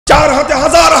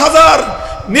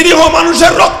নিরীহ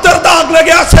মানুষের রক্তের দাগ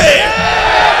লেগে আছে।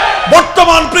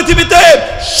 বর্তমান পৃথিবীতে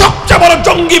সবচেয়ে বড়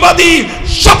জঙ্গিবাদী,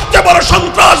 সবচেয়ে বড়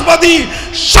সন্ত্রাসবাদী,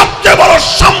 সবচেয়ে বড়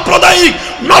সাম্প্রদায়িক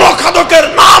নরখাদকের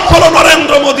নাম হলো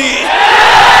নরেন্দ্র মোদী।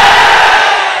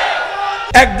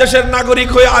 এক দেশের নাগরিক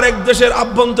হয়ে আরেক দেশের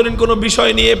আভ্যন্তরীণ কোনো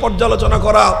বিষয় নিয়ে পর্যালোচনা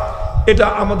করা এটা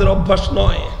আমাদের অভ্যাস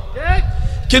নয়।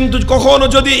 কিন্তু কখনো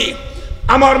যদি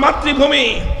আমার মাতৃভূমি,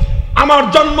 আমার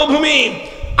জন্মভূমি,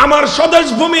 আমার স্বদেশ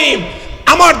ভূমি,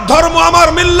 আমার ধর্ম, আমার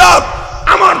মিল্লাত,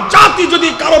 আমার জাতি যদি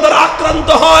কারো দ্বারা আক্রান্ত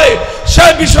হয়, সে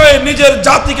বিষয়ে নিজের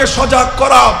জাতিকে সজাগ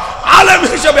করা আলেম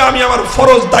হিসেবে আমি আমার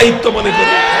ফরজ দায়িত্ব মনে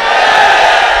করি।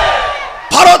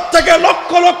 ভারত থেকে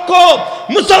লক্ষ লক্ষ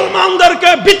মুসলমানদেরকে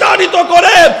বিতাড়িত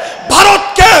করে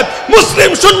ভারতকে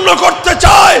মুসলিম শূন্য করতে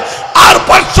চায়, আর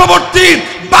পার্শ্ববর্তী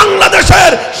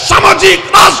বাংলাদেশের সামাজিক,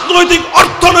 রাজনৈতিক,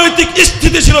 অর্থনৈতিক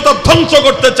স্থিতিশীলতা ধ্বংস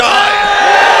করতে চায়।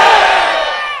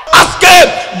 আজকে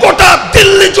গোটা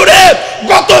দিল্লি জুড়ে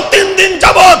গত 3 দিন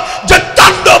যাবত যে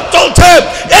তাণ্ডব চলছে,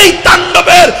 এই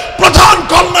তাণ্ডবের প্রধান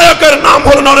খলনায়কের নাম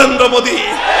হলো নরেন্দ্র মোদী।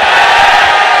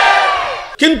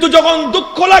 কিন্তু যখন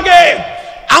দুঃখ লাগে,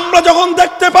 আমরা যখন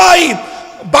দেখতে পাই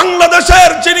বাংলাদেশের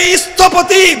যিনি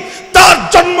স্থপতি, তার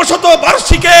জন্মশত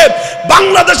বার্ষিকে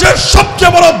বাংলাদেশের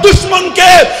সবচেয়ে বড় দুশ্মনকে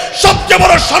সবচেয়ে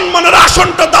বড় সম্মানের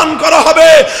আসনটা দান করা হবে,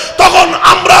 তখন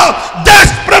আমরা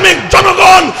দেশপ্রেমিক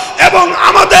জনগণ এবং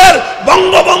আমাদের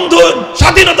বঙ্গবন্ধু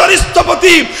স্বাধীনতার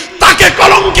স্থপতি তাকে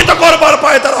কলঙ্কিত করবার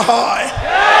পায়তারা হয়।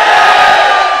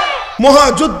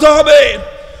 মহাযুদ্ধ হবে।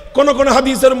 কোন কোন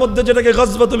হাদিসের মধ্যে যেটাকে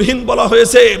গজওয়াতুল হিন্দ বলা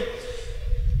হয়েছে,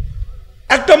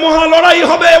 একটা মহা লড়াই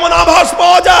হবে এমন আভাস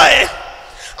পাওয়া যায়।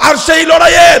 আর সেই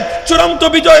লড়াইয়ে চূড়ান্ত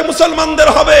বিজয় মুসলমানদের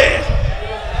হবে।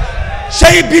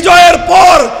 সেই বিজয়ের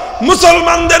পর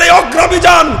মুসলমানদের এই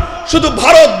অগ্রাভিযান শুধু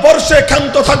ভারতবর্ষে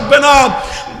ক্ষান্ত থাকবে না,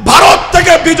 ভারত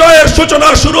থেকে বিজয়ের সূচনা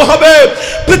শুরু হবে।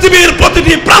 পৃথিবীর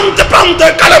প্রতিটি প্রান্তে প্রান্তে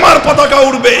কালেমার পতাকা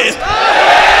উড়বে।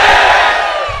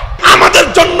 আমাদের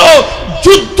জন্য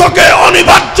যুদ্ধকে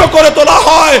অনিবার্য করে তোলা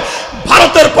হয়।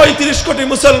 ভারতের 35 কোটি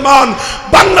মুসলমান,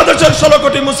 বাংলাদেশের 16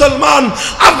 কোটি মুসলমান,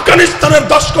 আফগানিস্তানের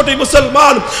 10 কোটি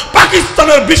মুসলমান,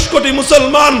 পাকিস্তানের 20 কোটি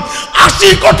মুসলমান, 80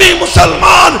 কোটি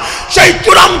মুসলমান সেই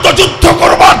চূড়ান্ত যুদ্ধ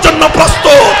করবার জন্য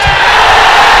প্রস্তুত।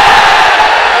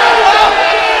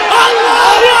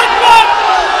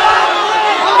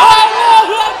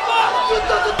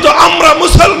 তো আমরা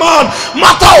মুসলমান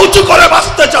মাথা উঁচু করে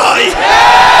বাঁচতে চাই।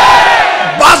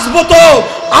 বাঁচবো তো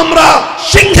আমরা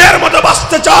সিংহের মতো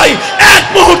বাঁচতে চাই, এক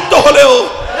মুহূর্ত হলেও।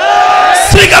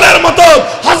 শ্রীগালের মতো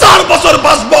 1000 বছর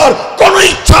বাঁচবার কোন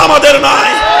ইচ্ছা আমাদের নাই।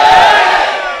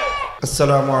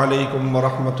 আসসালামু আলাইকুম ওয়া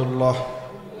রাহমাতুল্লাহ।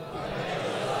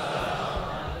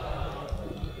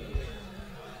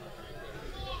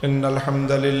 ইন্নাল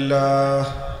হামদালিল্লাহ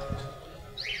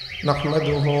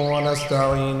নাহমাদুহু ওয়া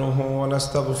নাস্তাঈনুহু ওয়া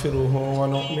নাস্তাগফিরুহু ওয়া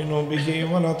নু'মিনু বিহি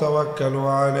ওয়া নাতাওয়াক্কালু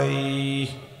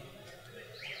আলাইহি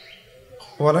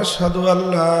ونشهد أن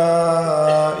لا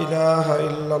إله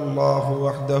إلا الله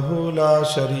وحده لا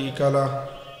شريك له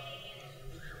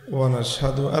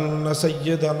ونشهد أن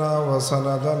سيدنا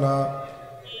وسندنا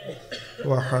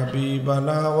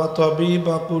وحبيبنا وطبيب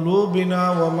قلوبنا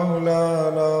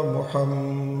ومولانا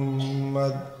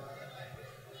محمد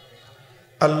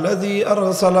الذي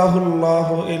أرسله الله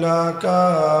إلى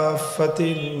كافة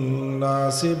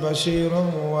الناس بشيرا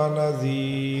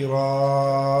ونذيرا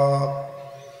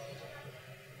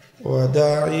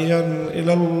وداعيا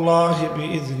إلى الله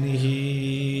بإذنه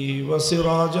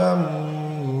وسراجا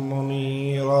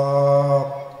منيرا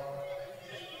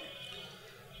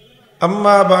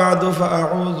أما بعد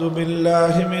فأعوذ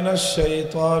بالله من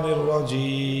الشيطان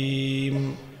الرجيم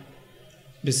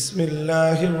بسم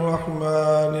الله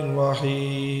الرحمن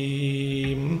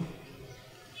الرحيم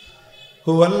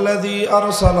هو الذي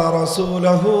أرسل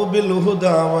رسوله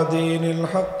بالهدى ودين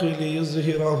الحق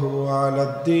ليظهره على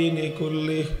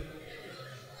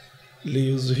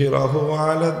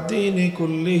الدين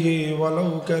كله ولو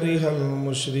كره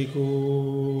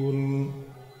المشركون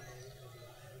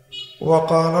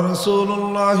وقال رسول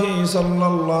الله صلى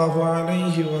الله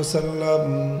عليه وسلم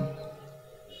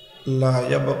لا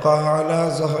يبقى على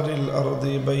ظهر الأرض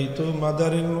بيت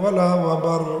مدر ولا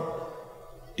وبر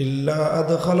إلا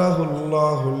أدخله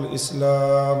الله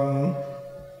الإسلام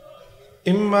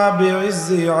إما بعز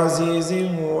عزيز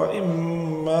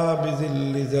وإما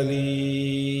بذل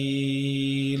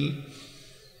ذليل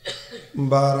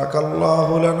بارك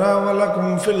الله لنا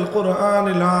ولكم في القرآن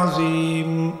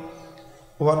العظيم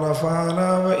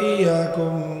ونفعنا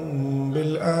وإياكم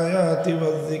بالآيات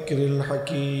والذكر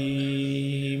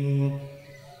الحكيم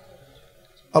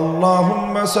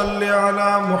اللهم صل على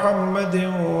محمد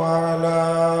وعلى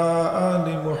آل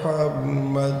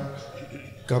محمد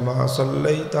كما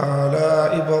صليت على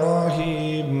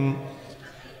إبراهيم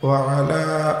وعلى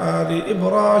آل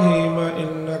إبراهيم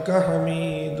إنك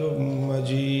حميد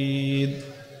مجيد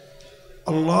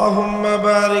اللهم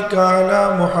بارك على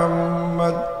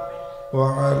محمد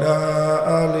وعلى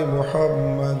آل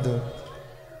محمد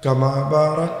كما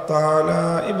باركت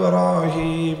على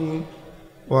إبراهيم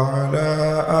وعلى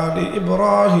آل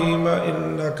إبراهيم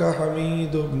إنك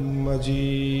حميد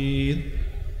مجيد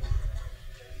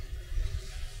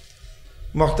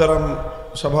محترم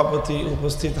সভাপতি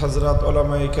উপস্থিত হযরত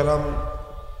উলামায়ে কেরাম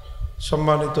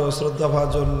সম্মানিত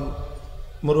শ্রদ্ধাভাজন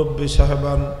মুরব্বী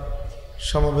সাহেবান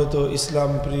সমবেত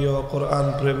ইসলাম প্রিয় কোরআন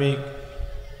প্রেমিক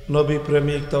নবী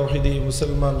প্রেমিক তাওহীদি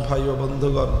মুসলমান ভাই ও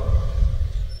বন্ধুগণ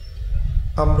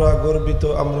আমরা গর্বিত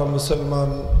আমরা মুসলমান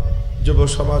যুব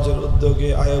সমাজের উদ্যোগে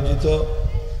আয়োজিত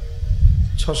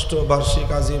ষষ্ঠ বার্ষিক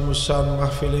আজিমুশান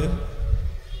মাহফিলের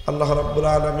আল্লাহ রাব্বুল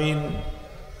আলামিন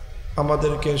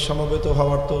আমাদেরকে সমবেত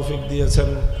হওয়ার তৌফিক দিয়েছেন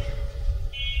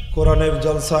কোরআনের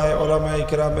জলসায় উলামায়ে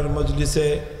কেরামের মজলিসে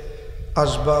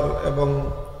আসবার এবং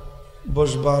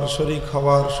বসবার শরীক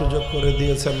হওয়ার সুযোগ করে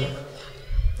দিয়েছেন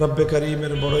রব্বে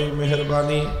করিমের বড়ই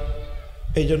মেহেরবানি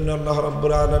এই জন্য আল্লাহ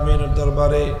রাব্বুল আলামিনের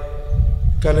দরবারে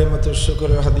কালিমাতুশ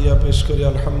শুকরের হাদিয়া পেশ করি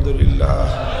আলহামদুলিল্লাহ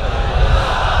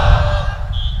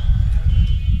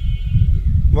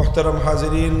মুহতারাম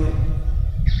হাজিরিন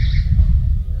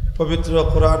পবিত্র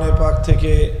কোরআনে পাক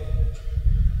থেকে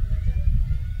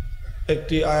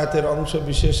একটি আয়াতের অংশ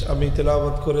বিশেষ আমি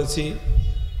তেলাওয়াত করেছি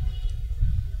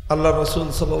আল্লাহ রাসূল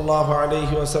সাল্লাল্লাহু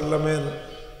আলাইহি ওয়াসাল্লামের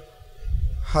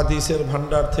হাদিসের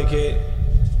ভান্ডার থেকে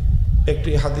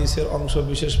একটি হাদিসের অংশ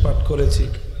বিশেষ পাঠ করেছি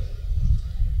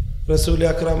রাসূল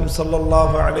আকরাম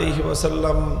সাল্লাল্লাহু আলাইহি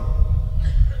ওয়াসাল্লাম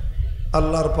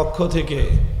আল্লাহর পক্ষ থেকে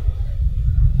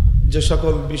যে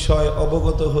সকল বিষয়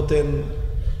অবগত হতেন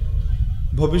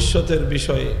ভবিষ্যতের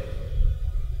বিষয়ে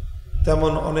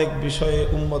তেমন অনেক বিষয়ে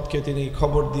উম্মতকে তিনি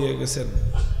খবর দিয়ে গেছেন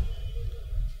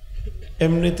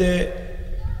এমনিতে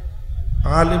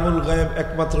আলিমুল গায়ব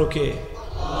একমাত্র কে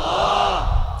আল্লাহ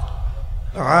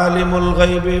আলিমুল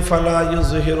গায়বি ফালা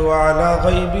ইউযহিরু আলা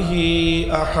গায়বিহি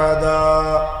আহাদা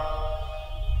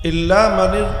ইল্লা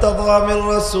মান ইরতাদা মির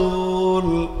রাসূল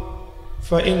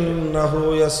فإنه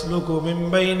يسلك من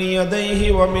بين يديه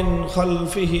ومن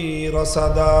خلفه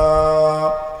رصدا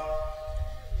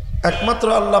একমাত্র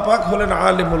আল্লাহ পাক হলেন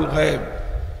আলিমুল গায়ব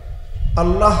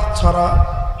আল্লাহ ছাড়া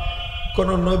কোন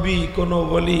নবী কোন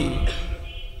ওলি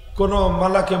কোন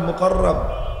মালাকে মুকাররব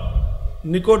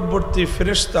নিকটবর্তী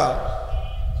ফেরেশতা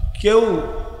কেউ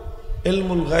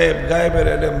ইলমুল গায়ব গায়বের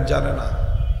ইলম জানে না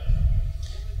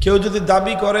কেউ যদি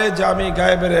দাবি করে যে আমি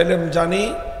গায়বের ইলম জানি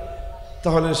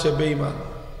তাহলে সে বেঈমান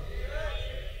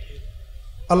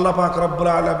আল্লাহ পাক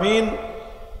রব্বুল আলামিন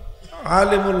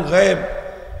আলিমুল গায়ব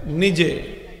নিজে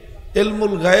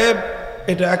ইলমুল গায়ব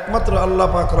এটা একমাত্র আল্লাহ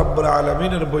পাক রব্বুল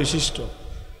আলামিনের বৈশিষ্ট্য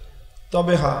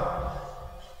তবে হ্যাঁ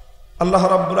আল্লাহ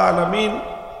রব্বুল আলামিন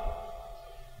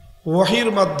ওহীর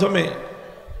মাধ্যমে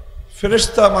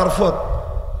ফেরেশতা মারফত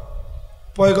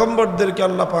পয়গম্বরদেরকে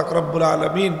আল্লাহ পাক রব্বুল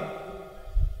আলামিন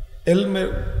ইলমে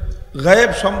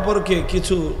গায়েব সম্পর্কে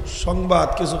কিছু সংবাদ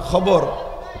কিছু খবর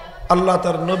আল্লাহ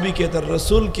তার নবীকে তার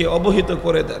রাসূলকে অবহিত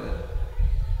করে দেন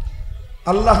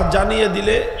আল্লাহ জানিয়ে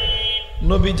দিলে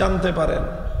নবী জানতে পারেন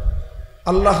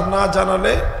আল্লাহ না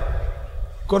জানালে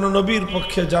কোন নবীর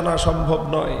পক্ষে জানা সম্ভব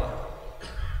নয়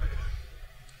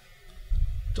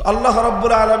তো আল্লাহ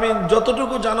রাব্বুল আলামিন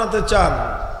যতটুকু জানাতে চান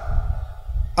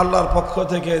আল্লাহর পক্ষ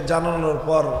থেকে জানানোর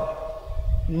পর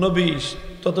নবী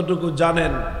ততটুকু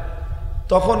জানেন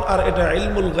তখন আর এটা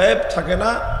ইলমুল গায়ব থাকে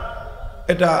না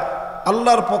এটা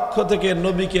আল্লাহর পক্ষ থেকে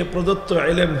নবীকে প্রদত্ত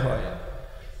ইলম হয়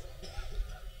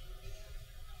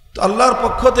তো আল্লাহর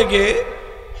পক্ষ থেকে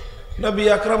নবী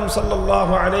আকরাম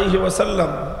সাল্লাল্লাহু আলাইহি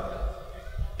ওয়াসাল্লাম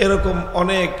এরকম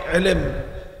অনেক ইলম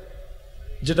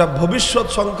যেটা ভবিষ্যৎ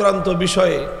সংক্রান্ত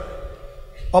বিষয়ে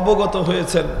অবগত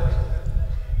হয়েছেন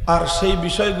আর সেই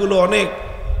বিষয়গুলো অনেক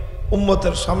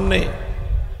উম্মতের সামনে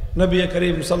নবী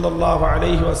করিম সাল্লাল্লাহু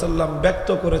আলাইহি ওয়াসাল্লাম ব্যক্ত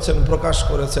করেছেন প্রকাশ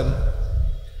করেছেন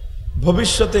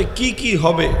ভবিষ্যতে কি কি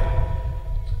হবে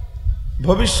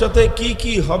ভবিষ্যতে কি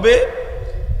কি হবে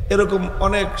এরকম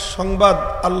অনেক সংবাদ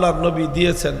আল্লাহর নবী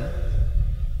দিয়েছেন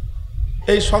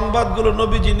এই সংবাদগুলো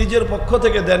নবীজি নিজের পক্ষ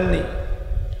থেকে দেননি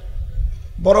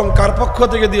বরং কার পক্ষ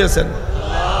থেকে দিয়েছেন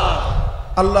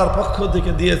আল্লাহর পক্ষ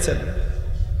থেকে দিয়েছেন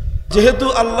যেহেতু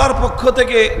আল্লাহর পক্ষ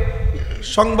থেকে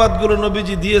সংবাদগুলো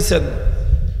নবীজি দিয়েছেন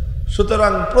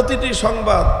সুতরাং প্রতিটি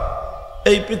সংবাদ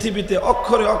এই পৃথিবীতে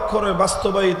অক্ষরে অক্ষরে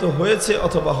বাস্তবায়িত হয়েছে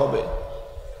অথবা হবে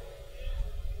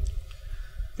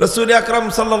রাসূল আকরাম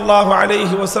সাল্লাল্লাহু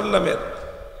আলাইহি ওয়াসাল্লামের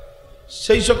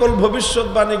সেই সকল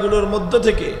ভবিষ্যৎবাণীগুলোর মধ্য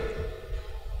থেকে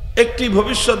একটি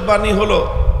ভবিষ্যৎবাণী হলো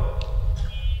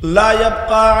লা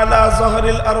ইয়াবকা আলা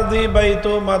যাহরিল আরদি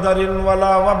বাইতু মাদারিন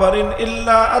ওয়ালা ওয়াবারিন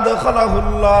ইল্লা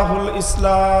আদখালাহুল্লাহুল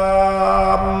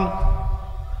ইসলাম।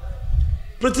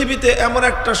 পৃথিবীতে এমন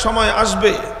একটা সময়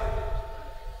আসবে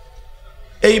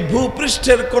এই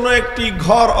ভূপৃষ্ঠের কোনো একটি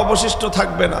ঘর অবশিষ্ট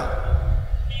থাকবে না,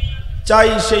 চাই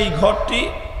সেই ঘরটি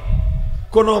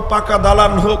কোনো পাকা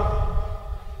দালান হোক,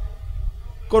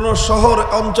 কোনো শহর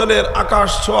অঞ্চলের আকাশ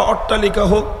ছোঁয়া অট্টালিকা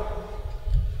হোক,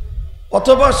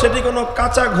 অথবা সেটি কোনো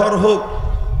কাঁচা ঘর হোক,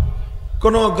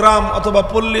 কোনো গ্রাম অথবা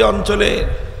পল্লী অঞ্চলে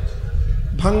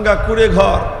ভাঙ্গা কুড়ে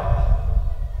ঘর,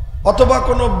 অথবা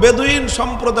কোনো বেদুইন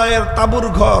সম্প্রদায়ের তাঁবুর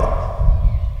ঘর,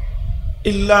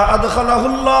 ইল্লা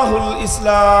আদখালাহুল্লাহুল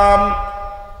ইসলাম,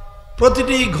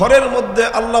 প্রতিটি ঘরের মধ্যে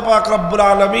আল্লাহ পাক রব্বুল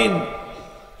আলামিন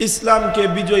ইসলামকে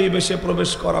বিজয়ী বেশে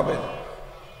প্রবেশ করাবেন।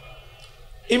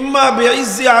 ইম্মা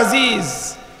বিইজ্জি আজিজ,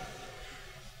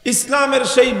 ইসলামের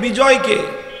সেই বিজয়কে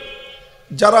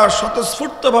যারা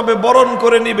স্বতঃস্ফূর্তভাবে বরণ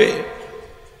করে নিবে,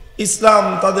 ইসলাম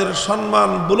তাদের সম্মান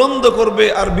বুলন্দ করবে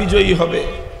আর বিজয়ী হবে।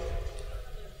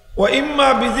 ওয়া ইম্মা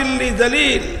বিজিল্লি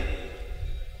জালিল,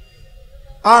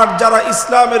 আর যারা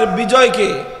ইসলামের বিজয়কে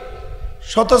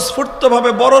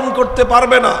স্বতঃস্ফূর্তভাবে বরণ করতে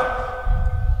পারবে না,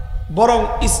 বরং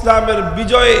ইসলামের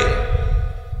বিজয়ে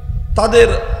তাদের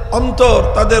অন্তর,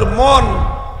 তাদের মন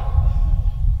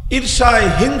ঈর্ষায়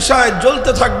হিংসায়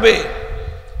জ্বলতে থাকবে,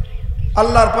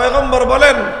 আল্লাহর পয়গম্বর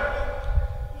বলেন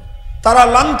তারা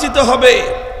লাঞ্ছিত হবে,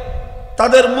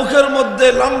 তাদের মুখের মধ্যে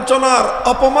লাঞ্ছনার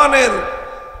অপমানের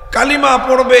কালিমা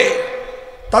পড়বে,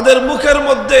 তাদের মুখের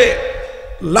মধ্যে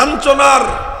লাঞ্ছনার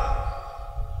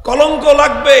কলঙ্ক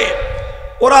লাগবে,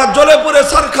 ওরা জ্বলে পুড়ে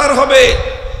ছারখার হবে,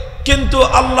 কিন্তু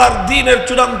আল্লাহর দ্বীনের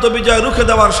চূড়ান্ত বিজয় রুখে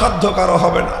দেওয়ার সাধ্য কারো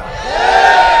হবে না।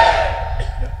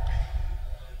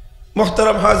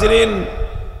 মুহতারাম হাজিরিন,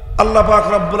 আল্লাহ পাক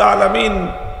রব্বুল আলামিন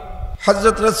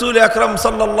হযরত রাসূল আকরাম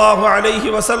সাল্লাল্লাহু আলাইহি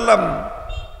ওয়াসাল্লাম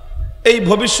এই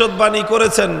ভবিষ্যৎবাণী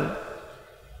করেছেন,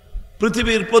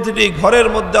 পৃথিবীর প্রতিটি ঘরের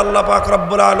মধ্যে আল্লাহ পাক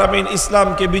রব্বুল আলামিন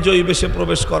ইসলামকে বিজয়ী বেশে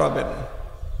প্রবেশ করাবেন।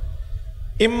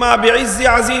 ইম্মা বিইজ্জি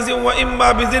আজিজ ওয়া ইম্মা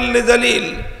বিজিল্লি জালিল,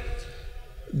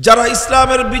 যারা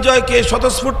ইসলামের বিজয়কে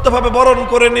স্বতঃস্ফূর্তভাবে বরণ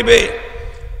করে নেবে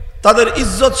তাদের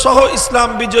ইজ্জত সহ ইসলাম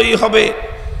বিজয়ী হবে।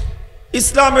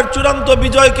 ইসলামের চূড়ান্ত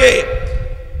বিজয়কে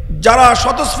যারা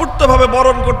স্বতঃস্ফূর্তভাবে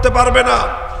বরণ করতে পারবে না,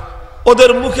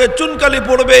 ওদের মুখে চুনকালি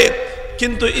পড়বে,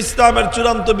 কিন্তু ইসলামের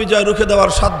চূড়ান্ত বিজয় রুখে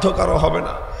দেওয়ার সাধ্য কারো হবে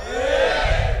না।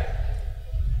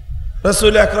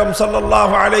 রাসূল আকরাম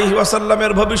সাল্লাল্লাহু আলাইহি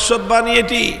ওয়াসাল্লামের ভবিষ্যৎবাণী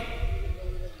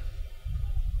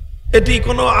এটি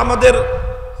কোনো আমাদের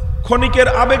ক্ষণিকের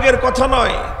আবেগের কথা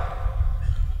নয়,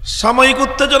 সাময়িক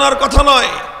উত্তেজনার কথা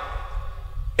নয়,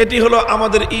 এটি হলো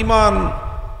আমাদের ঈমান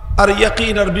আর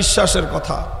ইয়াকিন আর বিশ্বাসের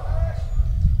কথা।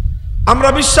 আমরা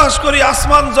বিশ্বাস করি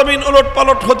আসমান জমিন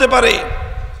উলটপালট হতে পারে,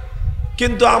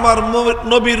 কিন্তু আমার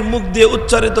নবীর মুখ দিয়ে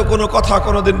উচ্চারিত কোনো কথা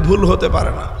কোনোদিন ভুল হতে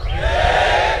পারে না,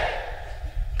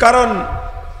 কারণ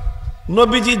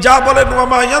নবীজি যা বলেন ওয়া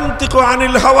মা ইয়ানতিকু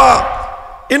আনিল হাওয়া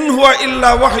ইন হুয়া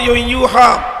ইল্লা ওয়াহয়ুন ইউহা,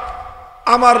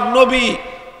 আমার নবী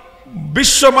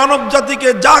বিশ্ব মানব জাতিকে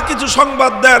যা কিছু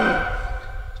সংবাদ দেন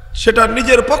সেটা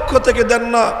নিজের পক্ষ থেকে দেন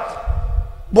না,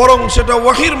 বরং সেটা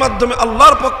ওয়াহির মাধ্যমে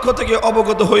আল্লাহর পক্ষ থেকে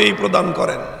অবগত হয়েই প্রদান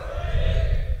করেন।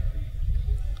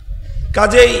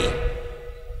 কাজেই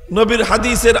নবীর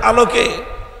হাদিসের আলোকে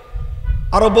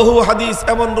আরো বহু হাদিস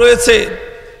এমন রয়েছে,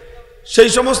 সেই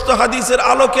সমস্ত হাদিসের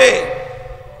আলোকে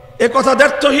একথা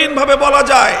দ্ব্যর্থহীন ভাবে বলা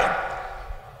যায়,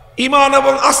 ঈমান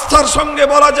এবং আস্থার সঙ্গে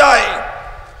বলা যায়,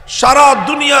 সারা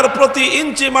দুনিয়ার প্রতি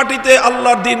ইঞ্চি মাটিতে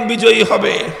আল্লাহর দ্বীন বিজয়ী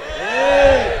হবে,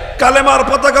 কালেমার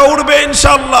পতাকা উড়বে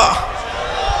ইনশাআল্লাহ।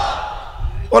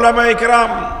 উলামায়ে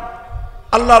কেরাম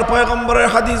আল্লাহর পয়গম্বরের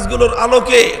হাদিসগুলোর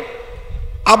আলোকে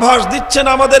আভাস দিচ্ছেন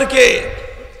আমাদেরকে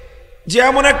যে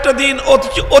এমন একটা দিন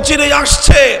অচিরেই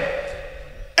আসছে,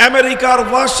 আমেরিকার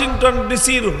ওয়াশিংটন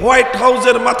ডিসির হোয়াইট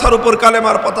হাউসের মাথার উপর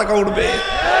কালেমার পতাকা উঠবে,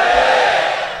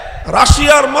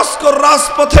 রাশিয়ার মস্কোর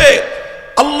রাজপথে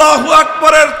আল্লাহু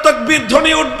আকবরের তাকবীর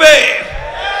ধ্বনি উঠবে,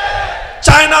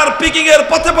 চায়নার পিকিং এর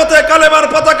পথে পথে কালেমার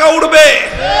পতাকা উঠবে,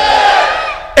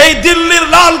 এই দিল্লির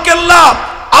লাল কেল্লা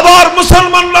আবার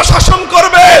মুসলমানরা শাসন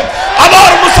করবে,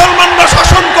 আবার মুসলমানরা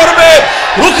শাসন করবে,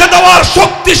 রুখে দেওয়ার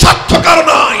শক্তি সাধ্যকার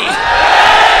নাই।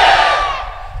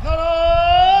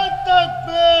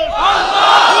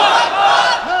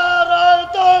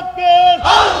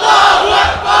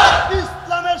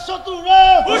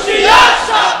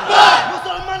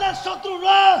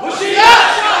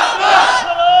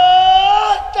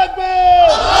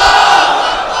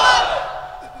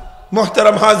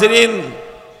 মুহতারাম হাজিরিন,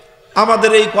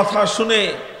 আমাদের এই কথা শুনে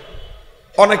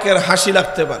অনেকের হাসি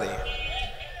লাগতে পারে,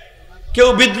 কেউ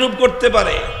বিদ্রুপ করতে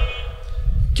পারে,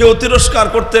 কেউ তিরস্কার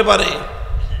করতে পারে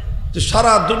যে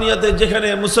সারা দুনিয়াতে যেখানে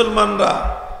মুসলমানরা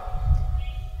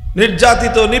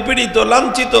নির্যাতিত, নিপীড়িত,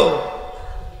 লাঞ্ছিত,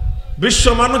 বিশ্ব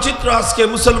মানচিত্র আজকে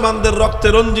মুসলমানদের রক্তে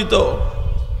রঞ্জিত,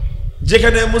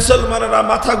 যেখানে মুসলমানেরা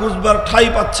মাথা গুঁজবার ঠাঁই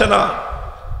পাচ্ছে না,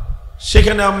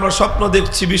 সেখানে আমরা স্বপ্ন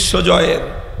দেখছি বিশ্ব জয়ের।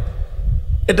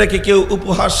 এটাকে কেউ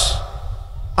উপহাস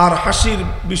আর হাসির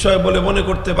বিষয় বলে মনে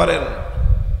করতে পারেন,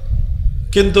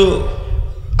 কিন্তু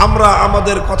আমরা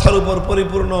আমাদের কথার উপর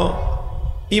পরিপূর্ণ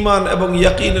ঈমান এবং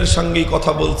ইয়াকিনের সঙ্গেই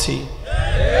কথা বলছি।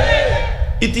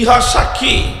 ইতিহাস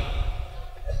সাক্ষী,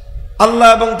 আল্লাহ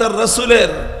এবং তার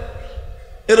রাসূলের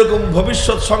এরকম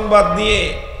ভবিষ্যৎ সংবাদ নিয়ে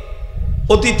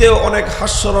অতীতেও অনেক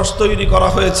হাস্যরস তৈরি করা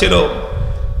হয়েছিল।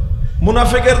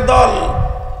 মুনাফিকের দল,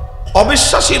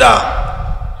 অবিশ্বাসীরা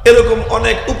এরকম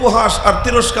অনেক উপহাস আর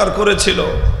তিরস্কার করেছিল।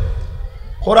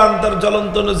 কোরআন তার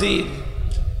জ্বলন্ত নজির,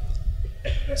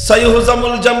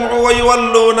 সাইহুজামুল জামউ ওয়া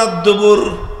ইউওয়াল্লুনা আদ-দুবুর।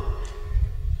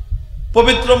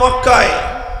 পবিত্র মক্কায়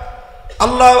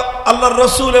আল্লাহর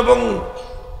রাসূল এবং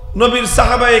নবীর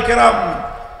সাহাবায়ে কেরাম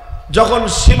যখন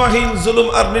সীমাহীন জুলুম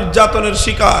আর নির্যাতনের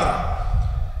শিকার,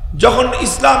 যখন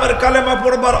ইসলামের কালেমা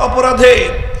পড়বার অপরাধে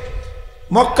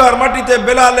মক্কার মাটিতে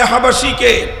বেলালে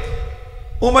হাবাসীকে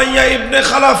উমাইয়া ইবনে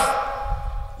খালাফ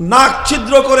নাক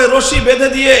ছিদ্র করে রশি বেঁধে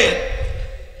দিয়ে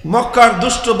মক্কার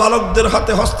দুষ্ট বালকদের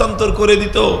হাতে হস্তান্তর করে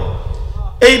দিত।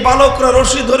 এই বালকরা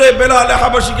রশি ধরে বেলালে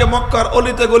হাবাসীকে মক্কার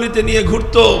অলিতে গলিতে নিয়ে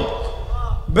ঘুরত।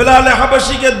 বেলালে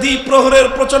হাবাসীকে দ্বিপ্রহরের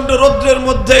প্রচন্ড রৌদ্রের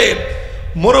মধ্যে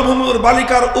মরুভূমির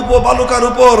বালুকার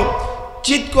উপর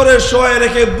চিৎ করে শোয়ায়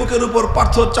রেখে বুকের উপর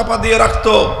পাথর চাপা দিয়ে রাখত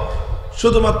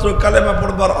শুধুমাত্র কালেমা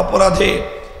পড়বার অপরাধে।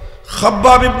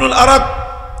 খাব্বাব ইবনুল আরাত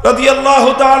রাদিয়াল্লাহু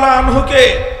তাআলা আনহুকে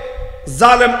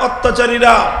জালেম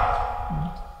অত্যাচারীরা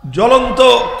জ্বলন্ত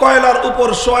কয়লার উপর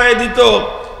শোয়ায় দিত।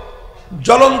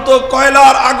 জ্বলন্ত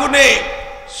কয়লার আগুনে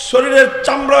শরীরের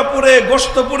চামড়া পুড়ে,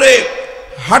 গোশত পুড়ে,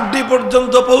 হাড্ডি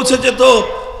পর্যন্ত পৌঁছে যেত।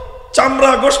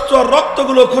 চামড়া, গোশত,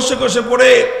 রক্তগুলো খসে খসে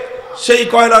পড়ে সেই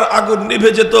কয়লার আগুন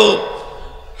নিভে যেত।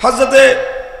 হযরতে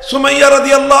সুমাইয়া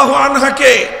রাদিয়াল্লাহু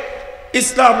আনহাকে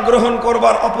ইসলাম গ্রহণ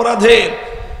করবার অপরাধে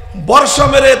বর্ষা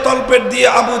মেরে তলপেট দিয়ে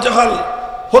আবু জাহাল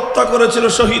হত্যা করেছিল,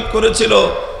 শহীদ করেছিল।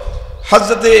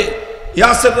 হযরতে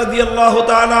ইয়াসির রাদিয়াল্লাহু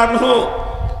তাআলা আনহু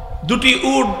দুটি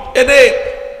উট এনে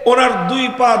ওনার দুই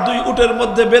পা দুই উটের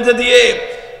মধ্যে বেঁধে দিয়ে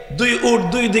দুই উট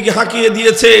দুই দিকে হাঁকিয়ে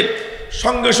দিয়েছে,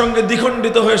 সঙ্গে সঙ্গে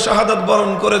দ্বিখণ্ডিত হয়ে শাহাদাত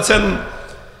বরণ করেছেন।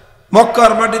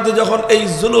 মক্কার মাটিতে যখন এই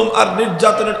জুলুম আর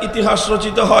নির্যাতনের ইতিহাস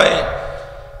রচিত হয়,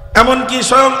 এমনকি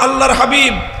স্বয়ং আল্লাহর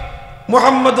হাবিব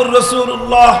মুহাম্মদুর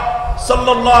রাসূলুল্লাহ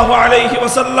সাল্লাল্লাহু আলাইহি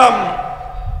ওয়াসাল্লাম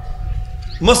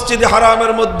মসজিদে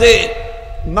হারামের মধ্যে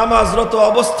নামাজরত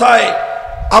অবস্থায়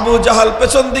আবু জাহাল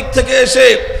পেছন দিক থেকে এসে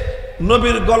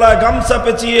নবীর গলায় গামছা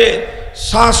পেঁচিয়ে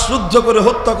শ্বাসরুদ্ধ করে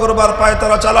হত্যা করবার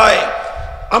পায়তারা চালায়।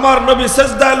 আমার নবী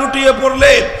সেজদায় লুটিয়ে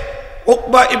পড়লে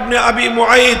উকবা ইবনে আবি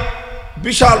মুআইদ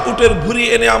বিশাল উটের ভুঁড়ি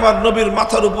এনে আমার নবীর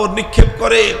মাথার উপর নিক্ষেপ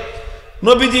করে।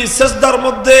 নবীজি সেজদার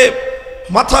মধ্যে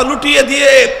মাথা লুটিয়ে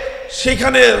দিয়ে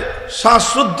সেখানে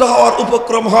শ্বাসরুদ্ধ হওয়ার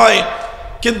উপক্রম হয়,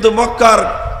 কিন্তু মক্কার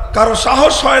কারো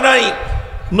সাহস হয় নাই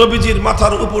নবীজির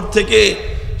মাথার উপর থেকে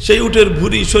সেই উটের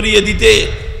ভুঁড়ি সরিয়ে দিতে।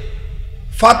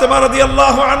 ফাতেমা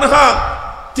রাদিয়াল্লাহু আনহা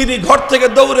তিনি ঘর থেকে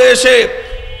দৌড়ে এসে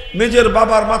নিজের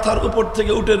বাবার মাথার উপর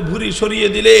থেকে উটের ভুঁড়ি সরিয়ে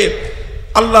দিলে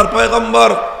আল্লাহর পয়গম্বর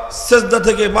সেজদা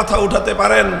থেকে মাথা উঠাতে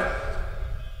পারেন।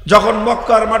 যখন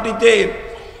মক্কার মাটিতে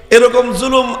এরকম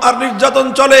জুলুম আর নির্যাতন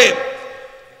চলে,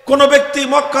 কোন ব্যক্তি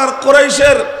মক্কার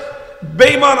কুরাইশের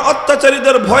বেঈমান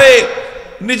অত্যাচারীদের ভয়ে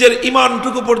নিজের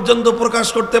ঈমানটুকু পর্যন্ত প্রকাশ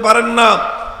করতে পারেন না,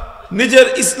 নিজের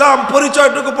ইসলাম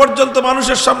পরিচয়টুকু পর্যন্ত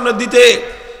মানুষের সামনে দিতে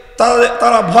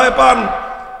তারা ভয় পান।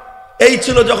 এই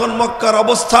ছিল যখন মক্কার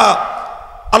অবস্থা।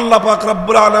 আল্লাহ পাক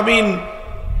রব্বুল আলামিন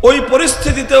ওই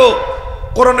পরিস্থিতিতেও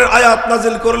কোরআনের আয়াত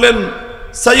নাজিল করলেন,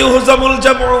 সাইহুজামুল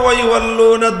জামউ ওয়া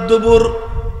ইউওয়াল্লুনা আদ-দুবুর,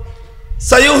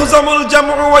 সাইহুজামুল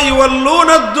জামউ ওয়া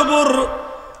ইউওয়াল্লুনা আদ-দুবুর।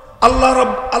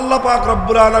 আল্লাহ পাক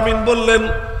রব্বুল আলামিন বললেন,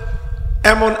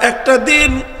 এমন একটা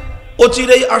দিন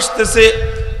অচিরেই আসতেছে,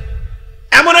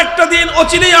 এমন একটা দিন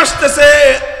অচিরেই আসতেছে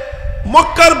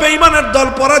মক্কার বেঈমানের দল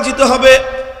পরাজিত হবে।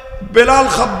 বেলাল,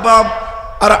 খাব্বাব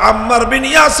আর আম্মার বিন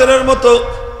ইয়াসিরের মতো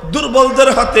দুর্বলদের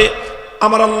হাতে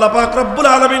আমার আল্লাহ পাক রব্বুল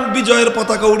আলামিন বিজয়ের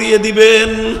পতাকা উড়িয়ে দিবেন।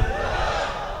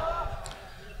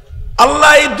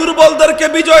 আল্লাহ এই দুর্বলদেরকে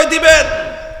বিজয় দিবেন,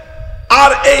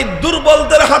 আর এই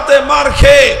দুর্বলদের হাতে মার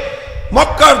খেয়ে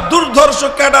মক্কার দুর্ধর্ষ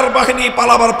ক্যাডার বাহিনী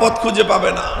পালাবার পথ খুঁজে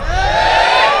পাবে না।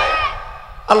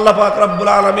 আল্লাহ পাক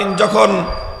রব্বুল আলামিন যখন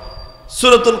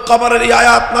সূরাতুল কমারের এই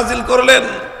আয়াত নাজিল করলেন।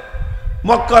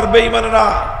 মক্কার বেঈমানেরা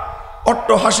অট্ট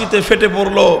হাসিতে ফেটে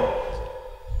পড়ল।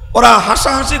 ওরা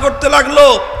হাসাহাসি করতে লাগলো,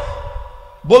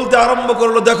 বলতে আরম্ভ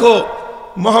করলো, দেখো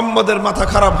মুহাম্মদের মাথা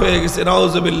খারাপ হয়ে গেছে,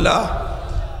 নাউজুবিল্লাহ।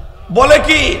 বলে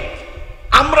কি,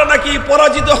 আমরা নাকি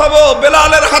পরাজিত হব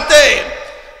বেলালের হাতে,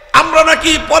 আমরা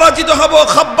নাকি পরাজিত হব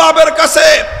খাব্বাবের কাছে,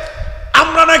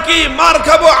 আমরা নাকি মার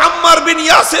খাবো আম্মার বিন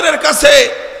ইয়াসিরের কাছে।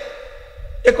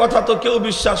 এ কথা তো কেউ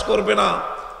বিশ্বাস করবে না।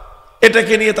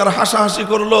 এটাকে নিয়ে তারা হাসাহাসি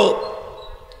করলো,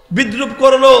 বিদ্রুপ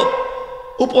করলো,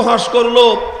 উপহাস করলো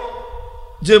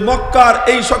যে মক্কার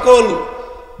এই সকল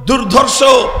দুর্ধর্ষ,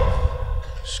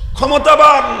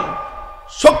 ক্ষমতাবান,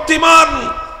 শক্তিমান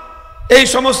এই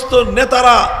সমস্ত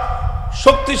নেতারা,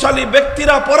 শক্তিশালী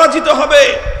ব্যক্তিরা পরাজিত হবে।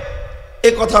 এ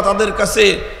কথা তাদের কাছে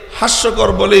হাস্যকর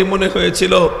বলেই মনে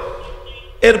হয়েছিল।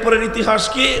 এরপরের ইতিহাস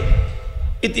কি?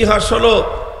 ইতিহাস হলো,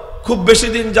 খুব বেশি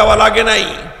দিন যাওয়া লাগে নাই,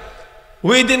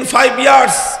 উইদিন 5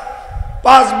 ইয়ার্স,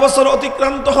 5 বছর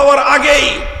অতিক্রান্ত হওয়ার আগেই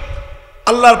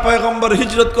আল্লাহর পয়গম্বর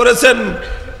হিজরত করেছেন।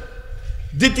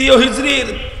 দ্বিতীয় হিজরির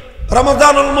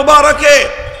রমজানুল মুবারকে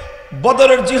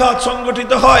বদরের জিহাদ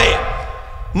সংগঠিত হয়।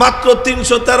 মাত্র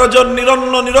 313 জন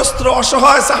নিরন্ন নিরস্ত্র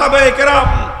অসহায় সাহাবায়ে কেরাম,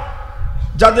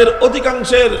 যাদের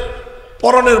অধিকাংশের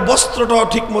পরনের বস্ত্রটাও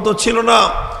ঠিক মতো ছিল না,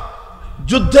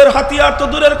 যুদ্ধের হাতিয়ার তো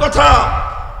দূরের কথা,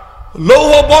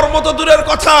 লৌহ বর্ম তো দূরের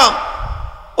কথা,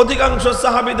 অধিকাংশ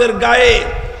সাহাবীদের গায়ে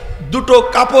দুটো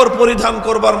কাপড় পরিধান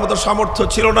করবার মতো সামর্থ্য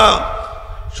ছিল না।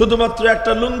 শুধুমাত্র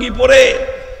একটা লুঙ্গি পরে,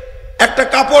 একটা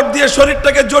কাপড় দিয়ে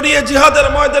শরীরটাকে জড়িয়ে জিহাদের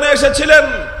ময়দানে এসেছিলেন।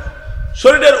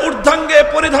 শরীরের ঊর্ধ্বাঙ্গে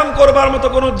পরিধান করবার মতো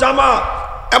কোনো জামা,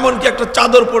 এমনকি একটা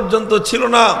চাদর পর্যন্ত ছিল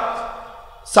না।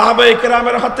 সাহাবায়ে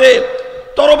কেরামের হাতে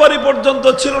তরবারি পর্যন্ত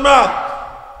ছিল না।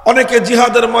 অনেকে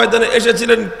জিহাদের ময়দানে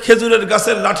এসেছিলেন খেজুরের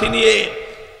গাছের লাঠি নিয়ে।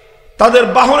 তাদের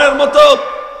বাহনের মতো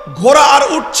ঘোড়া আর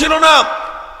উট ছিল না।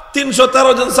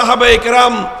 313 জন সাহাবায়ে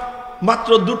কেরাম, মাত্র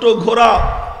 2টো ঘোড়া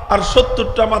আর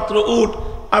 70টা মাত্র উট,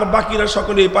 আর বাকিরা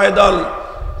সকলেই পায়দল।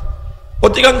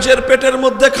 অধিকাংশের পেটের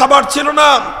মধ্যে খাবার ছিল না,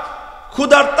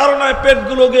 ক্ষুধার তাড়নায়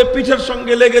পেটগুলো গিয়ে পিঠের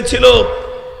সঙ্গে লেগেছিল।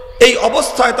 এই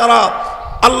অবস্থায় তারা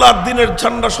আল্লাহর দ্বীনের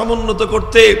ঝান্ডা সমুন্নত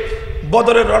করতে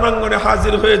বদরের রণাঙ্গনে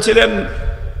হাজির হয়েছিলেন।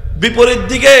 বিপরীত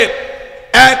দিকে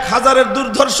 1000-এর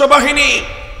দুর্ধর্ষ বাহিনী,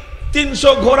 300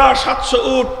 ঘোড়া, 700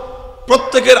 উট,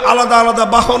 প্রত্যেকের আলাদা আলাদা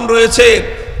বাহন রয়েছে,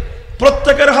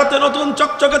 প্রত্যেকের হাতে নতুন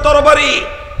চকচকে তরবারি,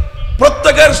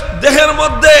 প্রত্যেকের দেহের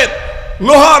মধ্যে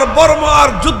লোহার বর্ম আর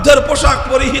যুদ্ধের পোশাক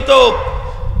পরিহিত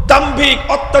দাম্ভিক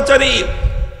অত্যাচারী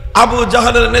আবু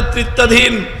জাহালের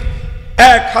নেতৃত্বাধীন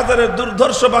 1000-এর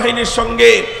দুর্ধর্ষ বাহিনীর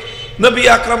সঙ্গে নবী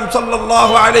আকরাম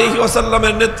সাল্লাল্লাহু আলাইহি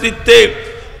ওয়াসাল্লামের নেতৃত্বে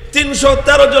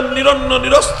 313 জন নিরন্ন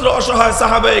নিরস্ত্র অসহায়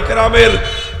সাহাবায়ে কেরামের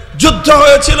যুদ্ধ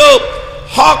হয়েছিল।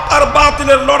 হক আর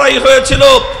বাতিলের লড়াই হয়েছিল,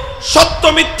 সত্য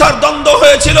মিথ্যার দ্বন্দ্ব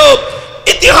হয়েছিল।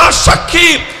 ইতিহাস সাক্ষী,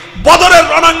 বদরের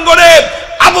রণাঙ্গনে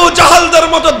আবু জাহালদের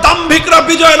মতো দাম্ভিকরা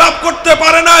বিজয় লাভ করতে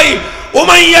পারে নাই।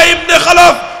 উমাইয়া ইবনে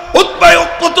খালাফ, উতবা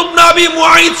ইবনে আবি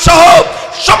মুআইদ সহ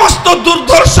সমস্ত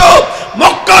দুর্ধর্ষ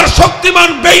মক্কার শক্তিমান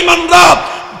বেঈমানরা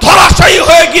ধরাশায়ী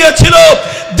হয়ে গিয়েছিল।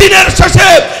 দিনের শেষে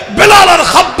বেলাল আর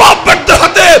খাব্বাবের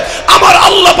হাতে আমার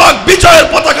আল্লাহ পাক বিজয়ের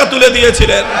পতাকা তুলে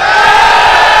দিয়েছিলেন।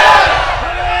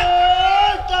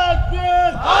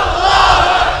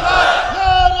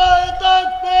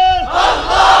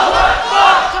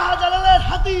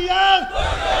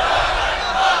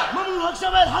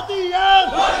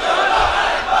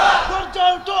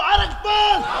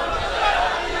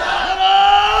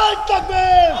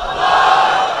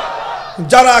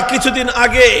 যারা কিছুদিন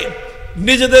আগে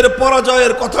নিজেদের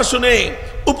পরাজয়ের কথা শুনে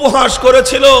উপহাস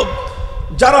করেছিল,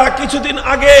 যারা কিছুদিন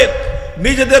আগে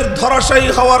নিজেদের ধরাশায়ী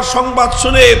হওয়ার সংবাদ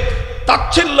শুনে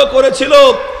তাচ্ছিল্য করেছিল,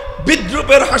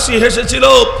 বিদ্রুপের হাসি হেসেছিল,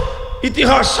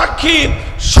 ইতিহাস সাক্ষী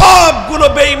সবগুলো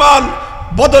বেঈমান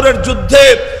বদরের যুদ্ধে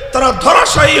তারা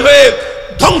ধরাশায়ী হয়ে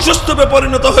ধ্বংসস্তূপে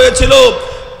পরিণত হয়েছিল।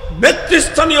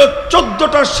 নেতৃস্থানীয়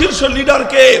 14টা শীর্ষ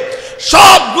লিডারকে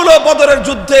সবগুলো বদরের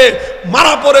যুদ্ধে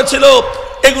মারা পড়েছিল।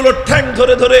 এগুলো ঠ্যাং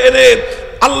ধরে ধরে এনে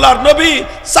আল্লাহর নবী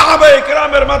সাহাবায়ে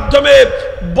কেরামের মাধ্যমে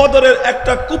বদরের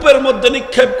একটা কূপের মধ্যে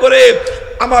নিক্ষেপ করে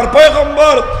আমার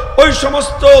পয়গম্বর ওই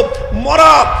সমস্ত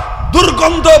মরা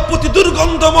দুর্গন্ধ প্রতি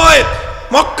দুর্গন্ধময়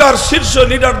মক্কার শীর্ষ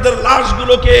লিডারদের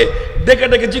লাশগুলোকে ডেকে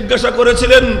ডেকে জিজ্ঞাসা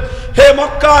করেছিলেন, হে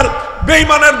মক্কার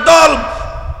বেঈমানের দল,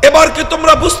 এবার কি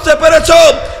তোমরা বুঝতে পেরেছো?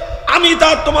 আমি তা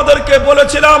তোমাদেরকে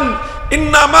বলেছিলাম,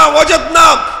 ইন্নামা ওয়াজাদনা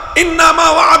ইন্নামা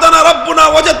ওয়াদানা রাব্বুনা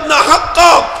ওয়াজাদনা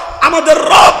হাক্কা, আমাদের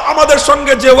রব আমাদের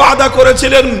সঙ্গে যে ওয়াদা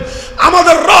করেছিলেন,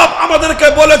 আমাদের রব আমাদেরকে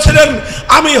বলেছিলেন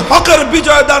আমি হকের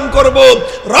বিজয় দান করব,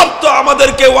 রব তো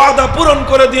আমাদেরকে ওয়াদা পূরণ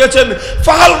করে দিয়েছেন।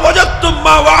 ফাহাল ওয়াজাদতুম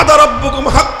মা ওয়াদা রাব্বুকুম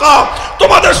হাক্কা,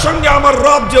 তোমাদের সঙ্গে আমার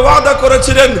রব যে ওয়াদা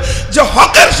করেছিলেন যে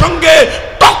হকের সঙ্গে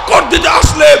টক্কর দিতে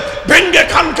আসলে ভেঙ্গে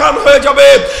খান খান হয়ে যাবে,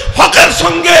 হকের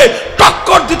সঙ্গে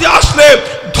টক্কর দিতে আসলে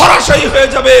ধরাশায়ী হয়ে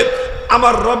যাবে,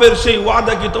 আমার রবের সেই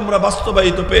ওয়াদা কি তোমরা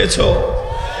বাস্তবায়িত পেয়েছো?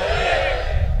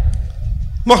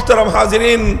 মুহতারাম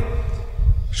হাজিরিন,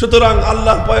 সুতরাং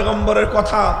আল্লাহর পয়গম্বরের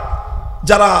কথা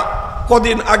যারা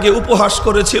কদিন আগে উপহাস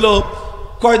করেছিল,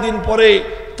 কয়দিন পরে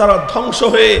তারা ধ্বংস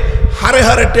হয়ে হারে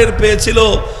হারে টের পেয়েছিল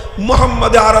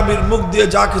মুহাম্মদে আরবির মুখ দিয়ে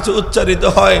যা কিছু উচ্চারিত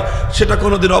হয় সেটা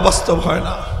কোনোদিন অবাস্তব হয়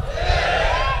না।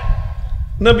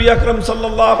 নবী আকরাম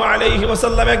সাল্লাল্লাহু আলাইহি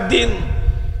ওয়াসাল্লাম একদিন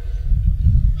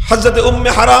হযরত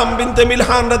উম্মে হারাম বিনতে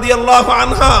মিলহান রাদিয়াল্লাহু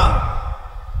আনহা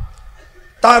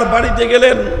তার বাড়িতে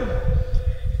গেলেন,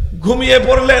 ঘুমিয়ে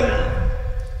পড়লেন।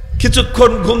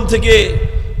 কিছুক্ষণ ঘুম থেকে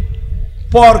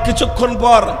কিছুক্ষণ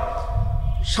পর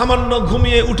সামান্য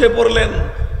ঘুমিয়ে উঠে পড়লেন।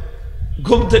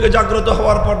 ঘুম থেকে জাগ্রত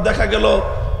হওয়ার পর দেখা গেল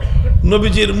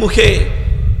নবীজির মুখে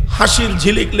হাসির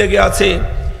ঝিলিক লেগে আছে।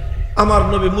 আমার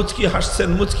নবী মুচকি হাসছেন,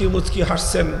 মুচকি মুচকি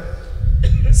হাসছেন।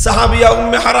 সাহাবিয়া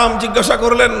উম্মে হারাম জিজ্ঞাসা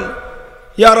করলেন,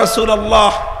 ইয়া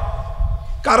রাসূলুল্লাহ,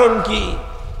 কারণ কি?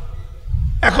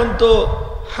 এখন তো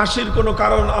হাসির কোনো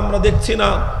কারণ আমরা দেখছি না,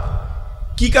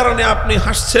 কি কারণে আপনি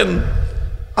হাসছেন?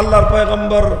 আল্লাহর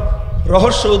পয়গম্বর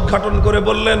রহস্য উদ্ঘাটন করে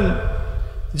বললেন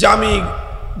যে আমি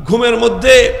ঘুমের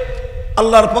মধ্যে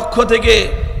আল্লাহর পক্ষ থেকে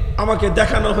আমাকে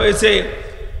দেখানো হয়েছে,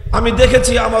 আমি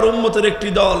দেখেছি আমার উম্মতের একটি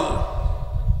দল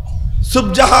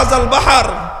সুবজাহাজ আল বাহার,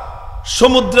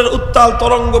 সমুদ্রের উত্তাল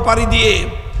তরঙ্গ পাড়ি দিয়ে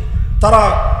তারা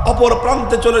অপর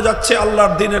প্রান্তে চলে যাচ্ছে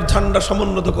আল্লাহর দ্বীনের ঝান্ডা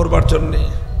সমুন্নত করবার জন্য।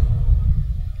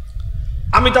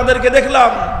 আমি তাদেরকে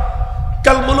দেখলাম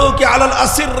কাল মুলুকি আলাল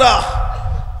আসিররা,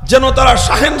 যেন তারা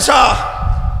শাহেনশাহ,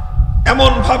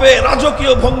 এমন ভাবে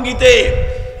রাজকীয় ভঙ্গিতে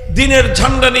দ্বীনের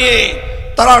ঝান্ডা নিয়ে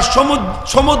তারা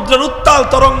সমুদ্রের উত্তাল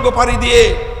তরঙ্গ পাড়ি দিয়ে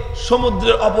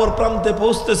সমুদ্রের অপর প্রান্তে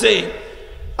পৌঁছতেছে।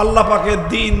 আল্লাহ পাকের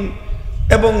দ্বীন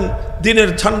এবং দ্বীনের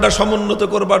ঝান্ডা সমুন্নত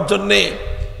করবার জন্যে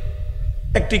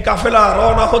একটি কাফেলা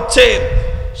রওনা হচ্ছে।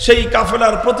 সেই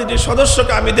কাফেলার প্রতিটি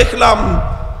সদস্যকে আমি দেখলাম,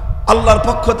 আল্লাহর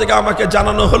পক্ষ থেকে আমাকে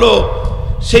জানানো হলো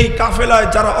সেই কাফেলায়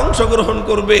যারা অংশগ্রহণ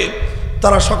করবে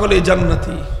তারা সকলেই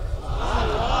জান্নাতি,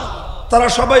 তারা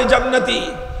সবাই জান্নাতি।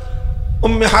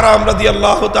 উম্মে হারাম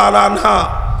রাদিয়াল্লাহু তাআলা আনহা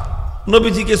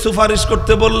নবীজিকে সুপারিশ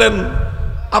করতে বললেন,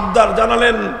 আবদার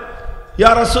জানালেন,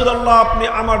 ইয়া রাসূলুল্লাহ, আপনি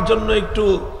আমার জন্য একটু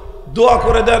দোয়া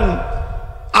করে দেন,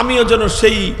 আমিও যেন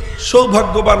সেই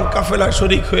সৌভাগ্যবান কাফেলায়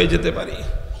শরীক হয়ে যেতে পারি।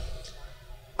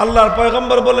 আল্লাহর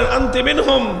পয়গম্বর বলেন, আনতি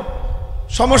মিনহুম,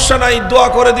 সমস্যা নাই, দোয়া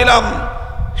করে দিলাম।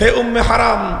 হে উম্মে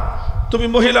হারাম, তুমি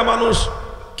মহিলা মানুষ,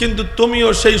 কিন্তু তুমিও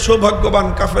সেই সৌভাগ্যবান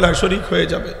কাফেলায় শরীক হয়ে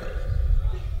যাবে।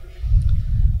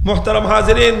 মুহতারাম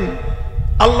হাজিরিন,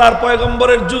 আল্লাহর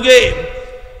পয়গম্বরের যুগে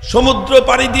সমুদ্র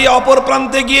পাড়ি দিয়ে অপর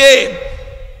প্রান্তে গিয়ে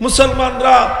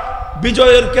মুসলমানরা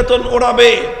বিজয়ের কেতন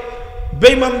ওড়াবে,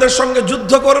 বেঈমানদের সঙ্গে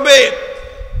যুদ্ধ করবে,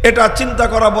 এটা চিন্তা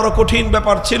করা বড় কঠিন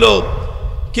ব্যাপার ছিল।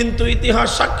 কিন্তু ইতিহাস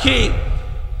সাক্ষী,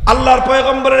 আল্লাহর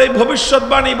পয়গম্বরের এই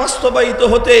ভবিষ্যৎবাণী বাস্তবায়িত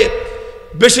হতে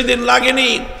বেশি দিন লাগেনি।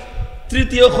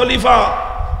 তৃতীয় খলিফা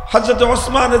হযরত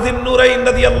ওসমান যিন নূরাইন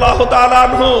রাদিয়াল্লাহু তাআলা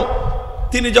আনহু,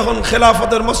 তিনি যখন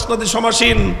খেলাফতের মসনদে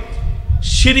সমাসীন,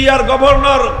 সিরিয়ার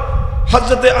গভর্নর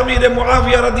হযরত আমিরে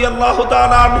মুআবিয়া রাদিয়াল্লাহু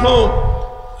তাআলা আনহু,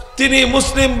 তিনি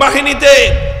মুসলিম বাহিনীতে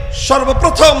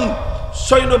সর্বপ্রথম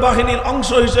সৈন্যবাহিনীর অংশ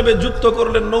হিসেবে যুক্ত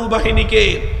করলেন নৌবাহিনীকে।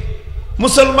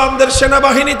 মুসলমানদের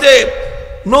সেনাবাহিনীতে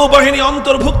নৌবাহিনী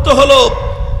অন্তর্ভুক্ত হলো।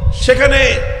 সেখানে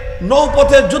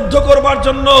নৌপথে যুদ্ধ করবার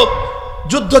জন্য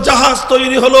যুদ্ধ জাহাজ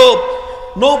তৈরি হলো,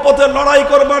 নৌপথে লড়াই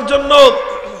করবার জন্য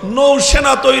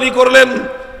নৌসেনা তৈরি করলেন।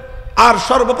 আর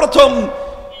সর্বপ্রথম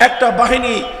একটা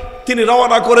বাহিনী তিনি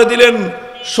রওনা করে দিলেন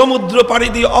সমুদ্র পাড়ি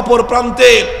দিয়ে অপর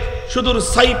প্রান্তে সুদূর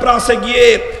সাইপ্রাসে গিয়ে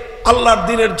আল্লাহর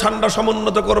দ্বীনের ঝান্ডা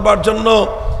সমুন্নত করবার জন্য।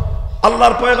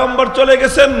 আল্লাহর পয়গম্বর চলে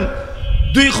গেছেন,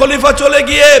 দুই খলিফা চলে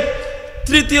গিয়ে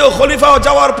তৃতীয় খলিফাও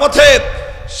যাওয়ার পথে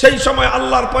সেই সময়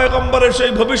আল্লাহর পয়গম্বরের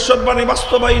সেই ভবিষ্যৎবাণী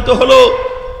বাস্তবায়িত হলো।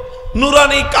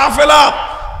 নুরানি কাফেলা,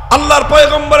 আল্লাহর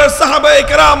পয়গম্বরের সাহাবায়ে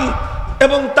কেরাম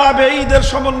এবং তাবেঈদের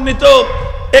সমন্বিত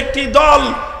একটি দল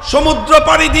সমুদ্র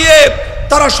পাড়ি দিয়ে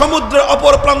তারা সমুদ্রের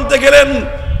অপর প্রান্তে গেলেন।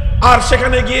 আর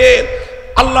সেখানে গিয়ে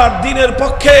আল্লাহর দ্বীনের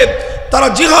পক্ষে তারা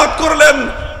জিহাদ করলেন,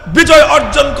 বিজয়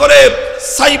অর্জন করে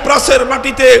সাইপ্রাসের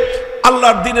মাটিতে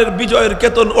আল্লাহর দ্বীনের বিজয়ের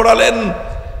কেতন ওড়ালেন।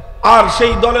 আর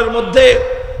সেই দলের মধ্যে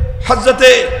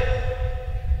হযরতে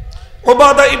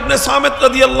উবাদা ইবনে সামিত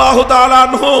রাদিয়াল্লাহু তাআলা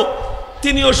আনহু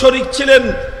তিনিও শরীক ছিলেন,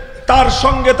 তার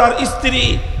সঙ্গে তার স্ত্রী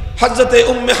হযরতে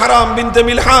উম্মে হারাম বিনতে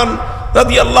মিলহান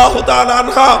রাদিয়াল্লাহু তাআলা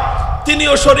আনহা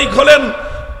তিনিও শরীক হলেন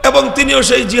এবং তিনিও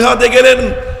সেই জিহাদে গেলেন।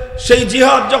 সেই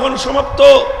জিহাদ যখন সমাপ্ত,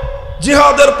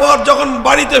 জিহাদের পর যখন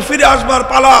বাড়িতে ফিরে আসবার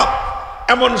পালা,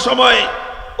 এমন সময়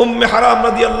উম্মে হারাম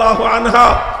রাদিয়াল্লাহু আনহা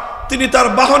তিনি তার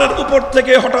বাহনের উপর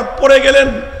থেকে হঠাৎ পড়ে গেলেন,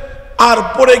 আর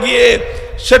পড়ে গিয়ে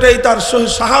সেটাই তার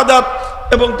শাহাদাত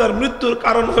এবং তার মৃত্যুর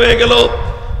কারণ হয়ে গেল।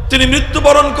 তিনি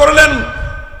মৃত্যুবরণ করলেন,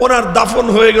 ওনার দাফন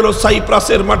হয়ে গেল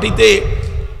সাইপ্রাসের মাটিতে।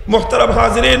 মুহতারাম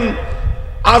হাজিরিন,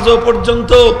 আজও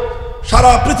পর্যন্ত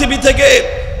সারা পৃথিবী থেকে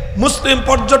মুসলিম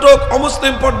পর্যটক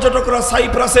অমুসলিম পর্যটকরা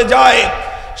সাইপ্রাসে যায়,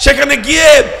 সেখানে গিয়ে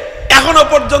এখনো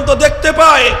পর্যন্ত দেখতে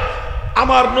পায়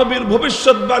আমার নবীর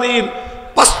ভবিষ্যৎবাণীর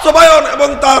বাস্তবায়ন এবং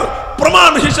তার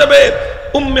প্রমাণ হিসেবে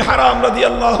উম্মে হারাম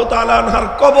রাদিয়াল্লাহু তাআলা আনহার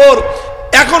কবর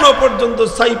এখনো পর্যন্ত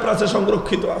সাইপ্রাসে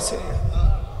সংরক্ষিত আছে।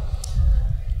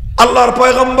 আল্লাহর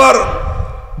পয়গম্বর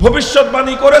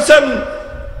ভবিষ্যৎবাণী করেছেন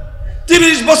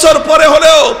 30 বছর পরে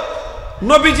হলেও,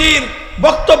 নবীজির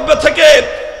বক্তব্য থেকে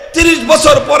 30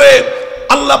 বছর পরে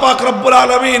আল্লাহ পাক রব্বুল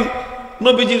আলামিন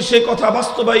নবীজির সেই কথা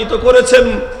বাস্তবায়িত করেছেন।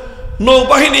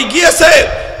 নৌবাহিনী গিয়েছে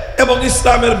এবং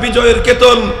ইসলামের বিজয়ের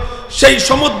কেতন সেই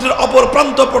সমুদ্রের অপর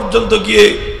প্রান্ত পর্যন্ত গিয়ে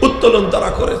উত্তোলন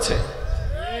তারা করেছে।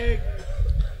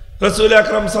 রাসূল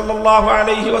আকরাম সাল্লাল্লাহু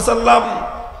আলাইহি ওয়াসাল্লাম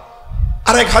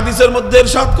আরেক হাদিসের মধ্যে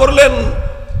ইরশাদ করলেন,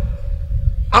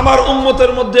 আমার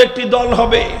উম্মতের মধ্যে একটি দল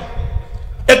হবে,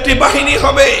 একটি বাহিনী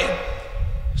হবে।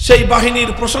 সেই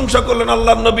বাহিনীর প্রশংসা করলেন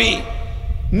আল্লাহর নবী,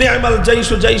 নি'মাল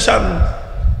জাইশু জাইশান,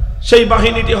 সেই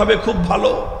বাহিনীটি হবে খুব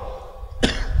ভালো।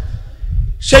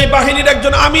 সেই বাহিনীর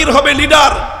একজন আমির হবে,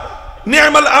 লিডার,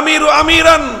 নি'মাল আমিরু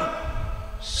আমিরান,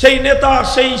 সেই নেতা,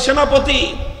 সেই সেনাপতি,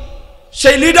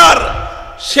 সেই লিডার,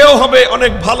 সেও হবে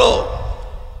অনেক ভালো।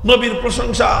 নবীর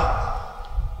প্রশংসা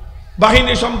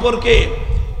বাহিনী সম্পর্কে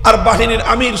আর বাহিনীর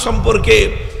আমির সম্পর্কে,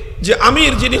 যে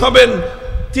আমির যিনি হবেন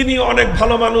তিনি অনেক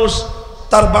ভালো মানুষ,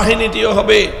 তার বাহিনীটিও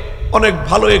হবে অনেক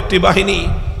ভালো একটি বাহিনী,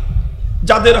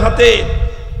 যাদের হাতে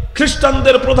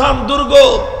খ্রিস্টানদের প্রধান দুর্গ,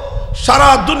 সারা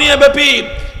দুনিয়াব্যাপী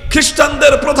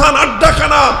খ্রিস্টানদের প্রধান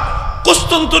আড্ডাখানা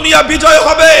কুস্তুনতুনিয়া বিজয়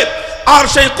হবে, আর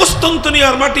সেই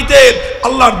কুস্তুনতুনিয়ার মাটিতে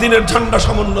আল্লাহর দ্বীনের ঝান্ডা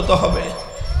সমুন্নত হবে।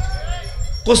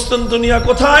 কুস্তুনতুনিয়া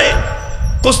কোথায়?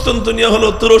 কুস্তুনতুনিয়া হলো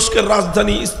তুরস্কের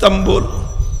রাজধানী ইস্তাম্বুল।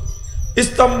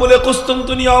 ইস্তাম্বুলে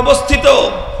কুস্তুনতুনিয়া অবস্থিত।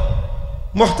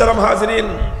 মুহতারাম হাজিরিন,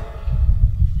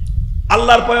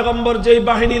 আল্লাহর পয়গম্বর যেই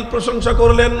বাহিনীর প্রশংসা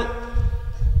করলেন,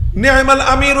 নি'মাল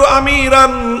আমিরু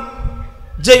আমিরান,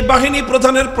 যেই বাহিনী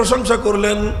প্রধানের প্রশংসা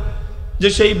করলেন, যে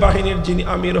সেই বাহিনীর যিনি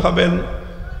আমির হবেন,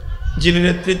 যিনি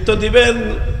নেতৃত্ব দিবেন,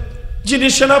 যিনি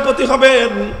সেনাপতি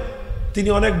হবেন, তিনি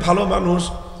অনেক ভালো মানুষ,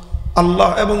 আল্লাহ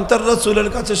এবং তার রাসূলের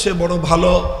কাছে সে বড়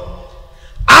ভালো।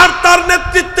 আর তার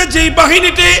নেতৃত্বে যেই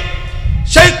বাহিনীটি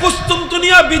সেই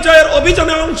কুস্তুনতুনিয়া বিজয়ের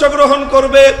অভিযানে অংশগ্রহণ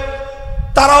করবে,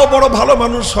 তারাও বড় ভালো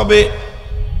মানুষ হবে।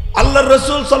 আল্লাহর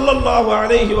রাসূল সাল্লাল্লাহু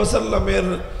আলাইহি ওয়াসাল্লামের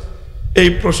এই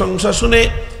প্রশংসা শুনে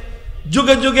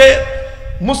যুগে যুগে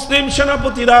মুসলিম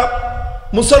সেনাপতিরা,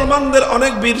 মুসলমানদের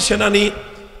অনেক বীর সেনানী,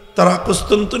 তারা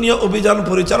কুস্তুনতুনিয়া অভিযান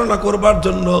পরিচালনা করবার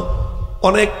জন্য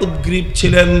অনেক উদ্গ্রীব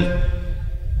ছিলেন,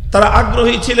 তারা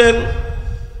আগ্রহী ছিলেন।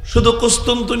 শুধু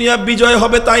কুস্তুনতুনিয়া বিজয়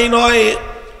হবে তাই নয়,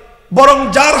 বরং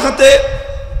যার হাতে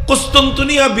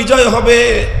কুস্তুনতুনিয়া বিজয় হবে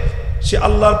সে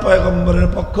আল্লাহর পয়গম্বরের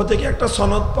পক্ষ থেকে একটা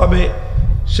সনদ পাবে।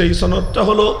 সেই সনদটা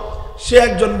হলো সে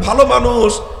একজন ভালো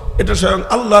মানুষ, এটা স্বয়ং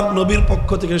আল্লাহর নবীর পক্ষ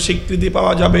থেকে স্বীকৃতি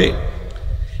পাওয়া যাবে।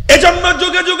 এজন্য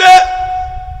যুগে যুগে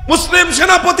মুসলিম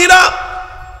সেনাপতিরা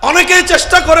অনেকেই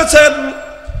চেষ্টা করেছেন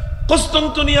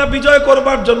কুস্তুনতুনিয়া বিজয়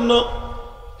করবার জন্য,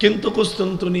 কিন্তু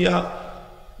কুস্তুনতুনিয়া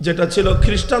যেটা ছিল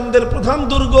খ্রিস্টানদের প্রধান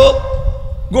দুর্গ,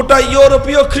 গোটা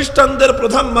ইউরোপীয় খ্রিস্টানদের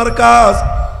প্রধান মার্কাজ,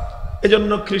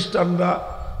 এজন্য খ্রিস্টানরা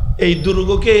এই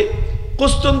দুর্গকে,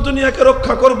 কুস্তুনতুনিয়াকে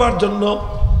রক্ষা করবার জন্য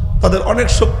তাদের অনেক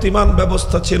শক্তিমান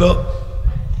ব্যবস্থা ছিল।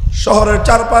 শহরের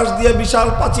চারপাশ দিয়ে বিশাল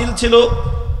পাঁচিল ছিল,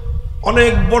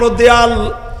 অনেক বড় দেয়াল,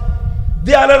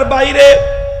 দেয়ালের বাইরে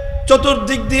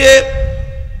চতুর্দিক দিয়ে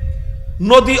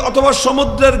নদী অথবা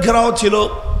সমুদ্রের ঘেরাও ছিল,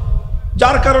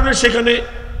 যার কারণে সেখানে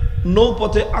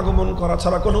নৌপথে আগমন করা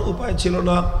ছাড়া কোনো উপায় ছিল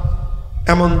না।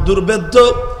 এমন দুর্ভেদ্য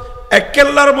এক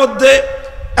কেল্লার মধ্যে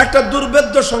একটা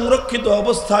দুর্ভেদ্য সংরক্ষিত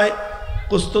অবস্থায়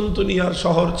কুস্তুনতুনিয়ার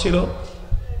শহর ছিল।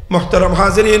 মুহতারাম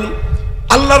হাজিরিন,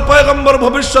 আল্লাহর পয়গম্বর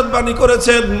ভবিষ্যৎবাণী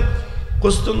করেছেন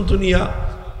কুস্তুনতুনিয়া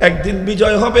একদিন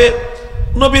বিজয় হবে।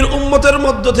 নবীর উম্মতের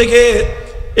মধ্য থেকে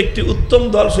একটি উত্তম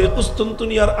দল সেই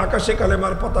কুস্তুনতুনিয়ার আকাশে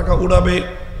কালেমার পতাকা উড়াবে।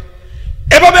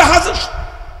 এভাবে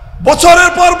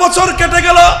বছরের পর বছর কেটে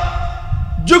গেল,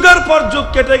 যুগের পর যুগ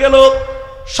কেটে গেল,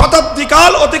 শতাব্দী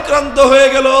কাল অতিক্রান্ত হয়ে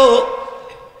গেল।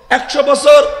 100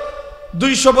 বছর,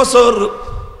 200 বছর,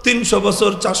 300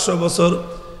 বছর, 400 বছর,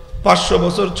 500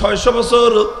 বছর, 600 বছর,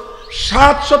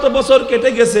 700 বছর কেটে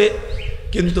গেছে,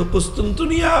 কিন্তু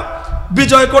কুস্তুনতুনিয়া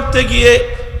বিজয় করতে গিয়ে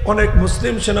অনেক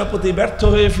মুসলিম সেনাপতি ব্যর্থ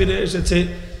হয়ে ফিরে এসেছে,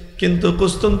 কিন্তু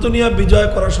কুস্তুনতুনিয়া বিজয়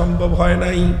করা সম্ভব হয়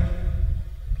নাই।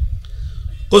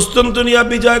 কুস্তুনতুনিয়া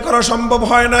বিজয় করা সম্ভব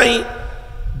হয় নাই।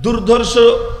 দুর্ধর্ষ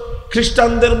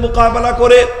খ্রিস্টানদের মোকাবেলা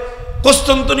করে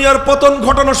কুস্তুনতুনিয়ার পতন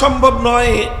ঘটানো সম্ভব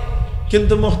নয়।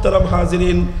 কিন্তু মুহতারাম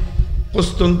হাজিরিন,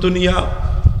 কুস্তুনতুনিয়া,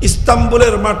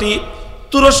 ইস্তাম্বুলের মাটি,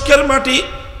 তুরস্কের মাটি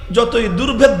যতই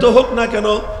দুর্ভেদ্য হোক না কেন,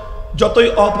 যতই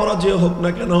অপরাজেয় হোক না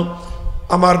কেন,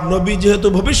 আমার নবী যেহেতু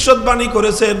ভবিষ্যৎবাণী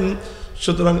করেছেন,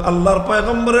 সুতরাং আল্লাহর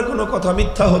পয়গম্বরের কোনো কথা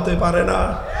মিথ্যা হতে পারে না,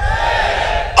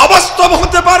 অবাস্তব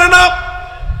হতে পারে না।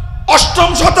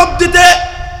 8ম শতাব্দীতে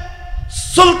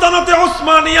সুলতানাতে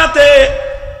ওসমানিয়াতে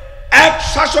এক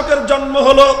শাসকের জন্ম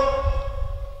হলো,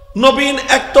 নবীন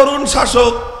এক তরুণ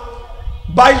শাসক,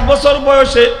 22 বছর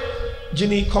বয়সে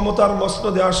যিনি ক্ষমতার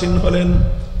মসনদে আসীন হলেন।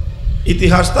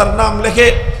 ইতিহাস তার নাম লেখে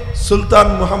সুলতান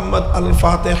মুহাম্মদ আল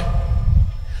ফাতেহ।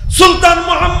 সুলতান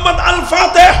মুহাম্মদ আল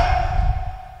ফাতেহ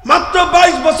মাত্র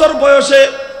 22 বছর বয়সে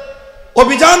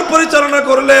অভিযান পরিচালনা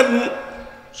করলেন,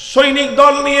 সৈনিক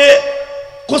দল নিয়ে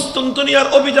কুস্তুনতুনিয়ার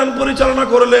অভিযান পরিচালনা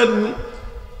করলেন।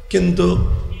 কিন্তু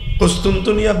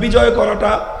কুস্তুনতুনিয়া বিজয়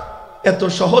করাটা এত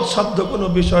সহজসাধ্য কোনো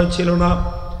বিষয় ছিল না।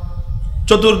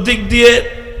 চতুর্দিক দিয়ে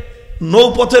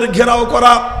নৌপথের ঘেরাও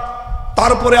করা,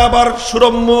 তারপরে আবার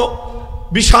সুরম্য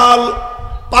বিশাল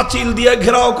পাঁচিল দিয়ে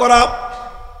ঘেরাও করা,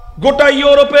 গোটা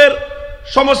ইউরোপের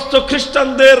সমস্ত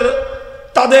খ্রিস্টানদের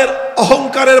তাদের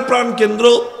অহংকারের প্রাণকেন্দ্র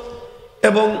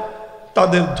এবং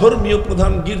তাদের ধর্মীয়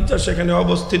প্রধান গির্জা সেখানে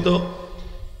অবস্থিত।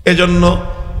 এজন্য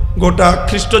গোটা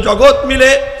খ্রিস্ট জগৎ মিলে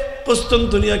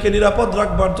কুস্তুনতুনিয়াকে নিরাপদ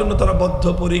রাখবার জন্য তারা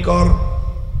বদ্ধপরিকর।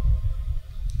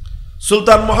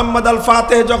 সুলতান মুহাম্মদ আল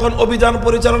ফাতেহ যখন অভিযান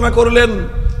পরিচালনা করলেন,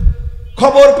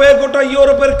 খবর পেয়ে গোটা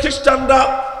ইউরোপের খ্রিস্টানরা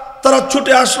তারা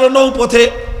ছুটে আসলো নৌপথে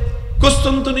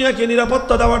কুস্তুনতুনিয়াকে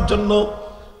নিরাপত্তা দেওয়ার জন্য।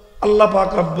 আল্লাহ পাক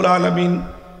রব্বুল আলামিন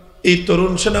এই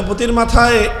তরুণ সেনাপতির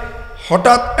মাথায়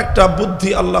হঠাৎ একটা বুদ্ধি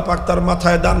আল্লাহ পাক তার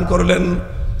মাথায় দান করলেন।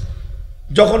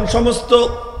 যখন সমস্ত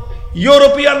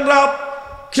ইউরোপিয়ানরা,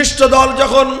 খ্রিস্ট দল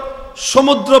যখন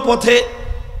সমুদ্র পথে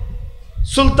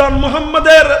সুলতান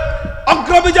মুহাম্মদের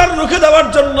অগ্রবিজার রুখে দেওয়ার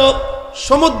জন্য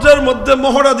সমুদ্রের মধ্যে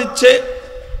মহড়া দিচ্ছে,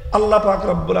 আল্লাহ পাক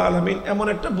রব্বুল আলামিন এমন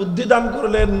একটা বুদ্ধি দান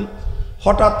করলেন,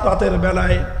 হঠাৎ রাতের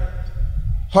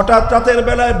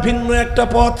বেলায় ভিন্ন একটা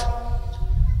পথ,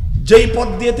 যেই পথ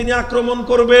দিয়ে তিনি আক্রমণ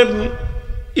করবেন,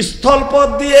 স্থলপথ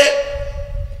দিয়ে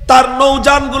তার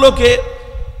নৌযানগুলোকে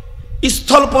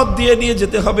স্থলপথ দিয়ে নিয়ে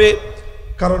যেতে হবে,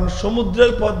 কারণ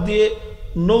সমুদ্রের পথ দিয়ে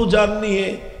নৌযান নিয়ে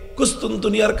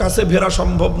কুস্তুনতুনিয়ার কাছে ফেরা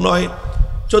সম্ভব নয়।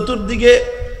 চতুর্দিকে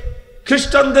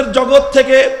খ্রিস্টানদের জগৎ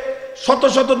থেকে শত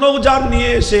শত নৌযান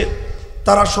নিয়ে এসে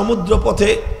তারা সমুদ্র পথে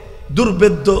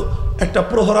দুর্ভেদ্য একটা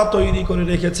প্রহরা তৈরি করে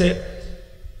রেখেছে।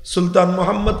 সুলতান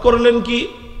মুহাম্মদ করলেন কি,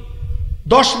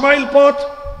 10 মাইল পথ,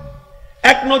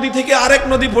 এক নদী থেকে আরেক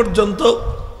নদী পর্যন্ত,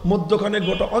 মধ্যখানে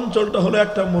গোটা অঞ্চলটা হলো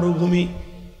একটা মরুভূমি।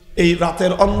 এই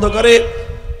রাতের অন্ধকারে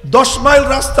 10 মাইল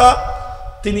রাস্তা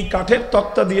তিনি কাঠের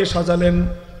তক্তা দিয়ে সাজালেন।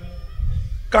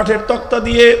 কাঠের তক্তা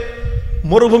দিয়ে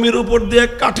মরুভূমির উপর দিয়ে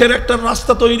কাঠের একটা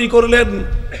রাস্তা তৈরি করলেন।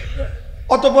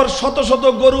 অতঃপর শত শত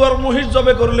গরু আর মহিষ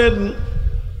জবে করলেন।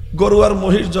 গরু আর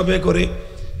মহিষ জবে করে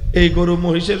এই গরু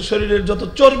মহিষের শরীরের যত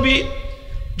চর্বি,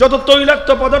 যত তৈলাক্ত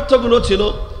পদার্থগুলো ছিল,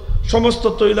 সমস্ত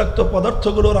তৈলাক্ত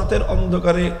পদার্থগুলো রাতের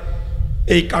অন্ধকারে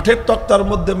এই কাঠের তক্তার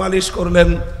মধ্যে মালিশ করলেন।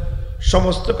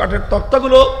 সমস্ত কাঠের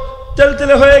তক্তাগুলো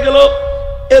তেলতেলে হয়ে গেল।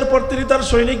 এরপর তিনি তার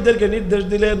সৈনিকদেরকে নির্দেশ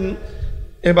দিলেন,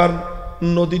 এবার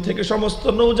নদী থেকে সমস্ত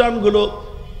নৌযানগুলো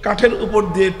কাঠের উপর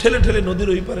দিয়ে ঠেলে ঠেলে নদীর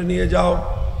ওই পারে নিয়ে যাও।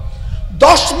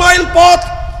 10 মাইল পথ,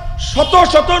 শত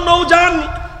শত নৌযান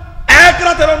এক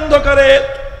রাতের অন্ধকারে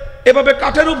এভাবে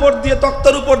কাঠের উপর দিয়ে,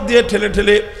 তক্তার উপর দিয়ে ঠেলে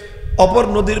ঠেলে অপর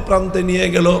নদীর প্রান্তে নিয়ে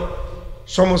গেল।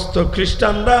 সমস্ত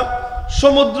খ্রিস্টানরা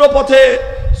সমুদ্র পথে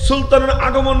সুলতানের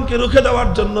আগমনকে রুখে দেওয়ার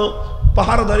জন্য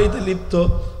পাহারাদারিতে লিপ্ত।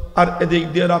 আর এদিক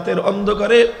দিয়ে রাতের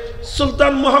অন্ধকারে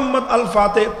সুলতান মুহাম্মদ আল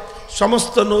ফাতেহ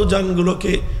সমস্ত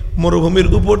নৌযানগুলোকে মরুভূমির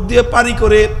উপর দিয়ে পারি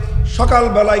করে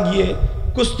সকালবেলায় গিয়ে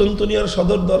কুস্তুনতুনিয়ার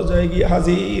সদর দরজায় গিয়ে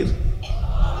হাজির।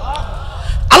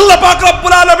 আল্লাহ পাক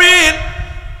রব্বুল আলামিন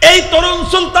এই তরুণ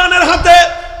সুলতানের হাতে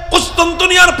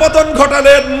কুস্তুনতুনিয়ার পতন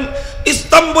ঘটালেন।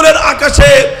 ইস্তাম্বুলের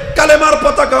আকাশে কালেমার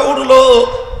পতাকা উড়ল।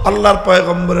 আল্লাহর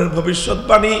পয়গম্বরের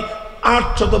ভবিষ্যৎবাণী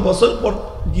 800 বছর পর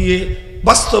গিয়ে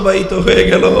বাস্তবায়িত হয়ে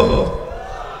গেল।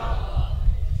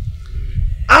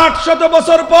 800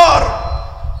 বছর পর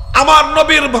আমার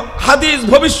নবীর হাদিস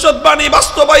ভবিষ্যৎবাণী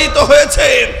বাস্তবায়িত হয়েছে।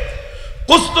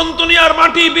 কুস্তুনতুনিয়ার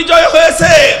মাটি বিজয়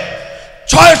হয়েছে।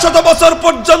 600 বছর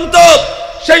পর্যন্ত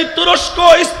সেই তুরস্ক,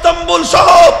 ইস্তাম্বুল সহ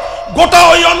গোটা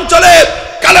ওই অঞ্চলে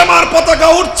কালেমার পতাকা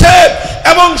উঠছে,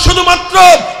 এবং শুধুমাত্র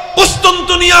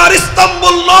কুস্তুনতুনিয়ার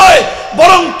ইস্তাম্বুল নয়,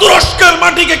 বরং তুরস্কের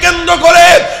মাটিকে কেন্দ্র করে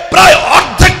প্রায়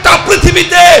অর্ধেকটা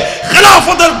পৃথিবীতে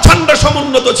খেলাফতের ঝান্ডা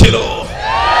সমুন্নত ছিল।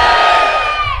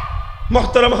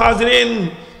 মুহতারাম হাজরিন,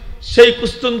 সেই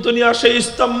কুস্তুনতুনিয়া, সেই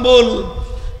ইস্তাম্বুল,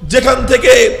 যেখান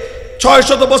থেকে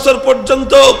 600 বছর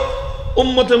পর্যন্ত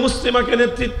উম্মতে মুসলিমাকে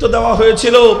নেতৃত্ব দেওয়া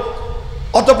হয়েছিল,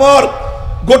 অতঃপর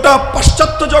গোটা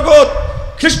পাশ্চাত্য জগৎ,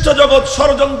 খ্রিস্ট জগৎ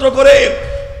ষড়যন্ত্র করে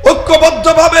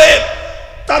ঐক্যবদ্ধভাবে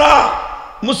তারা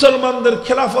মুসলমানদের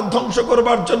খেলাফত ধ্বংস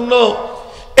করবার জন্য,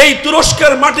 এই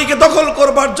তুরস্কের মাটিকে দখল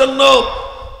করবার জন্য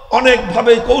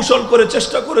অনেকভাবে কৌশল করে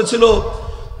চেষ্টা করেছিল।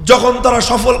 যখন তারা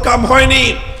সফল কাম হয়নি,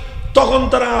 তখন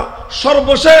তারা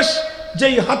সর্বশেষ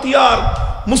যেই হাতিয়ার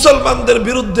মুসলমানদের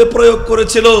বিরুদ্ধে প্রয়োগ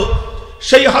করেছিল,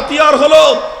 সেই হাতিয়ার হলো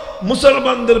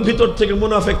মুসলমানদের ভিতর থেকে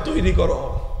মুনাফিক তৈরি করো।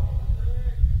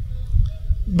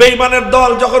 বেঈমানের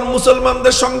দল যখন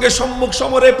মুসলমানদের সঙ্গে সম্মুখ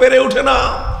সমরে পেরে ওঠে না,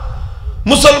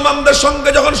 মুসলমানদের সঙ্গে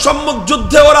যখন সম্মুখ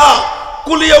যুদ্ধে ওরা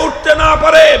কুলিয়ে উঠতে না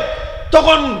পারে,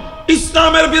 তখন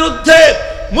ইসলামের বিরুদ্ধে,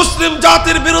 মুসলিম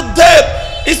জাতির বিরুদ্ধে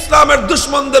ইসলামের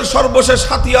দুশমনদের সর্বশেষ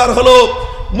হাতিয়ার হলো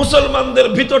মুসলমানদের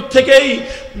ভিতর থেকেই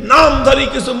নামধারী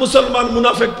কিছু মুসলমান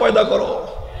মুনাফিক পয়দা করো।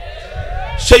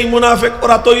 সেই মুনাফিক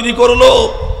ওরা তৈরি করলো।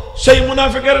 সেই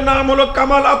মুনাফিকের নাম হলো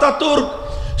কামাল আতাতুর্ক।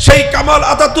 সেই কামাল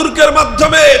আতাতুর্কের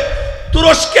মাধ্যমে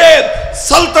তুরস্কে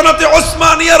সালতানাতে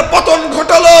ওসমানিয়ার পতন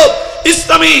ঘটালো,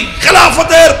 ইসলামী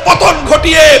খেলাফতের পতন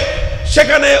ঘটিয়ে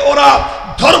সেখানে ওরা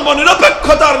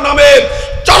ধর্মনিরপেক্ষতার নামে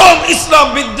চরম ইসলাম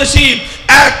বিদ্বেষী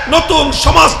এক নতুন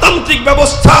সমাজতান্ত্রিক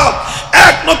ব্যবস্থা,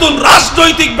 এক নতুন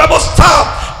রাজনৈতিক ব্যবস্থা,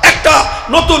 একটা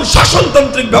নতুন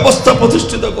শাসনতান্ত্রিক ব্যবস্থা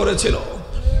প্রতিষ্ঠিত করেছিল।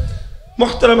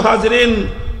 মুহতারাম হাজিরিন,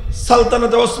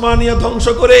 সালতানাতে ওসমানিয়া ধ্বংস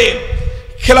করে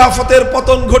খেলাফতের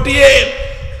পতন ঘটিয়ে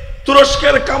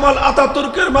তুরস্কের কামাল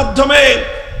আতাতুর্কের মাধ্যমে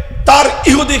তার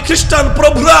ইহুদি খ্রিস্টান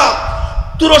প্রভুরা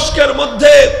তুরস্কের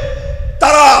মধ্যে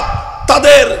তারা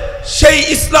তাদের সেই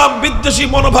ইসলাম বিদ্বেষী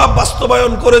মনোভাব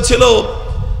বাস্তবায়ন করেছিল।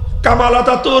 কামাল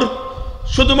আতাতুর্ক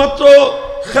শুধুমাত্র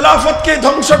খেলাফতকে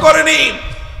ধ্বংস করেনি,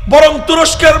 বরং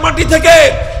তুরস্কের মাটি থেকে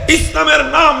ইসলামের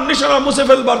নাম নিশানা মুছে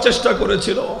ফেলবার চেষ্টা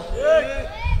করেছিল।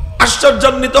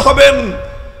 আশ্চর্যান্বিত হবেন,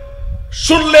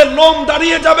 শুনলে লোম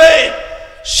দাঁড়িয়ে যাবে,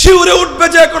 শিউরে উঠবে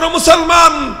যে কোনো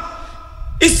মুসলমান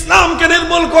ইসলামকে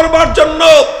নির্মূল করবার জন্য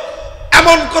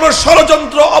এমন কোন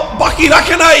ষড়যন্ত্র বাকি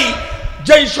রাখে নাই,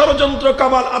 যেই ষড়যন্ত্র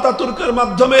কামাল আতাতুর্কের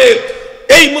মাধ্যমে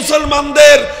এই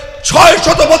মুসলমানদের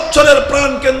 600 বছরের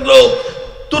প্রাণ কেন্দ্র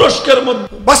তুরস্কের মধ্যে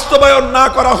বাস্তবায়ন না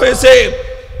করা হয়েছে।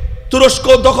 তুরস্ক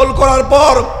দখল করার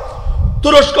পর,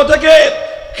 তুরস্ক থেকে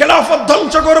খেলাফত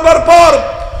ধ্বংস করবার পর,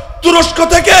 তুরস্ক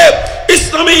থেকে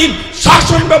ইসলামী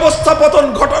শাসন ব্যবস্থা পতন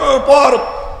ঘটানোর পর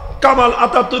কামাল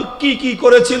আতাতুর্ক কি কি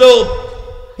করেছিল?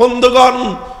 বন্ধুগণ,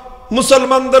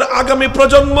 মুসলমানদের আগামী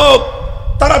প্রজন্ম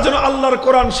তারা যেন আল্লাহর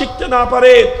কোরআন শিখতে না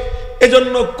পারে,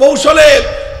 এজন্য কৌশলে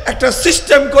একটা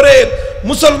সিস্টেম করে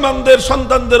মুসলমানদের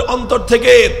সন্তানদের অন্তর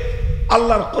থেকে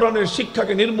আল্লাহর কোরআনের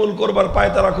শিক্ষাকে নির্মূল করবার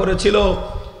পায়তারা করেছিল।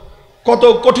 কত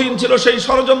কঠিন ছিল সেই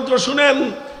ষড়যন্ত্র শুনেন।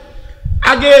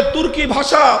 আগে তুর্কি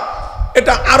ভাষা,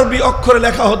 এটা আরবি অক্ষরে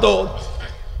লেখা হতো।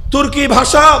 তুর্কি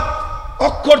ভাষা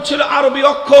অক্ষর ছিল আরবি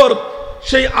অক্ষর,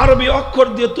 সেই আরবি অক্ষর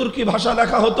দিয়ে তুর্কি ভাষা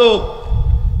লেখা হতো।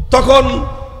 তখন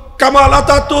কামাল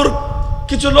আতাতুর্ক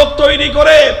কিছু লোক তৈরি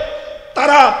করে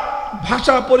তারা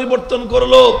ভাষা পরিবর্তন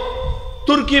করলো।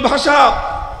 তুর্কি ভাষা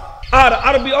আর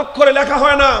আরবি অক্ষরে লেখা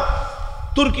হয় না,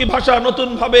 তুর্কি ভাষা নতুন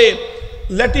ভাবে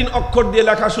ল্যাটিন অক্ষর দিয়ে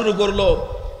লেখা শুরু করলো।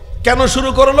 কেন শুরু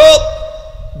করলো?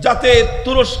 যাতে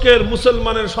তুরস্কের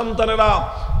মুসলমানের সন্তানেরা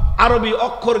আরবি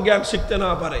অক্ষর জ্ঞান শিখতে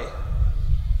না পারে।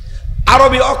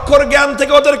 আরবি অক্ষর জ্ঞান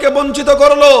থেকে ওদেরকে বঞ্চিত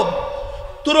করলো।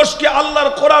 তুরস্কে আল্লাহর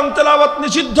কোরআন তেলাওয়াত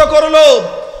নিষিদ্ধ করলো।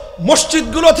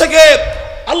 মসজিদগুলো থেকে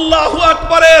আল্লাহু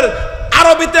আকবারের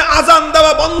আরবিতে আজান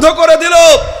দেওয়া বন্ধ করে দিল।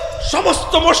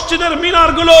 সমস্ত মসজিদের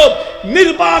মিনারগুলো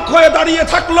নির্বাক হয়ে দাঁড়িয়ে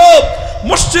থাকলো।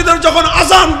 মসজিদের যখন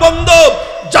আজান বন্ধ,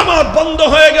 জামাত বন্ধ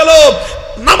হয়ে গেল,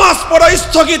 নামাজ পড়া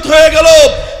স্থগিত হয়ে গেল,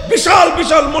 বিশাল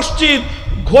বিশাল মসজিদ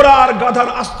ঘোড়ার গাধার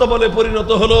আস্তাবলে পরিণত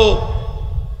হলো।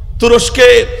 তুরস্কে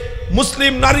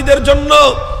মুসলিম নারীদের জন্য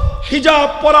হিজাব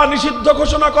পরা নিষিদ্ধ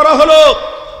ঘোষণা করা হলো।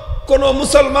 কোন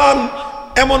মুসলমান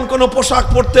এমন কোন পোশাক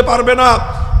পরতে পারবে না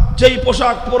যেই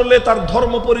পোশাক পরলে তার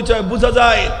ধর্ম পরিচয় বোঝা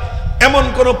যায়, এমন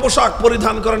কোন পোশাক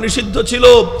পরিধান করা নিষিদ্ধ ছিল।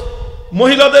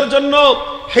 মহিলাদের জন্য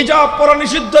হিজাব পরা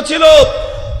নিষিদ্ধ ছিল।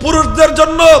 পুরুষদের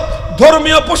জন্য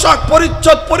ধর্মীয় পোশাক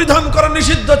পরিচ্ছদ পরিধান করা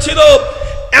নিষিদ্ধ ছিল।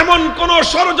 এমন কোন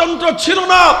ষড়যন্ত্র ছিল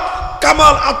না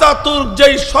কামাল আতাতুর্ক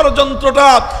যেই ষড়যন্ত্রটা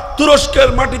তুরস্কের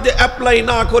মাটিতে অ্যাপ্লাই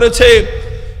না করেছে,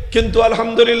 কিন্তু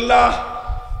আলহামদুলিল্লাহ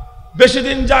বেশি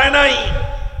দিন যায় নাই,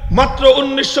 মাত্র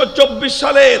 1924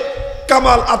 সালে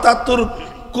কামাল আতাতুর্ক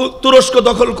তুরস্ক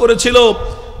দখল করেছিল,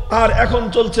 আর এখন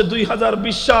চলছে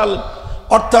 2020 সাল,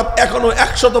 অর্থাৎ এখনো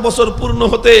 100 বছর পূর্ণ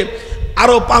হতে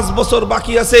আরো 5 বছর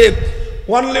বাকি আছে।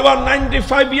 only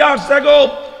 195 years ago,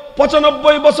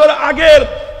 95 বছর আগের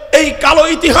এই কালো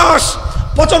ইতিহাস,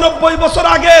 95 বছর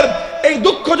আগের এই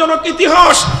দুঃখজনক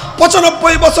ইতিহাস,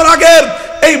 95 বছর আগের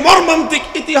এই মর্মান্তিক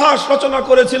ইতিহাস রচনা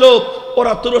করেছিল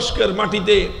ওরা তুরস্কের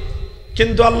মাটিতে।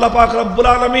 কিন্তু আল্লাহ পাক রব্বুল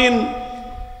আলামিন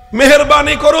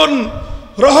মেহেরবানি করুন,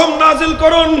 রহম নাজিল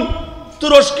করুন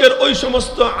তুরস্কের ওই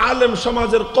সমস্ত আলেম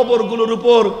সমাজের কবরগুলোর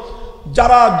উপর,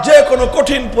 যারা যে কোনো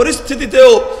কঠিন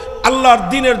পরিস্থিতিতেও আল্লাহর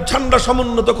দ্বীনের ঝান্ডা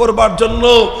সমুন্নত করবার জন্য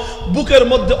বুকের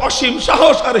মধ্যে অসীম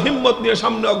সাহস আর হিম্মত নিয়ে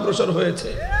সামনে অগ্রসর হয়েছে।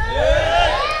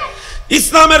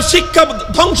 ইসলামের শিক্ষা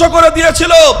ধ্বংস করে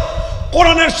দিয়েছিল,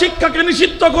 কোরআনের শিক্ষাকে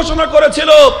নিষিদ্ধ ঘোষণা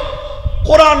করেছিল।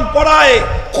 কোরআন পড়ায়,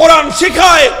 কোরআন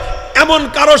শিখায় এমন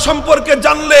কারো সম্পর্কে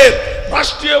জানলে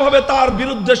রাষ্ট্রীয়ভাবে তার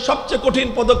বিরুদ্ধে সবচেয়ে কঠিন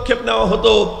পদক্ষেপ নেওয়া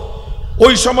হতো।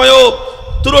 ওই সময়ও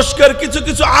তুরস্কের কিছু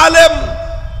কিছু আলেম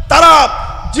তারা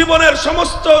জীবনের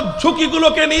সমস্ত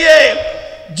ঝুঁকিগুলোকে নিয়ে,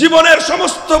 জীবনের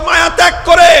সমস্ত মায়া ত্যাগ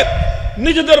করে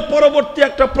নিজেদের পরবর্তী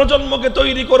একটা প্রজন্মকে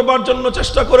তৈরি করবার জন্য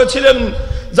চেষ্টা করেছিলেন,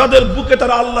 যাদের বুকে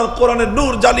তারা আল্লাহর কোরআনের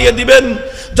নূর জ্বালিয়ে দিবেন,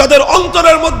 যাদের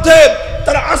অন্তরের মধ্যে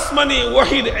তারা আসমানি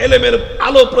ওয়াহির ইলমের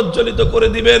আলো প্রজ্বলিত করে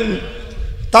দিবেন।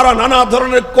 তারা নানা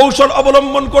ধরনের কৌশল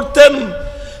অবলম্বন করতেন,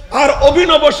 আর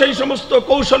অভিনব সেই সমস্ত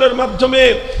কৌশলের মাধ্যমে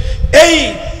এই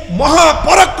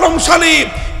মহাপরাক্রমশালী,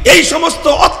 এই সমস্ত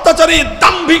অত্যাচারী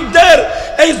দাম্ভিকদের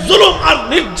এই জুলুম আর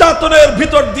নির্যাতনের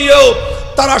ভিতর দিয়েও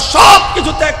তারা সব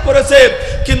কিছু ত্যাগ করেছে,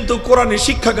 কিন্তু কোরআনী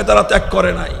শিক্ষাকে তারা ত্যাগ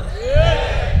করে নাই।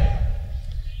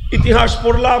 ইতিহাস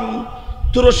পড়লাম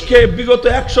তুরস্কে বিগত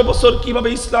 100 বছর কিভাবে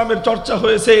ইসলামের চর্চা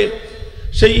হয়েছে।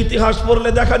 সেই ইতিহাস পড়লে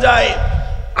দেখা যায়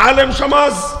আলেম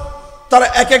সমাজ তারা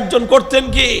এক একজন করতেন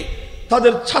কি,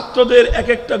 তাদের ছাত্রদের এক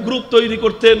একটা গ্রুপ তৈরি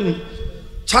করতেন।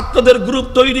 ছাত্রদের গ্রুপ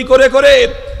তৈরি করে করে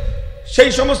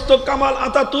সেই সমস্ত কামাল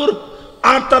আতাতুর্ক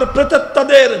আর তার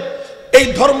প্রেতাত্মাদের, এই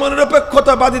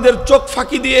ধর্মনিরপেক্ষতাবাদীদের চোখ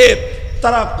ফাঁকি দিয়ে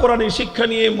তারা কোরআনী শিক্ষা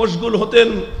নিয়ে মশগুল হতেন।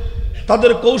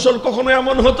 তাদের কৌশল কখনো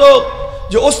এমন হতো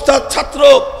যে ওস্তাদ ছাত্র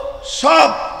সব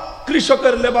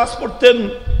কৃষকের লেবাস পরতেন,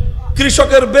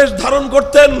 কৃষকের বেশ ধারণ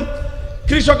করতেন,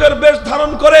 কৃষকের বেশ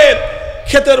ধারণ করে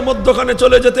ক্ষেতের মধ্যখানে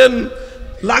চলে যেতেন,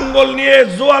 লাঙ্গল নিয়ে,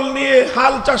 জোয়াল নিয়ে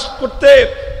হাল চাষ করতে,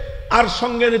 আর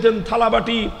সঙ্গে নিতেন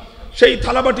থালাবাটি। সেই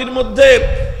থালাবাটির মধ্যে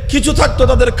কিছু থাকতো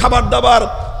তাদের খাবার দাবার,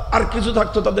 আর কিছু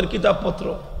থাকতো তাদের কিতাবপত্র।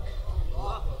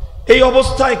 এই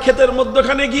অবস্থায় ক্ষেতের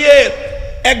মধ্যখানে গিয়ে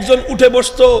একজন উঠে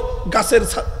বসতো গাছের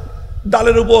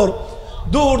ডালের উপর,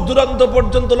 দূর দূরান্ত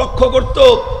পর্যন্ত লক্ষ্য করত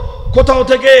কোথাও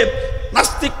থেকে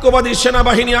নাস্তিক্যবাদী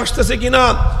সেনাবাহিনী আসতেছে কিনা,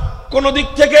 কোন দিক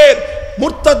থেকে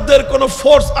মুরতাদদের কোন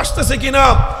ফোর্স আসতেছে কিনা,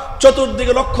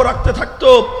 চতুর্দিকে লক্ষ্য রাখতে থাকতো।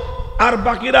 আর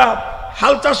বাকিরা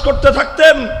হাল চাষ করতে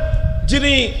থাকতেন।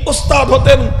 যিনি উস্তাদ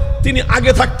হতেন তিনি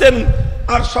আগে থাকতেন,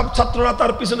 আর সব ছাত্ররা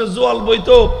তার পিছনে জোয়াল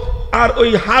বইতো, আর ওই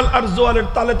হাল আর জোয়ালের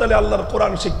তালে তালে আল্লাহর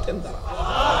কোরআন শিখতেন। তারা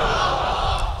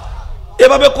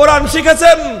এভাবে কোরআন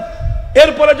শিখেছেন।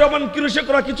 এরপরে যখন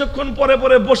কৃষকরা কিছুক্ষণ পরে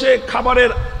পরে বসে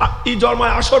খাবারের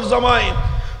জমায়, আসর জমায়,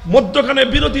 মধ্যখানে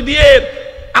বিরতি দিয়ে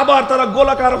আবার তারা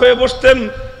গোলাকার হয়ে বসতেন।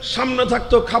 সামনে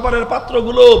থাকতো খাবারের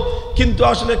পাত্রগুলো, কিন্তু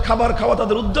আসলে খাবার খাওয়া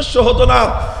তাদের উদ্দেশ্য হতো না।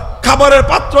 খাবারের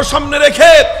পাত্র সামনে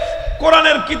রেখে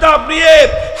কোরআনের কিতাব নিয়ে,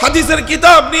 হাদিসের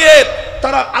কিতাব নিয়ে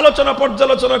তারা আলোচনা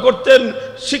পর্যালোচনা করতেন।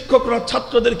 শিক্ষকরা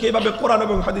ছাত্রদেরকে এভাবে কোরআন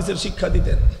এবং হাদিসের শিক্ষা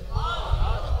দিতেন।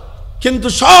 কিন্তু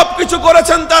সব কিছু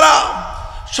করেছেন তারা,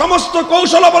 সমস্ত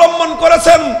কৌশল অবলম্বন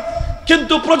করেছেন,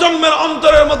 কিন্তু প্রজন্মের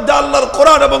অন্তরের মধ্যে আল্লাহর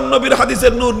কোরআন এবং নবীর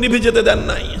হাদিসের নূর নিভে যেতে দেন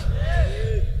নাই।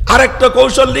 আরেকটা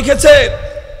কৌশল লিখেছে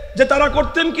যে তারা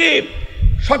করতেন কি,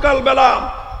 সকালবেলা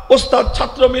ওস্তাদ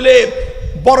ছাত্র মিলে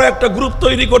বড় একটা গ্রুপ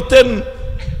তৈরি করতেন,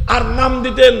 আর নাম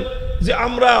দিতেন যে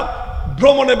আমরা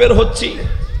ভ্রমণে বের হচ্ছি।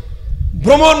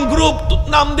 ভ্রমণ গ্রুপ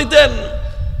নাম দিতেন।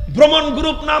 ভ্রমণ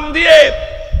গ্রুপ নাম দিয়ে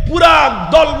পুরা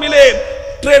দল মিলে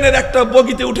ট্রেনের একটা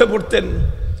বগিতে উঠে পড়তেন।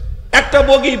 একটা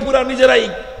বগি পুরা নিজেরাই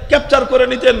ক্যাপচার করে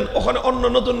নিতেন, ওখানে অন্য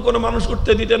নতুন কোনো মানুষ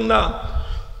উঠতে দিতেন না।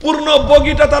 পূর্ণ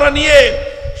বগিটা তারা নিয়ে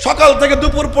সকাল থেকে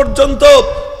দুপুর পর্যন্ত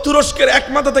তুরস্কের এক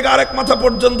মাথা থেকে আরেক মাথা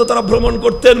পর্যন্ত তারা ভ্রমণ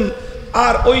করতেন।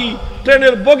 আর ওই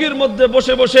ট্রেনের বগির মধ্যে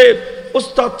বসে বসে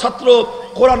উস্তাদ ছাত্র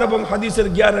কোরআন এবং হাদিসের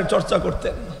জ্ঞানের চর্চা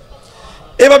করতেন।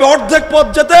 এভাবে অর্ধেক পথ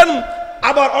যেতেন,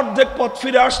 আবার অর্ধেক পথ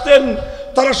ফিরে আসতেন।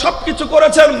 তারা সবকিছু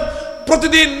করেছেন।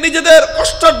 প্রতিদিন নিজেদের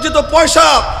কষ্টার্জিত পয়সা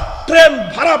ট্রেন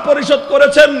ভাড়া পরিশোধ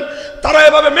করেছেন, তারা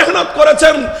এভাবে মেহনত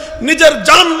করেছেন, নিজের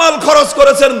জানমাল খরচ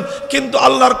করেছেন, কিন্তু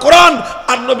আল্লাহর কোরআন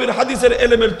আর নবীর হাদিসের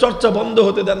ইলমের চর্চা বন্ধ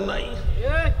হতে দেন নাই।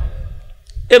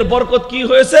 এর বরকত কি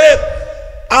হয়েছে?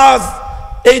 আজ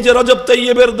এই যে রজব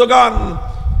তাইয়েবের দোকান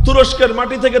তুরস্কের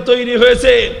মাটি থেকে তৈরি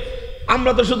হয়েছে,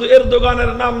 আমরা তো শুধু এর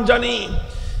দোকানের নাম জানি,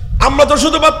 আমরা তো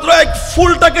শুধুমাত্র এক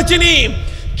ফুলটাকে চিনি,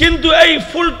 কিন্তু এই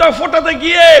ফুলটা ফোটাতে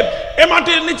গিয়ে এ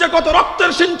মাটির নিচে কত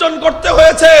রক্তের সিঞ্চন করতে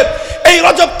হয়েছে। এই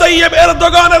রজব তাইয়েব এর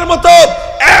দোকানের মতো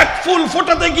এক ফুল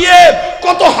ফোটাতে গিয়ে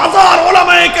কত হাজার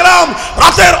ওলামায়ে কেরাম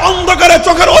রাতের অন্ধকারে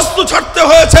চোখের অশ্রু ছাড়তে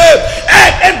হয়েছে।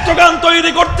 এক দোকান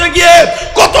তৈরি করতে গিয়ে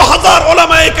কত হাজার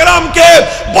ওলামায়ে কেরামকে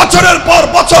বছরের পর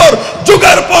বছর,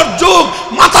 যুগের পর যুগ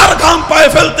মাথার ঘাম পায়ে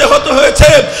ফেলতে হয়েছে,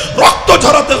 রক্ত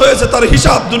ঝরাতে হয়েছে, তার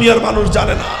হিসাব দুনিয়ার মানুষ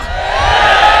জানে না।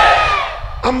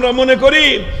 আমরা মনে করি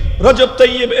রজব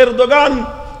তাইয়েব এর দোকান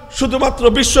শুধুমাত্র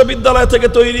বিশ্ববিদ্যালয় থেকে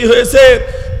তৈরি হয়েছে।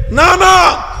 না না,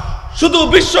 শুধু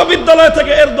বিশ্ববিদ্যালয়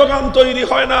থেকে এর দোকান তৈরি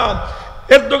হয় না।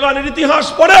 এর দোকানের ইতিহাস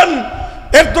পড়েন,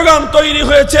 এর দোকান তৈরি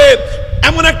হয়েছে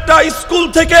এমন একটা স্কুল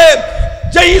থেকে,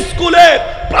 যে স্কুলে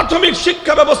প্রাথমিক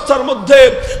শিক্ষা ব্যবস্থার মধ্যে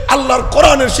আল্লাহর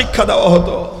কোরআনের শিক্ষা দেওয়া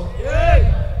হতো।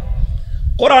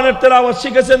 কোরআনের তেলাওয়াত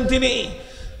শিখেছেন তিনি।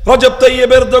 রজব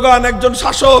তাইয়েবের দোকান একজন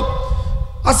শাসক,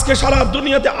 আজকে সারা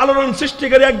দুনিয়াতে আলোড়ন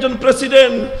সৃষ্টিকারী একজন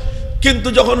প্রেসিডেন্ট, কিন্তু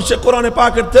যখন সে কোরআনে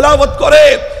পাকের তেলাওয়াত করে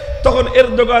তখন এর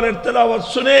দোকানের তেলাওয়াত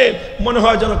শুনে মনে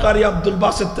হয় যেন কারি আব্দুল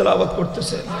বাসেত তেলাওয়াত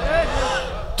করতেছে।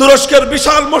 তুরস্কের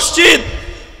বিশাল মসজিদ,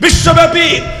 বিশ্বব্যাপী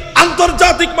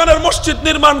আন্তর্জাতিক মানের মসজিদ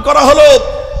নির্মাণ করা হলো।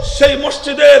 সেই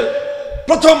মসজিদের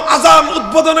প্রথম আজান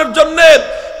উদ্বোধনের জন্য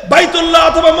বাইতুল্লাহ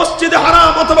অথবা মসজিদে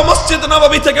হারাম অথবা মসজিদ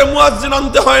নববী থেকে মুয়াজ্জিন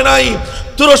আনতে হয় নাই,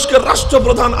 তুরস্কের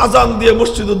রাষ্ট্রপ্রধান আজান দিয়ে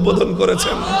মসজিদ উদ্বোধন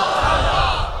করেছেন।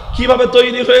 কিভাবে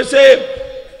তৈরি হয়েছে?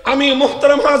 আমি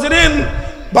মুহতারাম হাজিরিন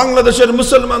বাংলাদেশের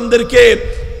মুসলমানদেরকে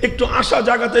একটু আশা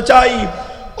জাগাতে চাই,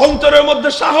 অন্তরের মধ্যে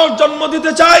সাহস জন্ম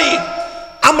দিতে চাই।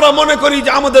 আমরা মনে করি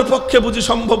যে আমাদের পক্ষে বুঝি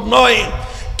সম্ভব নয়।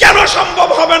 কেন সম্ভব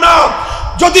হবে না?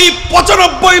 যদি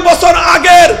 95 বছর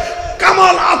আগের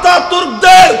কামাল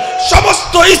আতাতুর্কদের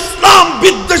সমস্ত ইসলাম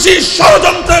বিদ্বেষী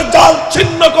ষড়যন্ত্রের জাল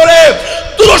ছিন্ন করে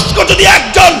তুরস্ক যদি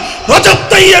একজন রজব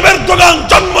তাইয়েবের দোকান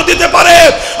জন্ম দিতে পারে,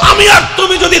 আমি আর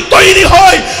তুমি যদি তৈরি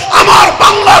হই, আমার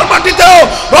বাংলার মাটিতেও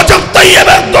রজব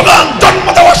তাইয়েবের দোকান জন্ম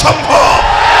দেওয়া সম্ভব।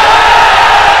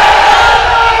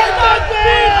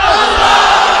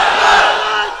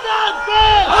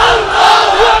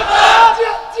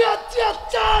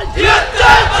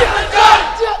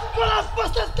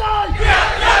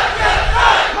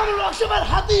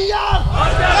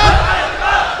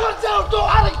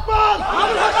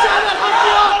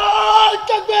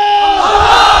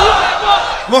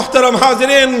 মুহতারাম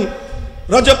হাজিরিন,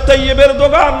 রজব তাইয়েবের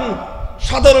দোকান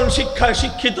সাধারণ শিক্ষায়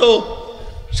শিক্ষিত,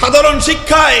 সাধারণ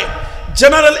শিক্ষায়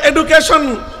জেনারেল এডুকেশন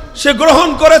সে গ্রহণ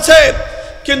করেছে,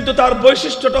 কিন্তু তার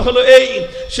বৈশিষ্ট্যটা হলো এই,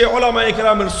 সে ওলামায়ে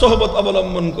কেরামের সোহবত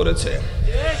অবলম্বন করেছে।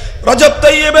 রজব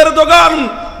তাইয়েবের দোকান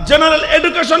জেনারেল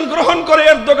এডুকেশন গ্রহণ করে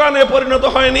এর দোকানে পরিণত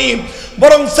হয়নি,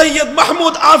 বরং সৈয়দ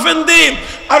মাহমুদ আফেন্দি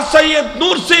আর সৈয়দ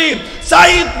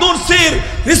সাইদ নুরসির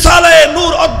রিসালায়ে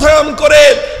নূর অধ্যয়ন করে,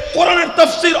 কোরআনের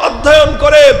তাফসীর অধ্যয়ন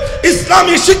করে,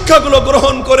 ইসলামী শিক্ষাগুলো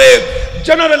গ্রহণ করে,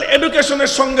 জেনারেল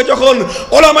এডুকেশনের সঙ্গে যখন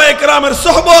ওলামায়ে কেরামের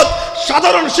সোহবত,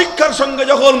 সাধারণ শিক্ষার সঙ্গে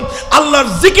যখন আল্লাহর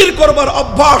জিকির করবার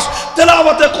অভ্যাস,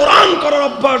 তেলাওয়াতে কোরআন করার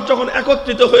অভ্যাস যখন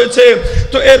একত্রিত হয়েছে,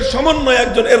 তো এর সমন্বয়ে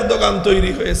একজন এর দোকান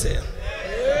তৈরি হয়েছে।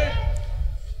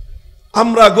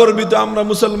 আমরা গর্বিত, আমরা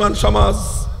মুসলমান সমাজ।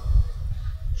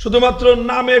 শুধুমাত্র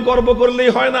নামে গর্ব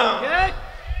করলেই হয় না,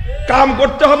 কাম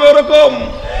করতে হবে ওরকম।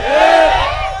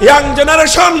 ইয়াং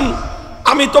জেনারেশন,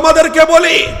 আমি তোমাদেরকে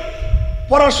বলি,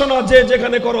 পড়াশোনা যে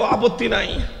যেখানে করো আপত্তি নাই,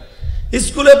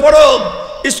 স্কুলে পড়ো,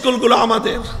 স্কুলগুলো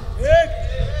আমাদের,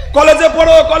 কলেজে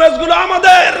পড়ো, কলেজগুলো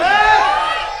আমাদের,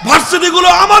 ভার্সিটিগুলো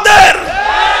আমাদের,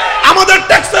 আমাদের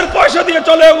ট্যাক্সের পয়সা দিয়ে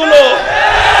চলে ওগুলো।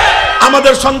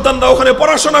 আমাদের সন্তানরা ওখানে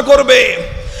পড়াশোনা করবে,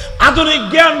 আধুনিক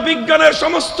জ্ঞান বিজ্ঞানের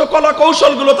সমস্ত কলা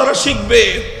কৌশলগুলো তারা শিখবে।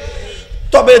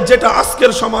 তবে যেটা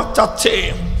আজকের সমাজ চাচ্ছে,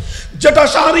 যেটা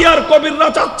শাহরিয়ার কবিররা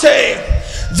চাচ্ছে,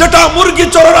 যেটা মুরগি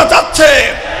চোররা চাচ্ছে,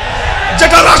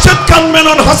 যেটা রাশেদ খান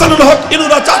মেনন, হাসানুল হক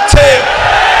ইনুরা চাচ্ছে,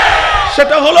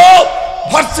 সেটা হলো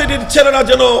ভার্সিটির ছেলেরা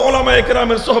যেন ওলামায়ে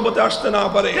কেরামের সোহবতে আসতে না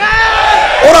পারে।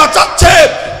 ওরা চাচ্ছে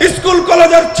স্কুল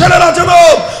কলেজের ছেলেরা যেন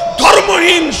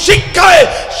ধর্মহীন শিক্ষায়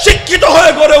শিক্ষিত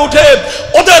হয়ে গড়ে উঠে,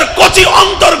 ওদের কচি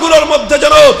অন্তরগুলোর মধ্যে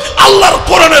যেন আল্লাহর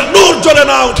কোরআনের নূর জ্বলে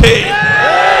না উঠে।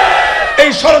 এই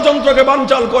ষড়যন্ত্রকে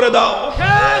বানচাল করে দাও,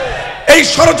 এই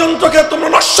ষড়যন্ত্রকে তোমরা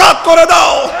নস্যাৎ করে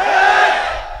দাও।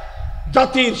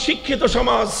 জাতির শিক্ষিত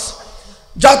সমাজ,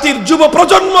 জাতির যুব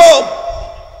প্রজন্ম,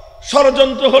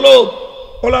 ষড়যন্ত্র হলো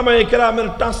ওলামায়ে কেরামের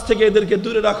টাচ থেকে এদেরকে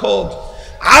দূরে রাখো,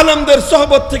 আলেমদের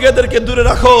সোহবত থেকে এদেরকে দূরে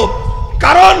রাখো।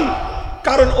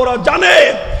 কারণ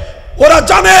ওরা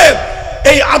জানে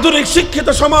এই আধুনিক শিক্ষিত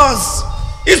সমাজ,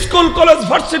 স্কুল কলেজ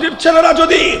ভার্সিটির ছেলেরা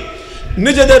যদি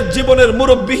নিজেদের জীবনের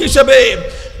মুরব্বী হিসেবে,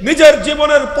 নিজের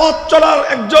জীবনের পথ চলার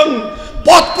একজন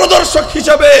পথ প্রদর্শক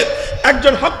হিসেবে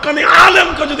একজন হক্কানি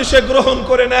আলেমকে যদি সে গ্রহণ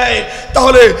করে নেয়,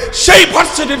 তাহলে সেই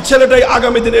ভার্সিটির ছেলেটাই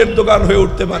আগামী দিনের দোকান হয়ে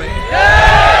উঠতে পারে।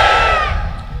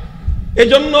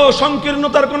 এজন্য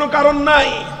সংকীর্ণতার কোনো কারণ নাই,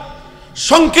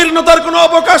 সংকীর্ণতার কোনো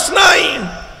অবকাশ নাই।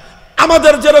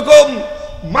 আমাদের যেরকম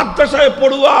মাদ্রাসায়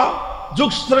পড়ুয়া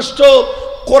যুগশ্রেষ্ঠ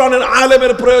কোরআনের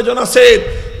আলেমের প্রয়োজন আছে,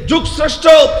 যুগশ্রেষ্ঠ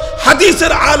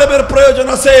হাদিসের আলেমের প্রয়োজন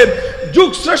আছে,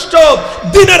 যুগশ্রেষ্ঠ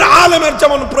দ্বীনের আলেমের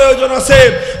যেমন প্রয়োজন আছে,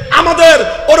 আমাদের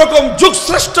ওরকম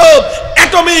যুগশ্রেষ্ঠ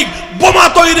অ্যাটমিক বোমা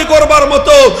তৈরি করবার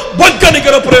মতো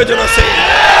বৈজ্ঞানিকেরও প্রয়োজন আছে।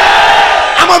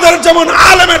 আমাদের যেমন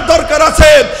আলেমের দরকার আছে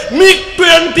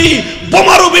MiG-20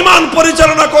 বোমারু বিমান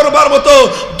পরিচালনা করবার মতো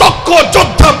দক্ষ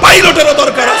যোদ্ধা পাইলটেরও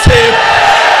দরকার আছে।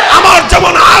 আমার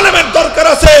যেমন আলেমের দরকার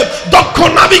আছে দক্ষ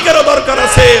নাবিকেরও দরকার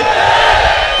আছে।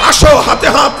 আসো, হাতে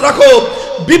হাত রাখো,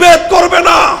 বিভেদ করবে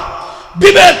না,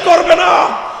 বিভেদ করবে না।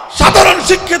 সাধারণ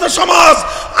শিক্ষিত সমাজ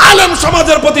আলেম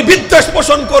সমাজের প্রতি বিদ্বেষ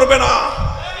পোষণ করবে না।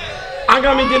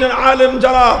 আগামী দিনের আলেম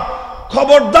যারা,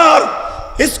 খবরদার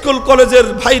স্কুল কলেজের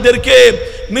ভাইদেরকে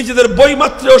নিজেদের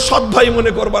বইমাত্রেও সৎ ভাই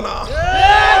মনে করবে না।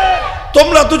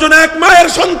 তোমরা দুজনে এক মায়ের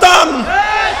সন্তান।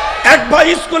 এক ভাই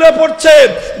স্কুলে পড়ছে,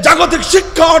 জাগতিক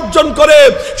শিক্ষা অর্জন করে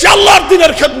সে আল্লাহর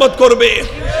দ্বীনের খেদমত করবে।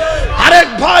 আরেক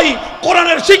ভাই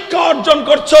কোরআনের শিক্ষা অর্জন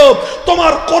করছো,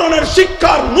 তোমার কোরআনের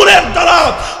শিক্ষার নূরের দ্বারা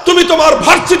তুমি তোমার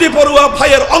ভার্সিটি পড়ুয়া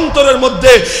ভাইয়ের অন্তরের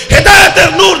মধ্যে হেদায়েতের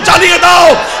নূর জ্বালিয়ে দাও,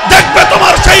 দেখবে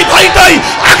তোমার সেই ভাইটাই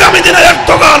আগামী দিনে এক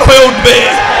দোকান হয়ে উঠবে।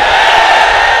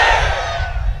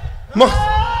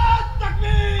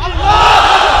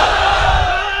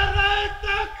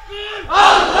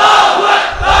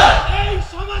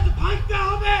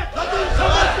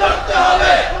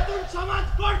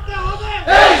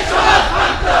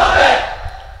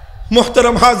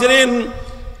 মুহতারাম হাজিরিন,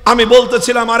 আমি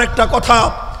বলতেছিলাম আরেকটা কথা,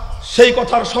 সেই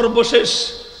কথার সর্বশেষ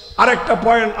আরেকটা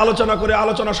পয়েন্ট আলোচনা করে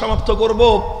আলোচনা সমাপ্ত করব।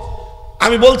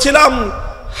 আমি বলছিলাম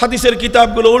হাদিসের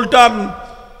কিতাবগুলো উল্টান।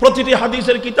 প্রতিটি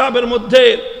হাদিসের কিতাবের মধ্যে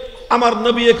আমার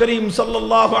নবী করিম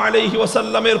সাল্লাল্লাহু আলাইহি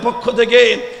ওয়াসাল্লামের পক্ষ থেকে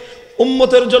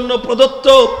উম্মতের জন্য প্রদত্ত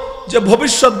যে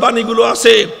ভবিষ্যৎবাণীগুলো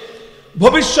আছে,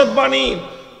 ভবিষ্যৎবাণী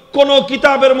কোন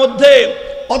কিতাবের মধ্যে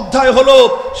অধ্যায় হলো,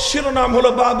 শিরোনাম হলো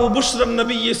বাবু বুশরান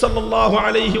নবী সাল্লাল্লাহু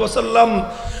আলাইহি ওয়াসাল্লাম।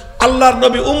 আল্লাহর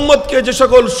নবী উম্মতকে যে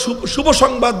সকল শুভ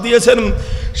সংবাদ দিয়েছেন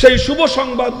সেই শুভ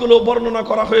সংবাদগুলো বর্ণনা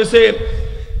করা হয়েছে।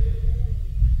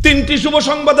 তিনটি শুভ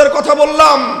সংবাদের কথা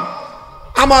বললাম।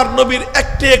 আমার নবীর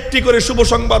একটি একটি করে শুভ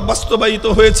সংবাদ বাস্তবায়িত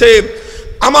হয়েছে।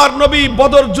 আমার নবী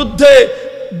বদর যুদ্ধে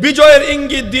বিজয়ের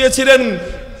ইঙ্গিত দিয়েছিলেন।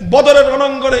 বদরের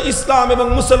রণাঙ্গনে ইসলাম এবং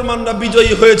মুসলমানরা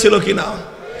বিজয়ী হয়েছিল কিনা।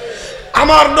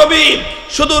 আমার নবী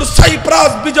সুদূর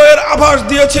সাইপ্রাস বিজয়ের আভাস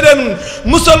দিয়েছিলেন।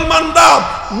 মুসলমানরা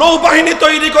নৌবাহিনী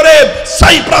তৈরি করে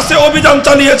সাইপ্রাসে অভিযান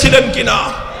চালিয়েছিলেন কিনা।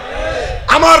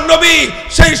 আমার নবী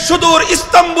সেই সুদূর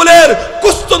ইস্তাম্বুলের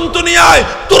কুস্তুনতুনিয়ায়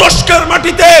তুরস্কের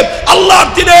মাটিতে আল্লাহর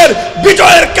দ্বীনের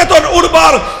বিজয়ের কেতন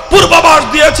উড়বার পূর্বাভাস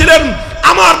দিয়েছিলেন।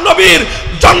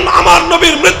 আমার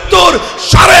নবীর মৃত্যুর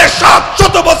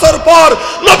 ৭৫০ বছর পর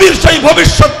নবীর সেই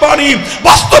ভবিষ্যৎবাণী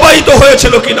বাস্তবায়িত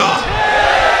হয়েছিল কিনা।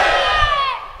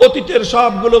 অতীতের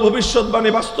সবগুলো ভবিষ্যৎবাণী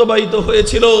বাস্তবায়িত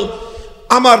হয়েছিল।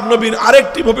 আমার নবীর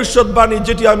আরেকটি ভবিষ্যৎবাণী,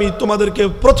 যেটি আমি তোমাদেরকে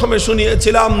প্রথমে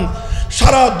শুনিয়েছিলাম,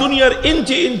 সারা দুনিয়ার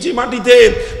ইঞ্চি ইঞ্চি মাটিতে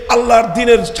আল্লাহর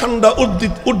দ্বীনের ঝান্ডা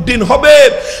উড্ডীন হবে।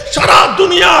 সারা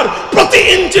দুনিয়ার প্রতি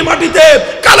ইঞ্চি মাটিতে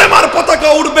কালেমার পতাকা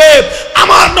উড়বে।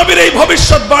 আমার নবীর এই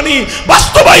ভবিষ্যৎবাণী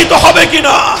বাস্তবায়িত হবে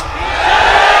কিনা।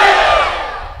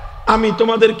 আমি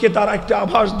তোমাদেরকে তার একটা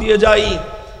আভাস দিয়ে যাই।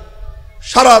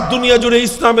 সারা দুনিয়া জুড়ে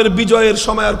ইসলামের বিজয়ের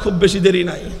সময় আর খুব বেশি দেরি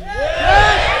নাই।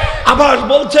 আভাস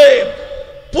বলছে,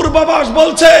 পূর্বাভাস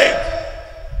বলছে,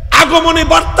 আগমনী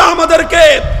বার্তা আমাদেরকে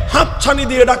হাতছানি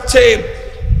দিয়ে ডাকছে।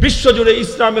 বিশ্বজুড়ে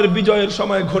ইসলামের বিজয়ের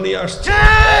সময় ঘনিয়ে আসছে।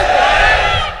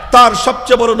 তার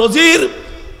সবচেয়ে বড় নজির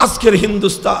আজকের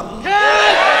হিন্দুস্তান।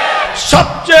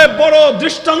 সবচেয়ে বড়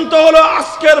দৃষ্টান্ত হলো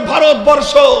আজকের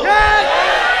ভারতবর্ষ।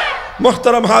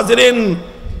 মুহতারাম হাজিরিন,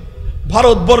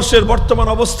 ভারতবর্ষের বর্তমান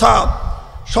অবস্থা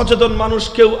সচেতন মানুষ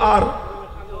কেউ আর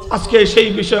আজকে সেই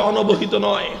বিষয়ে অনবহিত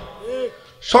নয়।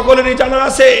 সকলেরই জানা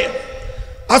আছে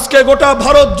আজকে গোটা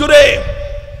ভারত জুড়ে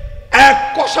এক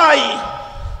কসাই,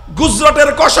 গুজরাটের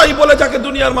কসাই বলে যাকে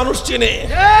দুনিয়ার মানুষ চিনে,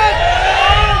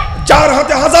 যার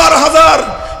হাতে হাজার হাজার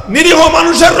নিরীহ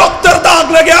মানুষের রক্তের দাগ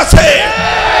লেগে আছে।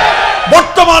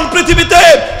 বর্তমান পৃথিবীতে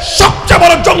সবচেয়ে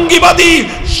বড় জঙ্গিবাদী,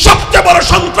 সবচেয়ে বড়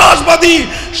সন্ত্রাসবাদী,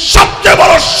 সবচেয়ে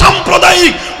বড়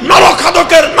সাম্প্রদায়িক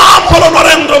নরখাদকের নাম হলো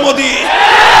নরেন্দ্র মোদী।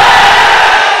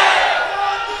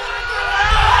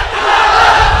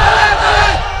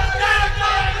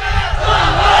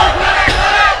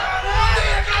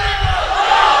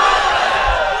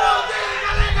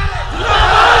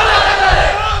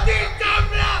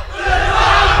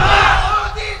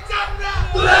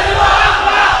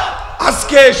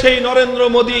 আজকে সেই নরেন্দ্র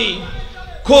মোদী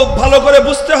খুব ভালো করে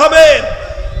বুঝতে হবে।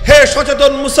 হে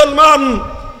সচেতন মুসলমান,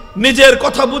 নিজের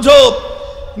কথা বুঝো,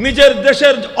 নিজের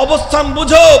দেশের অবস্থান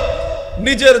বুঝো,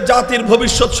 নিজের জাতির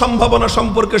ভবিষ্যৎ সম্ভাবনা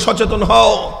সম্পর্কে সচেতন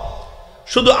হও।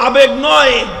 শুধু আবেগ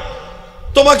নয়,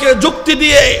 তোমাকে যুক্তি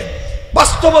দিয়ে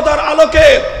বাস্তবতার আলোকে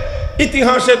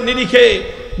ইতিহাসের নিরিখে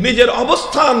নিজের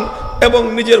অবস্থান এবং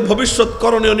নিজের ভবিষ্যৎ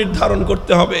করণীয় নির্ধারণ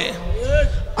করতে হবে।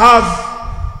 আজ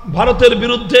ভারতের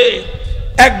বিরুদ্ধে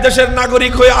এক দেশের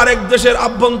নাগরিক হয়ে আরেক দেশের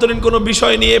আভ্যন্তরীণ কোনো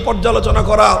বিষয় নিয়ে পর্যালোচনা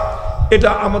করা,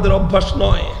 এটা আমাদের অভ্যাস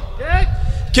নয়।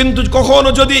 কিন্তু কখনো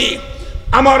যদি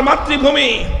আমার মাতৃভূমি,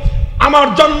 আমার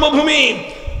জন্মভূমি,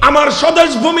 আমার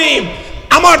স্বদেশ ভূমি,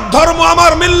 আমার ধর্ম,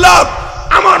 আমার মিল্লাত,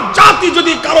 আমার জাতি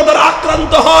যদি কারো দ্বারা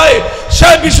আক্রান্ত হয়,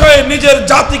 সে বিষয়ে নিজের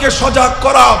জাতিকে সজাগ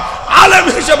করা আলেম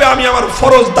হিসেবে আমি আমার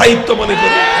ফরজ দায়িত্ব মনে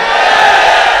করি।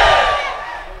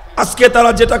 আজকে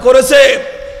তারা যেটা করেছে,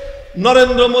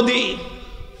 নরেন্দ্র মোদী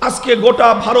আজকে গোটা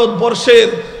ভারতবর্ষের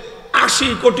 ৮০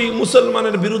 কোটি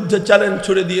মুসলমানের বিরুদ্ধে চ্যালেঞ্জ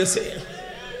ছুড়ে দিয়েছে।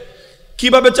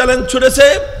 কিভাবে চ্যালেঞ্জ ছুড়েছে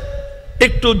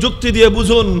একটু যুক্তি দিয়ে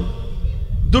বুঝুন।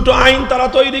 দুটো আইন তারা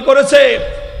তৈরি করেছে।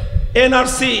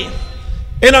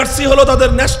 এনআরসি হলো তাদের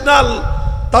ন্যাশনাল,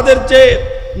 তাদের যে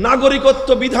নাগরিকত্ব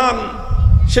বিধান,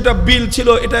 সেটা বিল ছিল,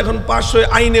 এটা এখন পাশ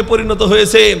হয়ে আইনে পরিণত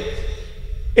হয়েছে।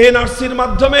 এনআরসির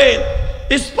মাধ্যমে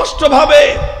স্পষ্টভাবে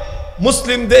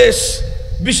মুসলিম দেশ,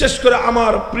 বিশেষ করে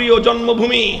আমার প্রিয়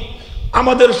জন্মভূমি,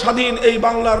 আমাদের স্বাধীন এই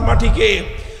বাংলার মাটিকে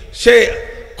সে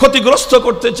ক্ষতিগ্রস্ত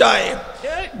করতে চায়,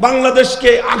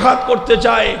 বাংলাদেশকে আঘাত করতে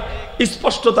চায়,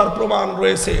 স্পষ্ট তার প্রমাণ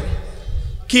রয়েছে।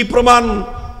 কি প্রমাণ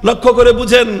লক্ষ্য করে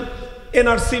বুঝেন।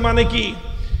 এনআরসি মানে কি?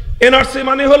 এনআরসি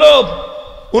মানে হলো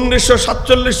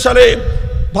 1947 সালে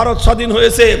ভারত স্বাধীন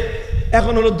হয়েছে,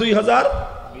 এখন হলো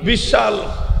 2020 সাল,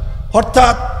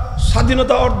 অর্থাৎ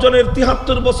স্বাধীনতা অর্জনের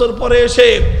 73 বছর পরে এসে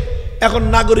এখন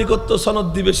নাগরিকত্ব সনদ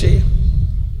দিবে সে।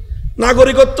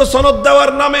 নাগরিকত্ব সনদ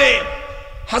দেওয়ার নামে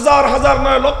হাজার হাজার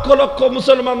নয়, লক্ষ লক্ষ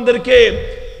মুসলমানদেরকে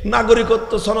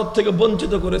নাগরিকত্ব সনদ থেকে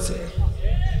বঞ্চিত করেছে।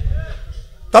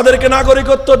 তাদেরকে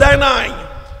নাগরিকত্ব দেয় নাই,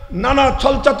 নানা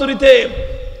ছলচাতুরিতে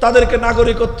তাদেরকে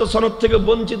নাগরিকত্ব সনদ থেকে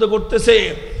বঞ্চিত করতেছে।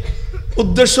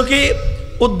 উদ্দেশ্য কি?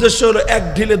 উদ্দেশ্য হলো এক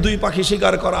ঢিলে দুই পাখি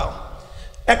শিকার করা।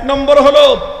 এক নম্বর হলো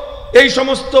এই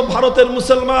সমস্ত ভারতের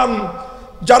মুসলমান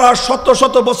যারা শত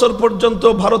শত বছর পর্যন্ত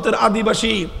ভারতের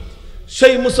আদিবাসী,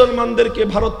 সেই মুসলমানদেরকে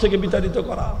ভারত থেকে বিতাড়িত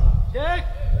করা।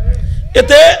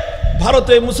 এতে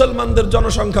ভারতে মুসলমানদের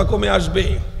জনসংখ্যা কমে আসবে,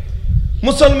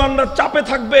 মুসলমানরা চাপে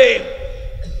থাকবে।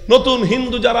 নতুন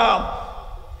হিন্দু যারা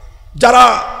যারা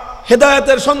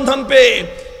হেদায়েতের সন্ধান পেয়ে,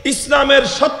 ইসলামের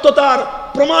সত্যতার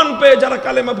প্রমাণ পেয়ে যারা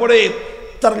কালেমা পড়ে,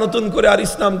 তারা নতুন করে আর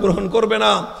ইসলাম গ্রহণ করবে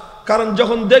না। কারণ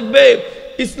যখন দেখবে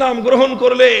ইসলাম গ্রহণ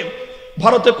করলে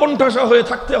ভারতে কোণঠাসা হয়ে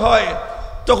থাকতে হয়,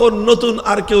 তখন নতুন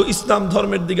আর কেউ ইসলাম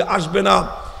ধর্মের দিকে আসবে না।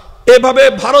 এভাবে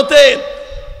ভারতে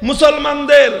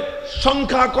মুসলমানদের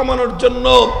সংখ্যা কমানোর জন্য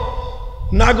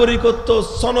নাগরিকত্ব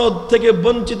সনদ থেকে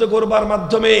বঞ্চিত করবার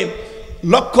মাধ্যমে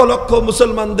লক্ষ লক্ষ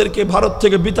মুসলমানদেরকে ভারত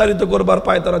থেকে বিতাড়িত করবার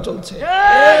পায়তারা চলছে।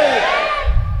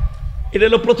 এটা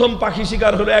হলো প্রথম পাখি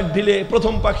শিকার, হলো এক ঢিলে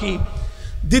প্রথম পাখি।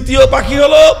 দ্বিতীয় পাখি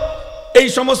হলো এই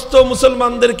সমস্ত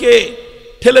মুসলমানদেরকে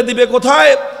ঠেলে দিবে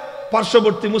কোথায়?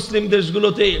 পার্শ্ববর্তী মুসলিম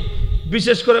দেশগুলোতে,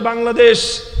 বিশেষ করে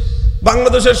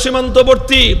বাংলাদেশের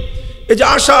সীমান্তবর্তী এই যে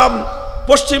আসাম,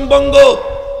 পশ্চিমবঙ্গ,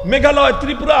 মেঘালয়,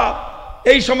 ত্রিপুরা,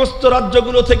 এই সমস্ত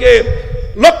রাজ্যগুলো থেকে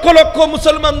লক্ষ লক্ষ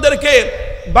মুসলমানদেরকে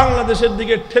বাংলাদেশের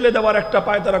দিকে ঠেলে দেওয়ার একটা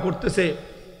পায়তারা করতেছে।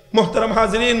 মোহতারাম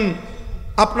হাজিরিন,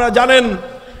 আপনারা জানেন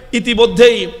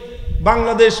ইতিমধ্যেই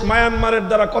বাংলাদেশ মায়ানমারের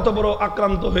দ্বারা কত বড়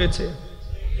আক্রান্ত হয়েছে।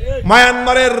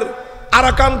 মায়ানমারের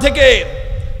আরাকান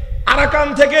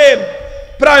থেকে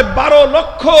প্রায় 12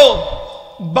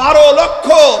 লক্ষ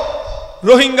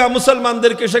রোহিঙ্গা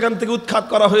মুসলমানদেরকে সেখান থেকে উৎখাত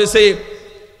করা হয়েছে।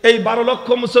 এই 12 লক্ষ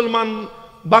মুসলমান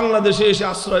বাংলাদেশে এসে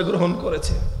আশ্রয় গ্রহণ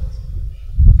করেছে।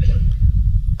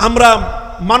 আমরা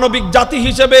মানবিক জাতি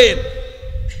হিসেবে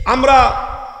আমরা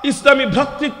ইসলামী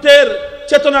ভ্রাতৃত্বের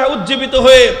চেতনায় উজ্জীবিত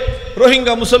হয়ে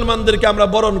রোহিঙ্গা মুসলমানদেরকে আমরা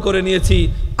বরণ করে নিয়েছি।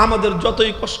 আমাদের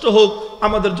যতই কষ্ট হোক,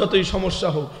 আমাদের যতই সমস্যা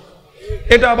হোক,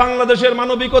 এটা বাংলাদেশের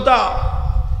মানবিকতা,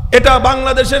 এটা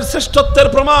বাংলাদেশের শ্রেষ্ঠত্বের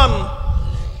প্রমাণ।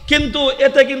 কিন্তু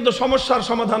এতে কিন্তু সমস্যার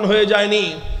সমাধান হয়ে যায়নি।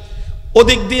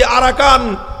 ওদিক দিয়ে আরাকান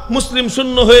মুসলিম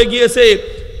শূন্য হয়ে গিয়েছে,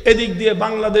 এদিক দিয়ে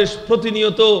বাংলাদেশ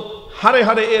প্রতিনিয়ত হারে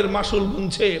হারে এর মাসুল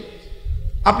গুনছে।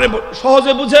 আপনি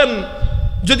সহজে বুঝেন,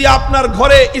 যদি আপনার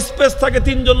ঘরে স্পেস থাকে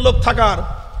 3 জন লোক থাকার,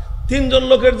 3 জন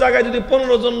লোকের জায়গায় যদি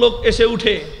 15 জন লোক এসে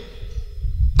উঠে,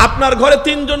 আপনার ঘরে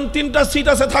 3টা সিট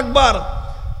আছে থাকবার,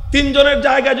 3 জনের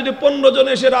জায়গায় যদি 15 জন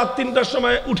এসে রাত 3টার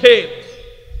সময় উঠে,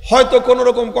 হয়তো কোনো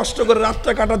রকম কষ্ট করে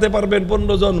রাতটা কাটাতে পারবেন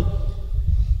 15 জন,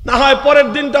 না হয় পরের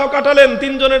দিনটাও কাটালেন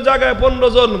 3 জনের জায়গায় 15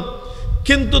 জন।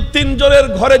 কিন্তু 3 জনের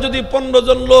ঘরে যদি 15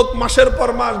 জন লোক মাসের পর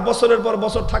মাস, বছরের পর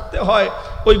বছর থাকতে হয়,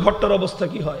 ওই ঘরটার অবস্থা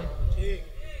কি হয়?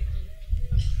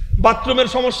 বাথরুমের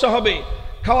সমস্যা হবে,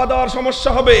 খাওয়া দাওয়ার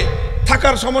সমস্যা হবে,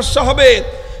 থাকার সমস্যা হবে,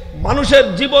 মানুষের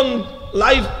জীবন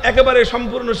লাইফ একেবারে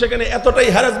সম্পূর্ণ সেখানে এতটাই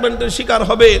হ্যারাসমেন্টের শিকার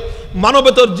হবে,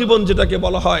 মানবেতর জীবন যেটাকে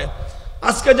বলা হয়।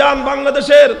 আজকে যান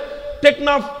বাংলাদেশের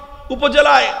টেকনাফ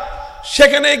উপজেলায়,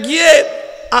 সেখানে গিয়ে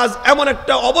আজ এমন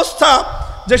একটা অবস্থা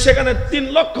যে সেখানে 3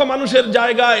 লক্ষ মানুষের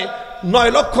জায়গায় 9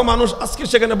 লক্ষ মানুষ আজকে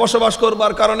সেখানে বসবাস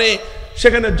করবার কারণে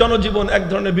সেখানে জনজীবন এক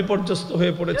ধরনের বিপর্যস্ত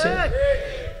হয়ে পড়েছে।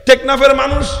 টেকনাফের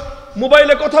মানুষ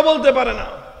মোবাইলে কথা বলতে পারে না।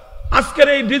 আজকের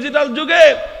এই ডিজিটাল যুগে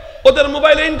ওদের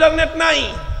মোবাইলে ইন্টারনেট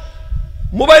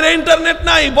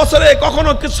নাই, বছরে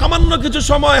কখনো সামান্য কিছু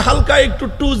সময় হালকা একটু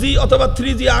 2G অথবা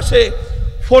 3G আসে,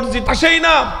 4G আসেই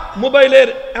না। মোবাইলের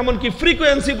এমনকি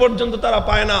ফ্রিকোয়েন্সি পর্যন্ত তারা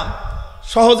পায় না।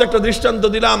 সহজ একটা দৃষ্টান্ত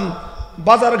দিলাম,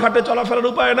 বাজার ঘাটে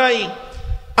চলাফেরার উপায় নাই।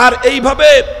 আর এইভাবে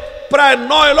প্রায়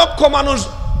 9 লক্ষ মানুষ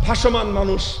ভাসমান,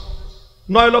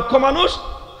 9 লক্ষ মানুষ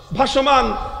ভাসমান,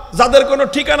 যাদের কোনো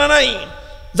ঠিকানা নাই,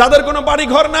 যাদের কোনো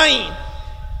বাড়িঘর নাই।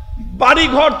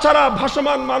 বাড়িঘর ছাড়া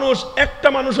ভাসমান মানুষ একটা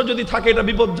মানুষও যদি থাকে, এটা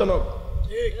বিপজ্জনক।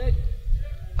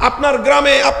 আপনার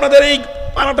গ্রামে, আপনাদের এই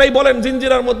পাড়াটাই বলেন,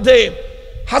 জিঞ্জিরার মধ্যে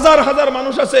হাজার হাজার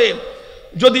মানুষ আছে,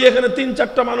 যদি এখানে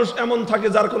 3-4টা মানুষ এমন থাকে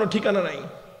যার কোনো ঠিকানা নাই,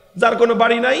 যার কোনো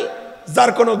বাড়ি নাই,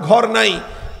 যার কোনো ঘর নাই,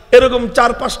 এরকম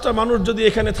 4-5টা মানুষ যদি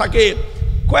এখানে থাকে,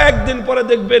 কয়েকদিন পরে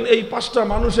দেখবেন এই 5টা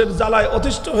মানুষের জ্বালায়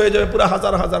অতিষ্ঠ হয়ে যাবে পুরো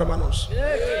হাজার হাজার মানুষ।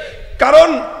 কারণ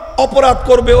অপরাধ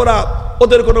করবে ওরা,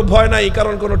 ওদের কোনো ভয় নাই,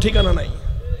 কারণ কোনো ঠিকানা নাই।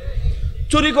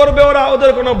 চুরি করবে ওরা,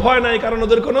 ওদের কোনো ভয় নাই, কারণ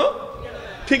ওদের কোনো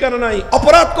ঠিকানা নাই।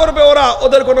 অপরাধ করবে ওরা,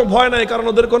 ওদের কোনো ভয় নাই, কারণ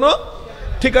ওদের কোনো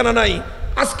ঠিকানা নাই।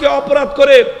 আজকে অপরাধ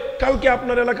করে কালকে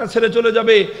আপনার এলাকা ছেড়ে চলে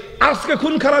যাবে, আজকে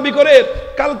খুন খারাপি করে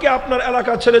কালকে আপনার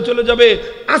এলাকা ছেড়ে চলে যাবে,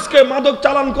 আজকে মাদক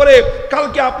চালান করে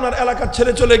কালকে আপনার এলাকা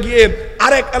ছেড়ে চলে গিয়ে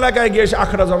আরেক এলাকায় গিয়ে এসে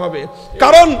আখড়া জমাবে,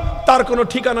 কারণ তার কোনো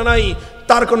ঠিকানা নাই,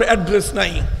 তার কোনো অ্যাড্রেস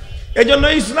নাই। এজন্য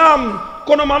ইসলাম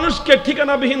কোনো মানুষকে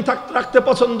ঠিকানাবিহীন রাখতে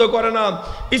পছন্দ করে না।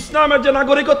 ইসলামের যে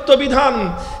নাগরিকত্ব বিধান,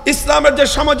 ইসলামের যে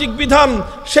সামাজিক বিধান,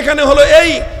 সেখানে হলো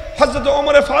এই হযরত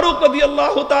ওমর ফারুক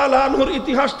রাদিয়াল্লাহু তাআলা আনহুর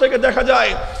ইতিহাস থেকে দেখা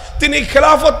যায়, তিনি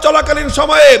খেলাফত চলাকালীন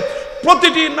সময়ে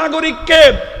প্রতিটি নাগরিককে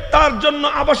তার জন্য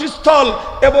আবাসস্থল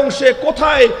এবং সে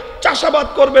কোথায় চাষাবাদ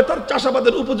করবে তার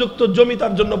চাষাবাদের উপযুক্ত জমি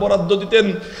তার জন্য বরাদ্দ দিতেন,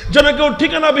 যেন কেউ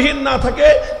ঠিকানাবিহীন না থাকে,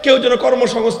 কেউ যেন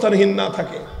কর্মসংস্থানহীন না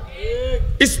থাকে।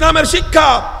 ইসলামের শিক্ষা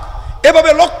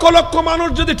এভাবে লক্ষ লক্ষ মানুষ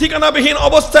যদি ঠিকানাবিহীন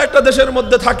অবস্থা একটা দেশের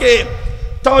মধ্যে থাকে,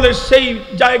 তাহলে সেই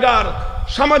জায়গার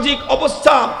সামাজিক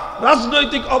অবস্থা,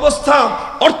 রাজনৈতিক অবস্থা,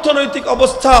 অর্থনৈতিক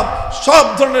অবস্থা, সব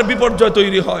ধরনের বিপর্যয়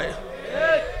তৈরি হয়।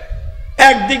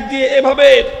 একদিক দিয়ে এভাবে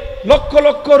লক্ষ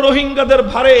লক্ষ রোহিঙ্গাদের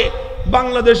ভারে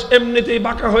বাংলাদেশ এমনিতেই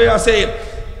বাঁকা হয়ে আছে,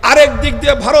 আরেক দিক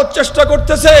দিয়ে ভারত চেষ্টা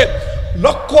করতেছে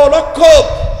লক্ষ লক্ষ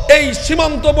এই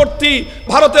সীমান্তবর্তী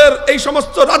ভারতের এই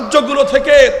সমস্ত রাজ্যগুলো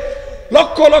থেকে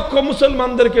লক্ষ লক্ষ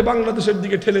মুসলমানদেরকে বাংলাদেশের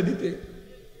দিকে ঠেলে দিতে।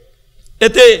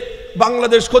 এতে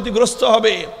বাংলাদেশ ক্ষতিগ্রস্ত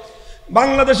হবে,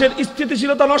 বাংলাদেশের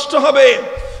স্থিতিশীলতা নষ্ট হবে,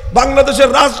 বাংলাদেশের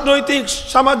রাজনৈতিক,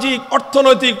 সামাজিক,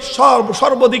 অর্থনৈতিক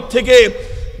সর্বদিক থেকে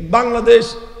বাংলাদেশ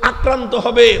আক্রান্ত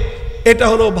হবে। এটা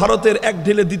হলো ভারতের এক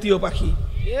ঢিলে দ্বিতীয় পাখি।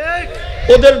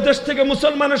 ওদের দেশ থেকে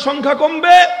মুসলমানের সংখ্যা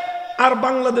কমবে, আর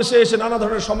বাংলাদেশে এসে নানা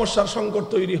ধরনের সমস্যার সংকট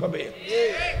তৈরি হবে।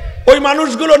 ওই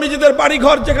মানুষগুলো নিজেদের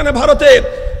বাড়িঘর যেখানে ভারতে,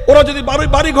 ওরা যদি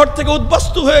বাড়িঘর থেকে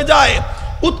উদ্বাস্তু হয়ে যায়,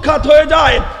 উৎখাত হয়ে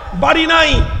যায়, বাড়ি নাই,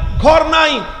 ঘর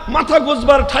নাই, মাথা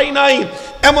গোজবার ঠাঁই নাই,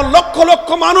 এমন লক্ষ লক্ষ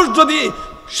মানুষ যদি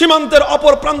সীমান্তের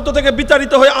অপর প্রান্ত থেকে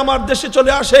বিতাড়িত হয়ে আমার দেশে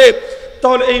চলে আসে,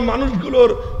 তাহলে এই মানুষগুলোর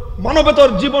মানবেতর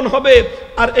জীবন হবে,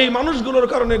 আর এই মানুষগুলোর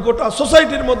কারণে গোটা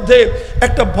সোসাইটির মধ্যে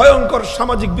একটা ভয়ঙ্কর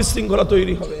সামাজিক বিশৃঙ্খলা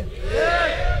তৈরি হবে।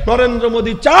 নরেন্দ্র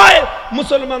মোদী চায়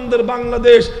মুসলমানদের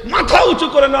বাংলাদেশ মাথা উঁচু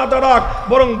করে না দাঁড়াক,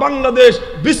 বরং বাংলাদেশ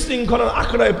বিশৃঙ্খলার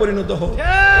আখড়ায় পরিণত হোক।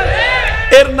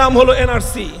 এর নাম হলো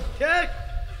এনআরসি।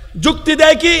 যুক্তি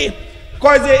দেয় কি,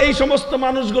 কয় যে এই সমস্ত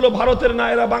মানুষগুলো ভারতের না,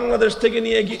 এরা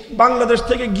বাংলাদেশ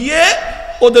থেকে গিয়ে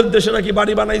ওদের দেশে নাকি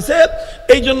বাড়ি বানাইছে,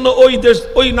 এই জন্য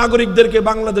ওই নাগরিকদেরকে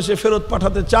বাংলাদেশে ফেরত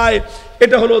পাঠাতে চায়,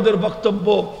 এটা হলো ওদের বক্তব্য।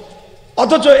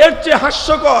 অথচ এর চেয়ে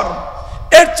হাস্যকর,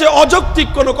 এর চেয়ে অযৌক্তিক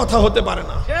কোনো কথা হতে পারে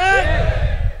না।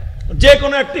 যে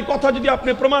কোনো একটি কথা যদি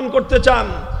আপনি প্রমাণ করতে চান,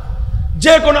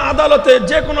 যে কোনো আদালতে,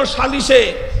 যে কোনো সালিশে,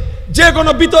 যে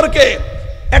কোনো বিতর্কে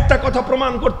একটা কথা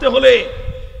প্রমাণ করতে হলে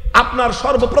আপনার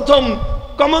সর্বপ্রথম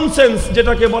কমন সেন্স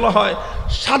যেটাকে বলা হয়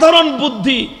সাধারণ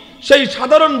বুদ্ধি, সেই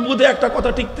সাধারণ বুদ্ধি একটা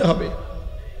কথা টিকতে হবে।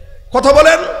 কথা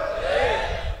বলেন?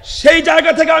 সেই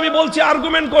জায়গা থেকে আমি বলছি,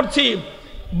 আর্গুমেন্ট করছি,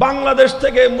 বাংলাদেশ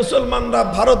থেকে মুসলমানরা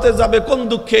ভারতে যাবে কোন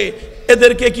দুঃখে?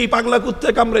 এদেরকে কি পাগলা কুত্তে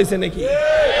কামড়াইছে নাকি?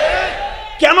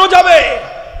 কেন যাবে?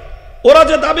 ওরা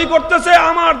যে দাবি করতেছে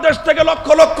আমার দেশ থেকে লক্ষ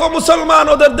লক্ষ মুসলমান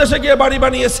ওদের দেশে গিয়ে বাড়ি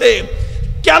বানিয়েছে,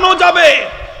 কেন যাবে?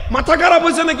 মাথা খারাপ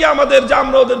হয়েছে নাকি আমাদের যে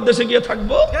আমরা ওদের দেশে গিয়ে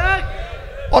থাকবো?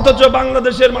 অথচ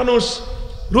বাংলাদেশের মানুষ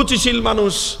রুচিশীল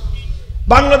মানুষ,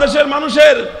 বাংলাদেশের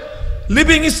মানুষের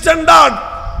লিভিং স্ট্যান্ডার্ড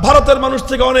ভারতের মানুষ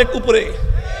থেকে অনেক উপরে,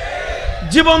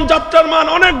 জীবনযাত্রার মান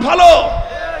অনেক ভালো।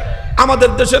 আমাদের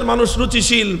দেশের মানুষ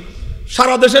রুচিশীল।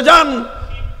 সারা দেশে যান,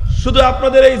 শুধু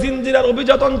আপনাদের এই জিঞ্জিরার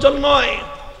অভিজাত অঞ্চল নয়,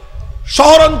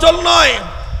 শহর অঞ্চল নয়,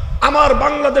 আমার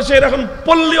বাংলাদেশের এখন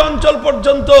পল্লী অঞ্চল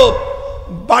পর্যন্ত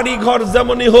বাড়ি ঘর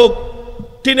যেমনই হোক,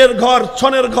 টিনের ঘর,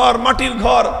 ছনের ঘর, মাটির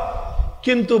ঘর,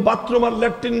 কিন্তু বাথরুম আর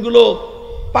ল্যাট্রিন গুলো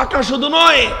পাকা শুধু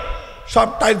নয়, সব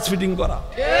টাইলস ফিটিং করা।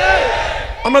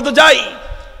 আমরা তো যাই,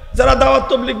 যারা দাওয়াত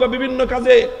তাবলীগ বা বিভিন্ন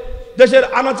কাজে দেশের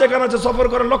আনাচে কানাচে সফর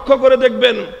করে, লক্ষ্য করে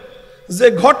দেখবেন যে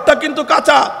ঘরটা কিন্তু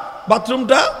কাঁচা,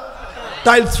 বাথরুমটা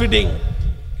টাইলস ফিটিং।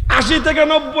 80 থেকে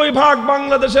 90%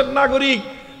 বাংলাদেশের নাগরিক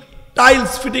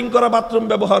টাইলস ফিটিং করা বাথরুম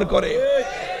ব্যবহার করে।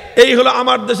 এই হলো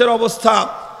আমার দেশের অবস্থা।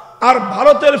 আর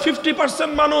ভারতের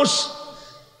 50% মানুষ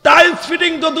টাইলস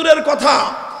ফিটিং তো দূরের কথা,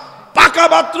 পাকা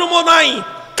বাথরুমও নাই,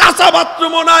 কাঁচা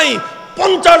বাথরুমও নাই।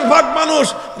 50% মানুষ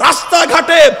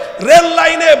রাস্তাঘাটে, রেল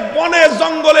লাইনে, বনে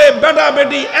জঙ্গলে বেটা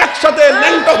বেটি একসাথে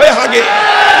ল্যাংটা হয়ে হাগে।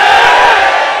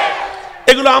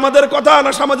 এগুলো আমাদের কথা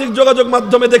না সামাজিক যোগাযোগ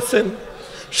মাধ্যমে দেখছেন?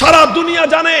 সারা দুনিয়া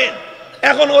জানে।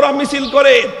 এখন ওরা মিছিল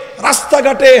করে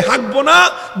রাস্তাঘাটে হাঁকবো না,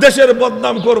 দেশের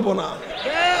বদনাম করব না।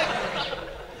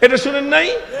 এটা শুনেন নাই?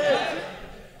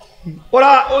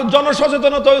 ওরা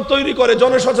জনসচেতনতা তৈরি করে,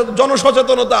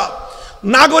 জনসচেতনতা।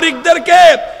 নাগরিকদেরকে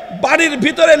বাড়ির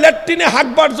ভিতরে ল্যাট্রিনে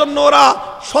হাঁকবার জন্য ওরা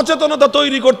সচেতনতা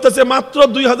তৈরি করতেছে মাত্র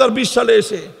 2020 সালে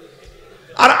এসে।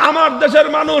 আর আমার দেশের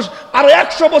মানুষ আর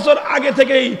 100 বছর আগে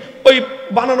থেকেই ওই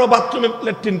বানানো বাথরুমে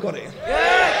ল্যাট্রিন করে।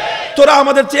 তোরা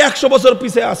আমাদের চেয়ে 100 বছর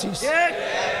পিছিয়ে আসিস।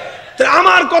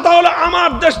 আমার কথা হলো, আমার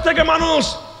দেশ থেকে মানুষ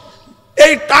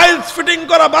এই টাইলস ফিটিং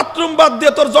করা বাথরুম বাদ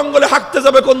দিয়ে তোর জঙ্গলে হাঁকতে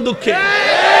যাবে কোন দুঃখে?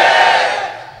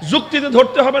 যুক্তিতে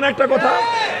ধরতে হবে না একটা কথা।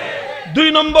 2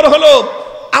 নম্বর হলো,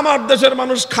 আমার দেশের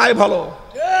মানুষ খায় ভালো।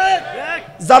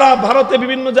 যারা ভারতে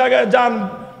বিভিন্ন জায়গায় যান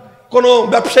কোনো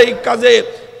ব্যবসায়িক কাজে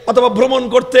অথবা ভ্রমণ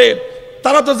করতে,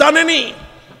 তারা তো জানেনি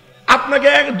আপনাকে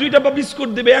 2টা বিস্কুট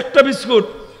দিবে, একটা বিস্কুট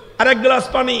আর 1 গ্লাস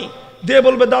পানি দিয়ে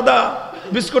বলবে দাদা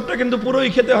বিস্কুটটা কিন্তু পুরোই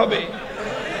খেতে হবে।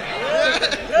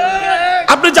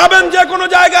 আপনি যাবেন যে কোনো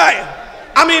জায়গায়,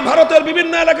 আমি ভারতের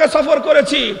বিভিন্ন এলাকায় সফর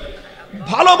করেছি,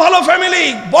 ভালো ভালো ফ্যামিলি,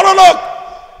 বড় লোক,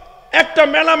 একটা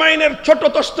মেলামাইনের ছোট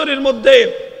তস্তরির মধ্যে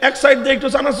এক সাইড দিয়ে একটু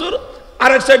চানাচুর, আর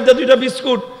এক সাইড দিয়ে 2টা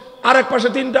বিস্কুট, আর এক পাশে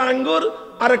 3টা আঙ্গুর,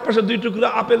 আর এক পাশে 2 টুকরা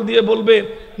আপেল দিয়ে বলবে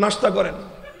নাস্তা করেন।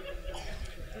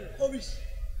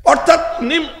 অর্থাৎ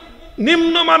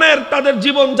নিম্নমানের তাদের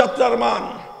জীবনযাত্রার মান,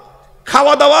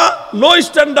 খাওয়া দাওয়া লো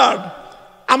স্ট্যান্ডার্ড।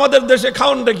 আমাদের দেশে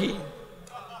খাওনটা কি?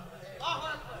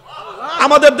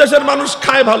 আমাদের দেশের মানুষ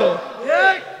খায় ভালো,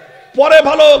 পরে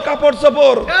ভালো কাপড়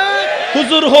চোপড়,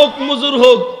 হুজুর হোক মুজুর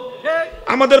হোক।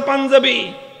 আমাদের পাঞ্জাবি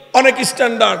অনেক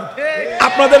স্ট্যান্ডার্ড,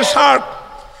 আপনাদের শার্ট।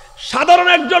 সাধারণ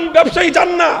একজন ব্যবসায়ী যান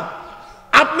না,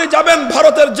 আপনি যাবেন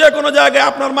ভারতের যে কোনো জায়গায়,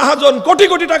 আপনার মহাজন কোটি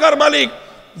কোটি টাকার মালিক,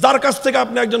 যার কাছ থেকে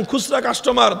আপনি একজন খুচরা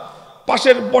কাস্টমার,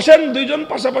 পাশের বসেন 2 জন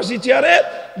পাশাপাশি চেয়ারে,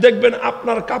 দেখবেন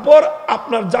আপনার কাপড়,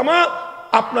 আপনার জামা,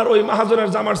 আপনার ওই মহাজনের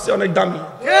জামার চেয়ে অনেক দামি।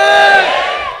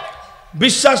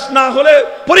 বিশ্বাস না হলে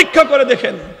পরীক্ষা করে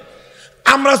দেখেন।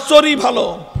 আমরা চরি ভালো,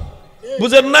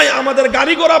 বুঝেন নাই? আমাদের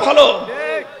গাড়ি ঘোড়া ভালো।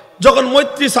 যখন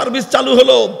মৈত্রী সার্ভিস চালু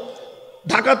হলো,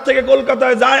 ঢাকার থেকে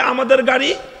কলকাতায় যায় আমাদের গাড়ি,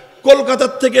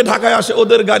 কলকাতার থেকে ঢাকায় আসে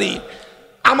ওদের গাড়ি।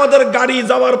 আমাদের গাড়ি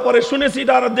যাওয়ার পরে শুনেছি,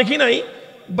 এটা আর দেখি নাই,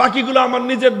 বাকিগুলো আমার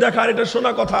নিজের দেখার, এটা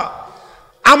শোনা কথা।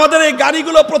 আমাদের এই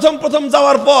গাড়িগুলো প্রথম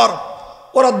যাওয়ার পর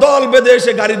ওরা দল বেঁধে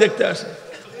এসে গাড়ি দেখতে আসে,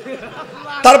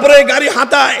 তারপরে এই গাড়ি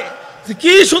হাতায়,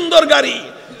 কি সুন্দর গাড়ি।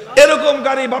 এরকম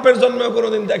গাড়ি বাপের জন্মে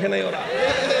কোনোদিন দেখে নাই ওরা।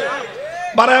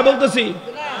 বাড়ায় বলতেছি।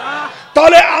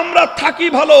 তাহলে আমরা থাকি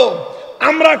ভালো,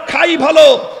 আমরা খাই ভালো,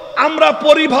 আমরা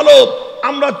পড়ি ভালো,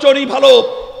 আমরা চড়ি ভালো।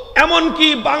 এমনকি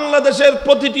বাংলাদেশের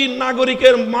প্রতিটি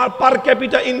নাগরিকের পার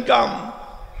ক্যাপিটা ইনকাম,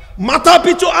 মাথা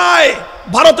পিছু আয়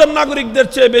ভারতের নাগরিকদের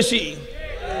চেয়ে বেশি।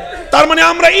 তার মানে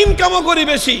আমরা ইনকামও করি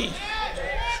বেশি।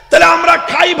 তাহলে আমরা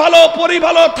খাই ভালো, পরি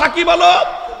ভালো, থাকি ভালো,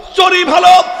 চরি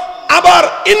ভালো, আবার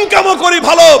ইনকামও করি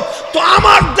ভালো। তো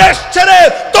আমার দেশ ছেড়ে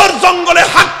তোর জঙ্গলে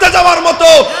হাঁটতে যাওয়ার মতো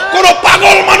কোন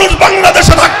পাগল মানুষ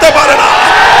বাংলাদেশে থাকতে পারে না।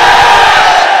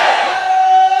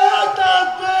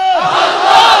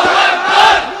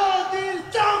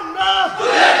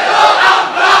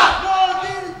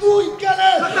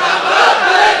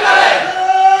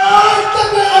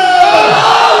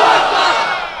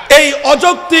 এই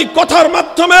অযৌক্তিক কথার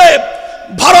মাধ্যমে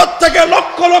ভারত থেকে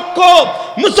লক্ষ লক্ষ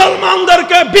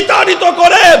মুসলমানদেরকে বিতাড়িত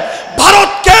করে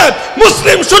ভারতকে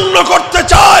মুসলিম শূন্য করতে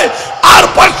চায়, আর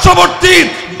পার্শ্ববর্তী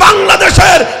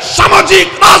বাংলাদেশের সামাজিক,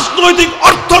 রাজনৈতিক,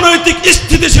 অর্থনৈতিক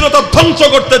স্থিতিশীলতা ধ্বংস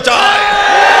করতে চায়।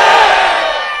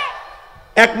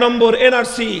 1 নম্বর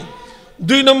এনআরসি,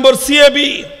 2 নম্বর সিএবি।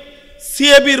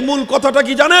 সিএবির মূল কথাটা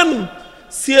কি জানেন?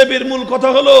 সিএবির মূল কথা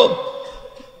হলো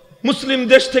মুসলিম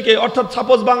দেশ থেকে, অর্থাৎ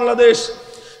সাপোজ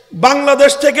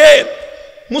বাংলাদেশ থেকে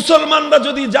মুসলমানরা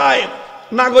যদি যায়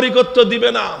নাগরিকত্ব দিবে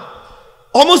না,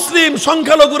 অমুসলিম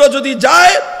সংখ্যালঘুরা যদি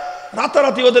যায়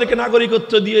রাতারাতি ওদেরকে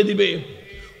নাগরিকত্ব দিয়ে দিবে।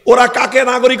 ওরা কাকে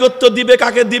নাগরিকত্ব দিবে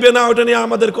কাকে দিবে না ওটা নিয়ে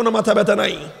আমাদের কোনো মাথা ব্যথা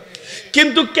নাই,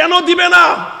 কিন্তু কেন দিবে না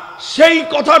সেই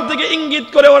কথার দিকে ইঙ্গিত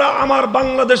করে ওরা আমার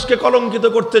বাংলাদেশকে কলঙ্কিত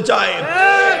করতে চায়,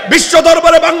 বিশ্ব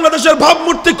দরবারে বাংলাদেশের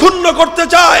ভাবমূর্তি ক্ষুণ্ণ করতে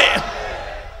চায়।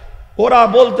 ওরা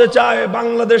বলতে চায়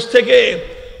বাংলাদেশ থেকে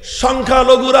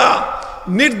সংখ্যালঘুরা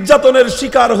নির্যাতনের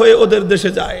শিকার হয়ে ওদের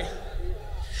দেশে যায়।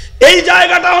 এই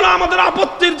জায়গাটা হলো আমাদের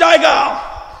আপত্তির জায়গা।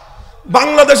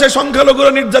 বাংলাদেশে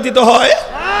সংখ্যালঘুরা নির্যাতিত হয়?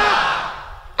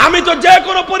 আমি তো যে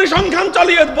কোনো পরিসংখ্যান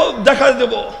চালিয়ে দেখা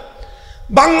দেব,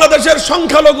 বাংলাদেশের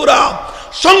সংখ্যালঘুরা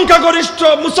সংখ্যাগরিষ্ঠ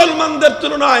মুসলমানদের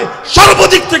তুলনায়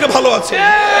সর্বাধিক থেকে ভালো আছে।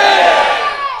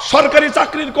 সরকারি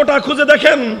চাকরির কোটা খুঁজে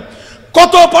দেখেন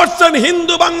কত পার্সেন্ট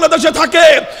হিন্দু বাংলাদেশে থাকে।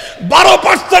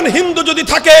 12% হিন্দু যদি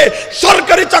থাকে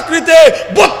সরকারি চাকরিতে,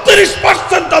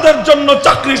 32% তাদের জন্য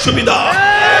চাকরি সুবিধা।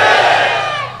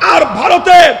 আর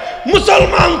ভারতে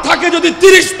মুসলমান থাকে যদি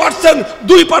 30%,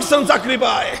 2% চাকরি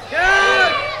পায়।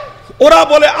 ওরা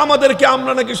বলে আমাদেরকে,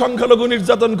 আমরা নাকি সংখ্যালঘু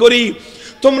নির্যাতন করি,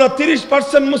 তোমরা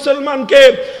 30% মুসলমানকে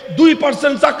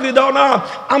 2% চাকরি দাও না,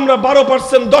 আমরা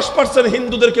 12%, 10%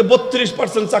 হিন্দুদেরকে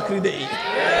 32% চাকরি দেই।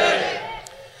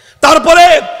 তারপরে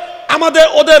আমাদের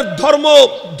ওদের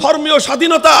ধর্মীয়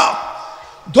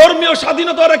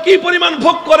স্বাধীনতা ওরা কি পরিমাণ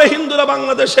ভোগ করে হিন্দুরা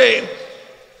বাংলাদেশে।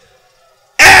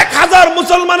 1000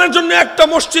 মুসলমানের জন্য একটা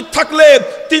মসজিদ থাকলে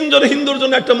 3 জন হিন্দুর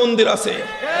জন্য একটা মন্দির আছে।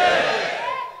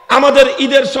 আমাদের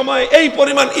ঈদের সময় এই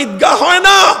পরিমাণ ঈদগাহ হয়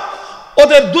না,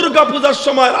 ওদের দুর্গা পূজার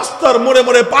সময় রাস্তার মোড়ে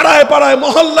মোড়ে, পাড়ায় পাড়ায়,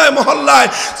 মহল্লায় মহল্লায়,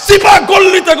 সিপা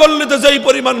গল্লিতে গল্লিতে যেই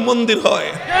পরিমাণ মন্দির হয়।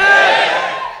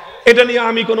 এটা নিয়ে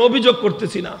আমি কোনো অভিযোগ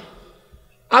করতেছি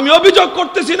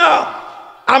না,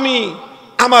 আমি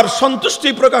আমার সন্তুষ্টি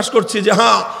প্রকাশ করছি যে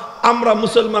হ্যাঁ, আমরা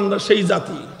মুসলমানরা সেই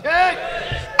জাতি,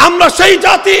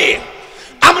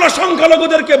 আমরা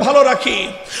সংখ্যালঘুদেরকে ভালো রাখি,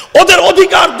 ওদের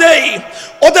অধিকার দেই,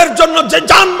 ওদের জন্য যে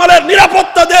জানমালের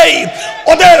নিরাপত্তা দেই,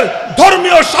 ওদের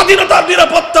ধর্মীয় স্বাধীনতার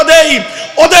নিরাপত্তা দেই,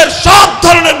 ওদের সব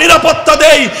ধরনের নিরাপত্তা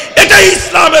দেই। এটাই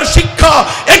ইসলামের শিক্ষা,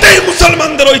 এটাই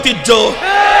মুসলমানদের ঐতিহ্য।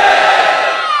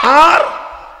 আর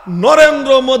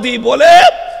নরেন্দ্র মোদী বলে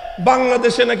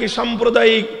বাংলাদেশে নাকি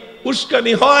সাম্প্রদায়িক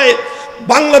উস্কানি হয়,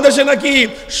 বাংলাদেশে নাকি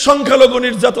সংখ্যালঘু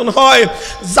নির্যাতন হয়।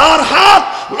 যার হাত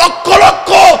লক্ষ লক্ষ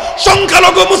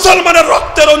সংখ্যালঘু মুসলমানের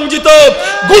রক্তে রঞ্জিত,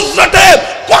 গুজরাটে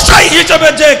কসাই হিসেবে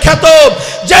যে খ্যাত,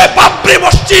 যে বাবরি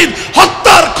মসজিদ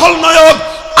হত্যার খলনায়ক,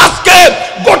 আজকে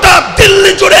গোটা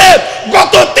দিল্লি জুড়ে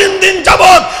গত 3 দিন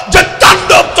যাবত যে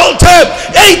তাণ্ডব চলছে,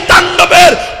 এই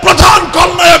তাণ্ডবের প্রধান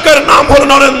খলনায়কের নাম হল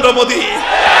নরেন্দ্র মোদী।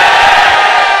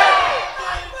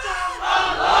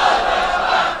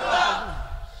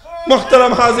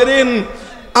 মুহতারাম হাজিরিন,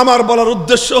 আমার বলার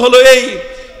উদ্দেশ্য হলো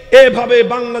এইভাবে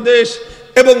বাংলাদেশ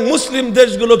এবং মুসলিম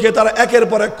দেশগুলোকে তারা একের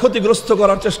পর এক ক্ষতিগ্রস্ত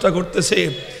করার চেষ্টা করতেছে।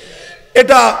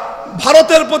 এটা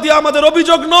ভারতের প্রতি আমাদের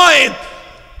অভিযোগ নয়,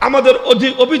 আমাদের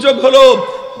অভিযোগ হলো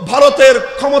ভারতের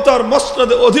ক্ষমতার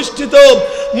মসনদে অধিষ্ঠিত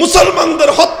মুসলমানদের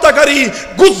হত্যাকারী,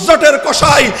 গুজরাটের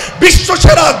কসাই,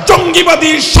 বিশ্বসেরা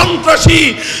জঙ্গিবাদী, সন্ত্রাসী,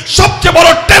 সবচেয়ে বড়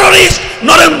টেররিস্ট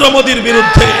নরেন্দ্র মোদীর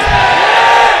বিরুদ্ধে।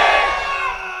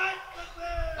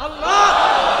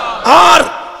 আর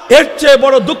এর চেয়ে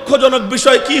বড় দুঃখজনক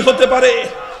বিষয় কি হতে পারে?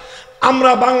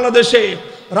 আমরা বাংলাদেশে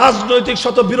রাজনৈতিক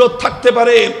শত বিরোধ থাকতে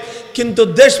পারে, কিন্তু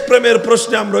দেশপ্রেমের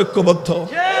প্রশ্নে আমরা ঐক্যবদ্ধ।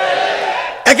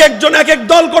 এক একজন এক এক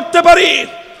দল করতে পারি,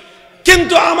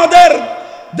 কিন্তু আমাদের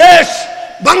দেশ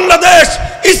বাংলাদেশ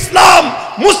ইসলাম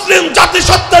মুসলিম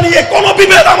জাতিসত্তা নিয়ে কোনো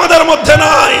বিভেদ আমাদের মধ্যে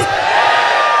নাই।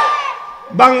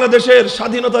 বাংলাদেশের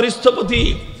স্বাধীনতার স্থপতি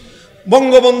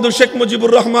বঙ্গবন্ধু শেখ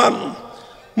মুজিবুর রহমান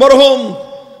মরহুম,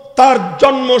 তার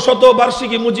জন্ম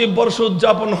শতবার্ষিকী মুজিব বর্ষ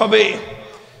উদযাপন হবে।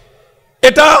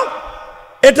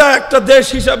 এটা একটা দেশ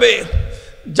হিসাবে,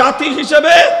 জাতি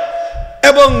হিসাবে,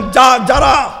 এবং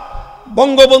যারা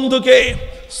বঙ্গবন্ধুকে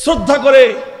শ্রদ্ধা করে,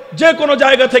 যে কোনো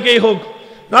জায়গা থেকেই হোক,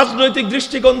 রাজনৈতিক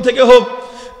দৃষ্টিকোণ থেকে হোক,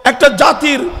 একটা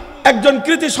জাতির একজন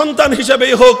কৃতি সন্তান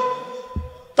হিসেবেই হোক,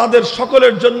 তাদের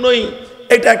সকলের জন্যই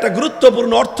এটা একটা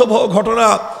গুরুত্বপূর্ণ অর্থবহ ঘটনা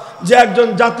যে একজন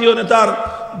জাতীয় নেতার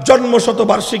জন্ম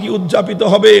শতবার্ষিকী উদযাপিত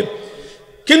হবে।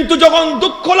 কিন্তু যখন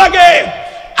দুঃখ লাগে,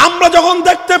 আমরা যখন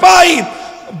দেখতে পাই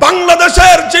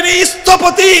বাংলাদেশের যিনি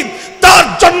স্থপতি, তার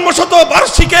জন্ম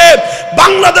শতবার্ষিকীতে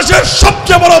বাংলাদেশের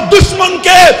সবচেয়ে বড়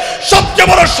দুশমনকে সবচেয়ে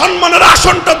বড় সম্মানের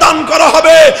আসনটা দান করা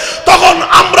হবে, তখন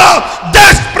আমরা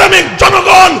দেশপ্রেমিক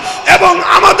জনগণ এবং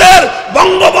আমাদের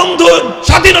বঙ্গবন্ধু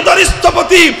স্বাধীনতার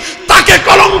স্থপতি তাকে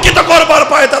কলঙ্কিত করবার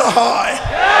পায়তারা হয়।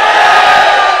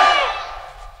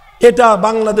 এটা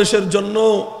বাংলাদেশের জন্য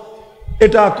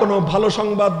এটা কোনো ভালো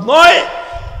সংবাদ নয়,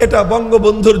 এটা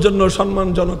বঙ্গবন্ধুর জন্য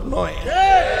সম্মানজনক নয়।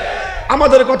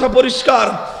 আমাদের কথা পরিষ্কার,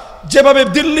 যেভাবে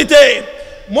দিল্লিতে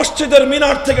মসজিদের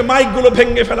মিনার থেকে মাইকগুলো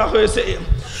ভেঙে ফেলা হয়েছে,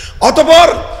 অতঃপর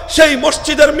সেই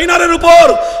মসজিদের মিনারের উপর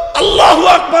আল্লাহু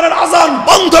আকবারের আজান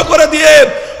বন্ধ করে দিয়ে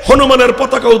হনুমানের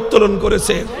পতাকা উত্তোলন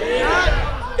করেছে।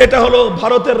 এটা হলো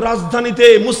ভারতের রাজধানীতে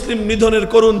মুসলিম নিধনের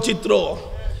করুণ চিত্র।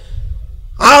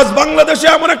 আজ বাংলাদেশে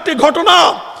এমন একটি ঘটনা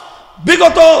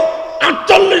বিগত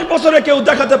 48 বছরে কেউ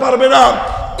দেখাতে পারবে না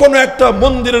কোন একটা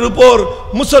মন্দিরের উপর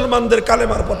মুসলমানদের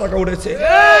কালেমার পতাকা উড়েছে।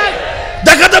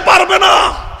 দেখাতে পারবে না,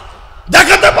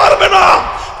 দেখাতে পারবে না,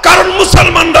 কারণ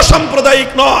মুসলমানরা সাম্প্রদায়িক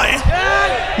নয়,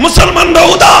 মুসলমানরা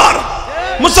উদার,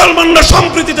 মুসলমানরা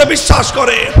সম্প্রীতিতে বিশ্বাস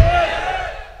করে।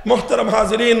 মুহতারাম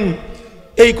হাজিরিন,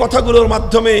 এই কথাগুলোর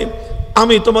মাধ্যমে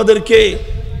আমি তোমাদেরকে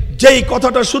যেই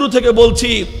কথাটা শুরু থেকে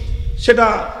বলছি সেটা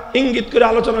ইঙ্গিত করে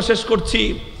আলোচনা শেষ করছি।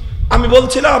 আমি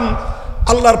বলছিলাম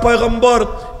আল্লাহর পয়গম্বর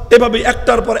এভাবে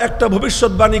একটার পর একটা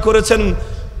ভবিষ্যৎবাণী করেছেন,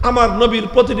 আমার নবীর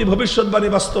প্রতিটি ভবিষ্যৎবাণী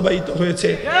বাস্তবায়িত হয়েছে।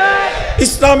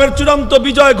 ইসলামের চূড়ান্ত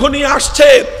বিজয় ঘনিয়ে আসছে,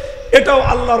 এটাও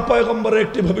আল্লাহর পয়গম্বরের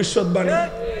একটি ভবিষ্যৎবাণী।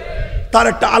 তার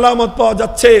একটা আলামত পাওয়া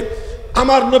যাচ্ছে,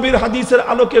 আমার নবীর হাদিসের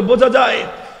আলোকে বোঝা যায়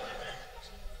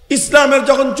ইসলামের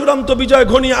যখন চূড়ান্ত বিজয়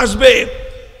ঘনিয়ে আসবে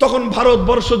তখন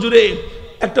ভারতবর্ষ জুড়ে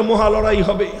একটা মহা লড়াই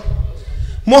হবে,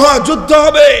 মহাযুদ্ধ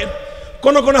হবে।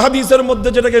 কোন কোন হাদিসের মধ্যে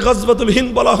যেটাকে গজওয়াতুল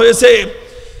হিন্দ বলা হয়েছে,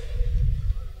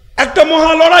 একটা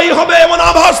মহা লড়াই হবে এমন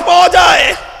আভাস পাওয়া যায়।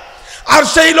 আর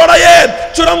সেই লড়াইয়ে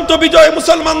চূড়ান্ত বিজয়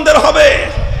মুসলমানদের হবে।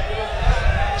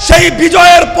 সেই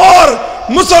বিজয়ের পর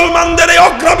মুসলমানদের এই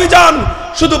অগ্রাভিযান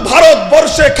শুধু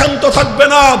ভারতবর্ষে ক্ষান্ত থাকবে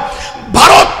না,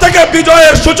 ভারত থেকে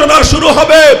বিজয়ের সূচনা শুরু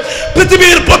হবে।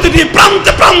 পৃথিবীর প্রতিটি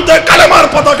প্রান্তে প্রান্তে কালেমার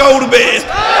পতাকা উড়বে।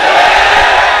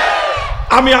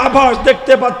 আমি আভাস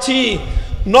দেখতে পাচ্ছি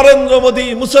নরেন্দ্র মোদী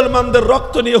মুসলমানদের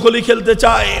রক্ত নিয়ে হোলি খেলতে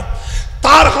চায়।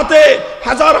 তার হাতে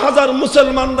হাজার হাজার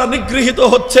মুসলমানরা নিগৃহীত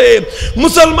হচ্ছে,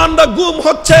 মুসলমানরা গুম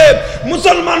হচ্ছে,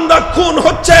 মুসলমানরা খুন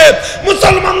হচ্ছে,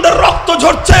 মুসলমানদের রক্ত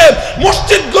ঝরছে,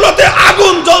 মসজিদগুলোতে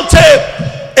আগুন জ্বলছে।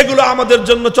 এগুলো আমাদের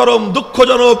জন্য চরম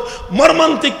দুঃখজনক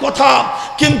মর্মান্তিক কথা,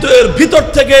 কিন্তু এর ভিতর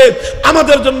থেকে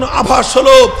আমাদের জন্য আভাস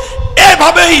হলো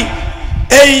এভাবেই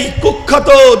এই কুখ্যাত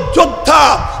যোদ্ধা,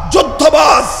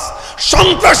 যুদ্ধবাজ,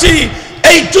 সন্ত্রাসী,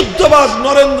 এই যুদ্ধবাজ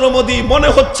নরেন্দ্র মোদী মনে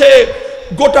হচ্ছে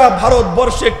গোটা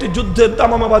ভারতবর্ষে একটি যুদ্ধের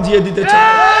তামামা বাজিয়ে দিতে চায়।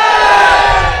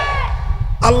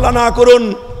 আল্লাহ না করুন,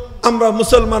 আমরা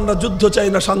মুসলমানরা যুদ্ধ চাই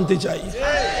না, শান্তি চাই।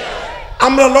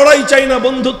 আমরা লড়াই চাই না,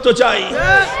 বন্ধুত্ব চাই।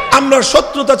 আমরা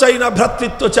শত্রুতা চাই না,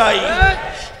 ভ্রাতৃত্ব চাই।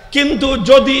 কিন্তু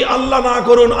যদি আল্লাহ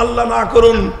না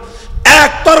করুন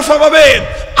একতরফা ভাবে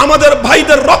আমাদের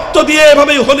ভাইদের রক্ত দিয়ে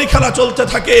এভাবে হোলি খেলা চলতে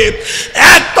থাকে,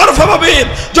 একতরফা ভাবে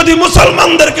যদি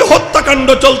মুসলমানদেরকে হত্যাকাণ্ড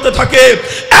চলতে থাকে,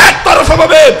 একতরফা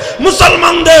ভাবে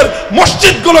মুসলমানদের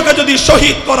মসজিদগুলোকে যদি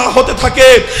শহীদ করা হতে থাকে,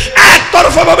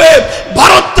 একতরফা ভাবে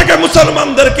ভারত থেকে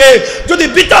মুসলমানদেরকে যদি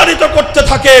বিতাড়িত করতে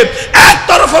থাকে,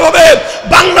 একতরফা ভাবে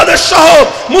বাংলাদেশ সহ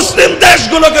মুসলিম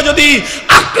দেশগুলোকে যদি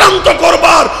আক্রান্ত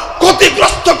করবার,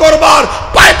 ক্ষতিগ্রস্ত করবার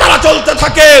পায়তারা চলতে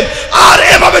থাকে, আর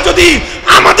এভাবে যদি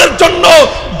আমাদের জন্য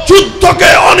যুদ্ধকে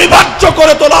অনিবার্য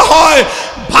করে তোলা হয়,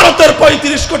 ভারতের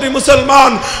 35 কোটি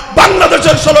মুসলমান,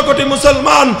 বাংলাদেশের 16 কোটি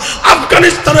মুসলমান,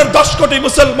 আফগানিস্তানের 10 কোটি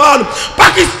মুসলমান,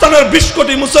 পাকিস্তানের 20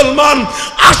 কোটি মুসলমান,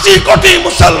 80 কোটি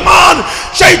মুসলমান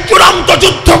সেই চূড়ান্ত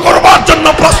যুদ্ধ করবার জন্য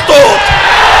প্রস্তুত।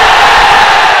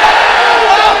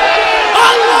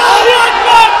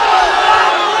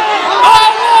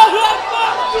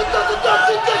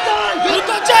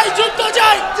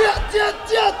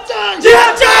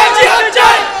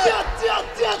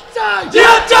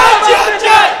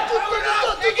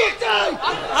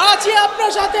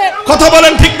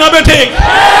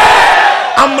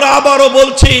 আবারও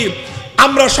বলছি,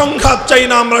 আমরা সংঘাত চাই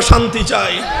না, আমরা শান্তি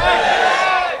চাই।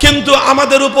 কিন্তু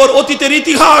আমাদের উপর অতীতের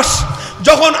ইতিহাস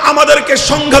যখন আমাদেরকে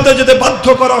সংঘাতে যেতে বাধ্য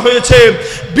করা হয়েছে,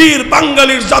 বীর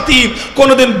বাঙালির জাতি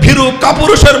কোনোদিন ভীরু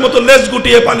কাপুরুষের মতো লেজ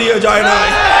গুটিয়ে পালিয়ে যায় না।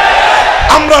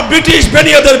 আমরা ব্রিটিশ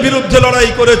বেনিয়াদের বিরুদ্ধে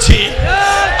লড়াই করেছি,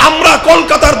 আমরা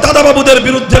কলকাতার দাদাবাবুদের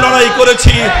বিরুদ্ধে লড়াই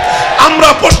করেছি, আমরা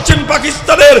পশ্চিম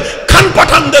পাকিস্তানের খান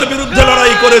পাঠানদের বিরুদ্ধে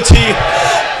লড়াই করেছি।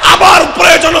 আবার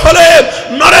প্রয়োজন হলে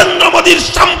নরেন্দ্র মোদীর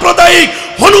সাম্প্রদায়িক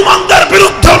হনুমানদের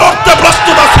বিরুদ্ধে লড়তে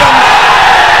প্রস্তুত আছি আমরা।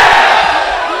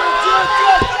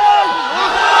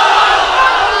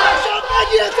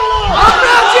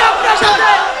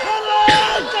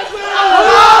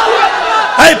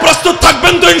 এই প্রস্তুত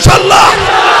থাকবেন তো ইনশাআল্লাহ?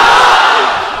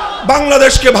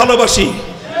 বাংলাদেশকে ভালোবাসি,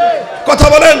 কথা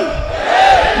বলেন।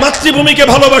 মাতৃভূমিকে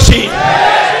ভালোবাসি।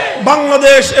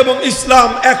 বাংলাদেশ এবং ইসলাম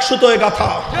এক সুতোয়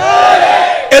গাঁথা।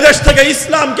 এদেশ থেকে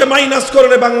ইসলামকে মাইনাস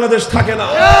করলে বাংলাদেশ থাকে না।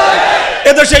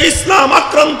 এদেশে ইসলাম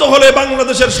আক্রান্ত হলে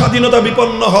বাংলাদেশের স্বাধীনতা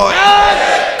বিপন্ন হয়।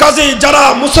 কাজেই যারা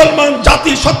মুসলমান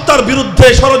জাতি সত্তার বিরুদ্ধে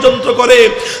ষড়যন্ত্র করে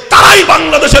তারাই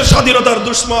বাংলাদেশের স্বাধীনতার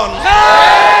দুশ্মন।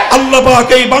 আল্লাহ পাক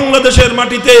এই বাংলাদেশের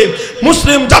মাটিতে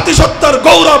মুসলিম জাতিসত্তার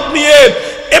গৌরব নিয়ে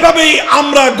এভাবেই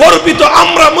আমরা গর্বিত,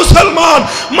 আমরা মুসলমান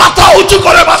মাথা উঁচু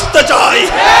করে বাঁচতে চাই।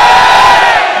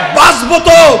 বাঁচবো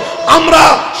তো আমরা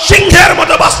সিংহের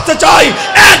মতো বাঁচতে চাই,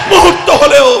 এক মুহূর্ত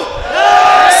হলেও।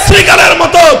 শ্রীগালের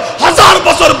মতো 1000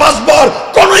 বছর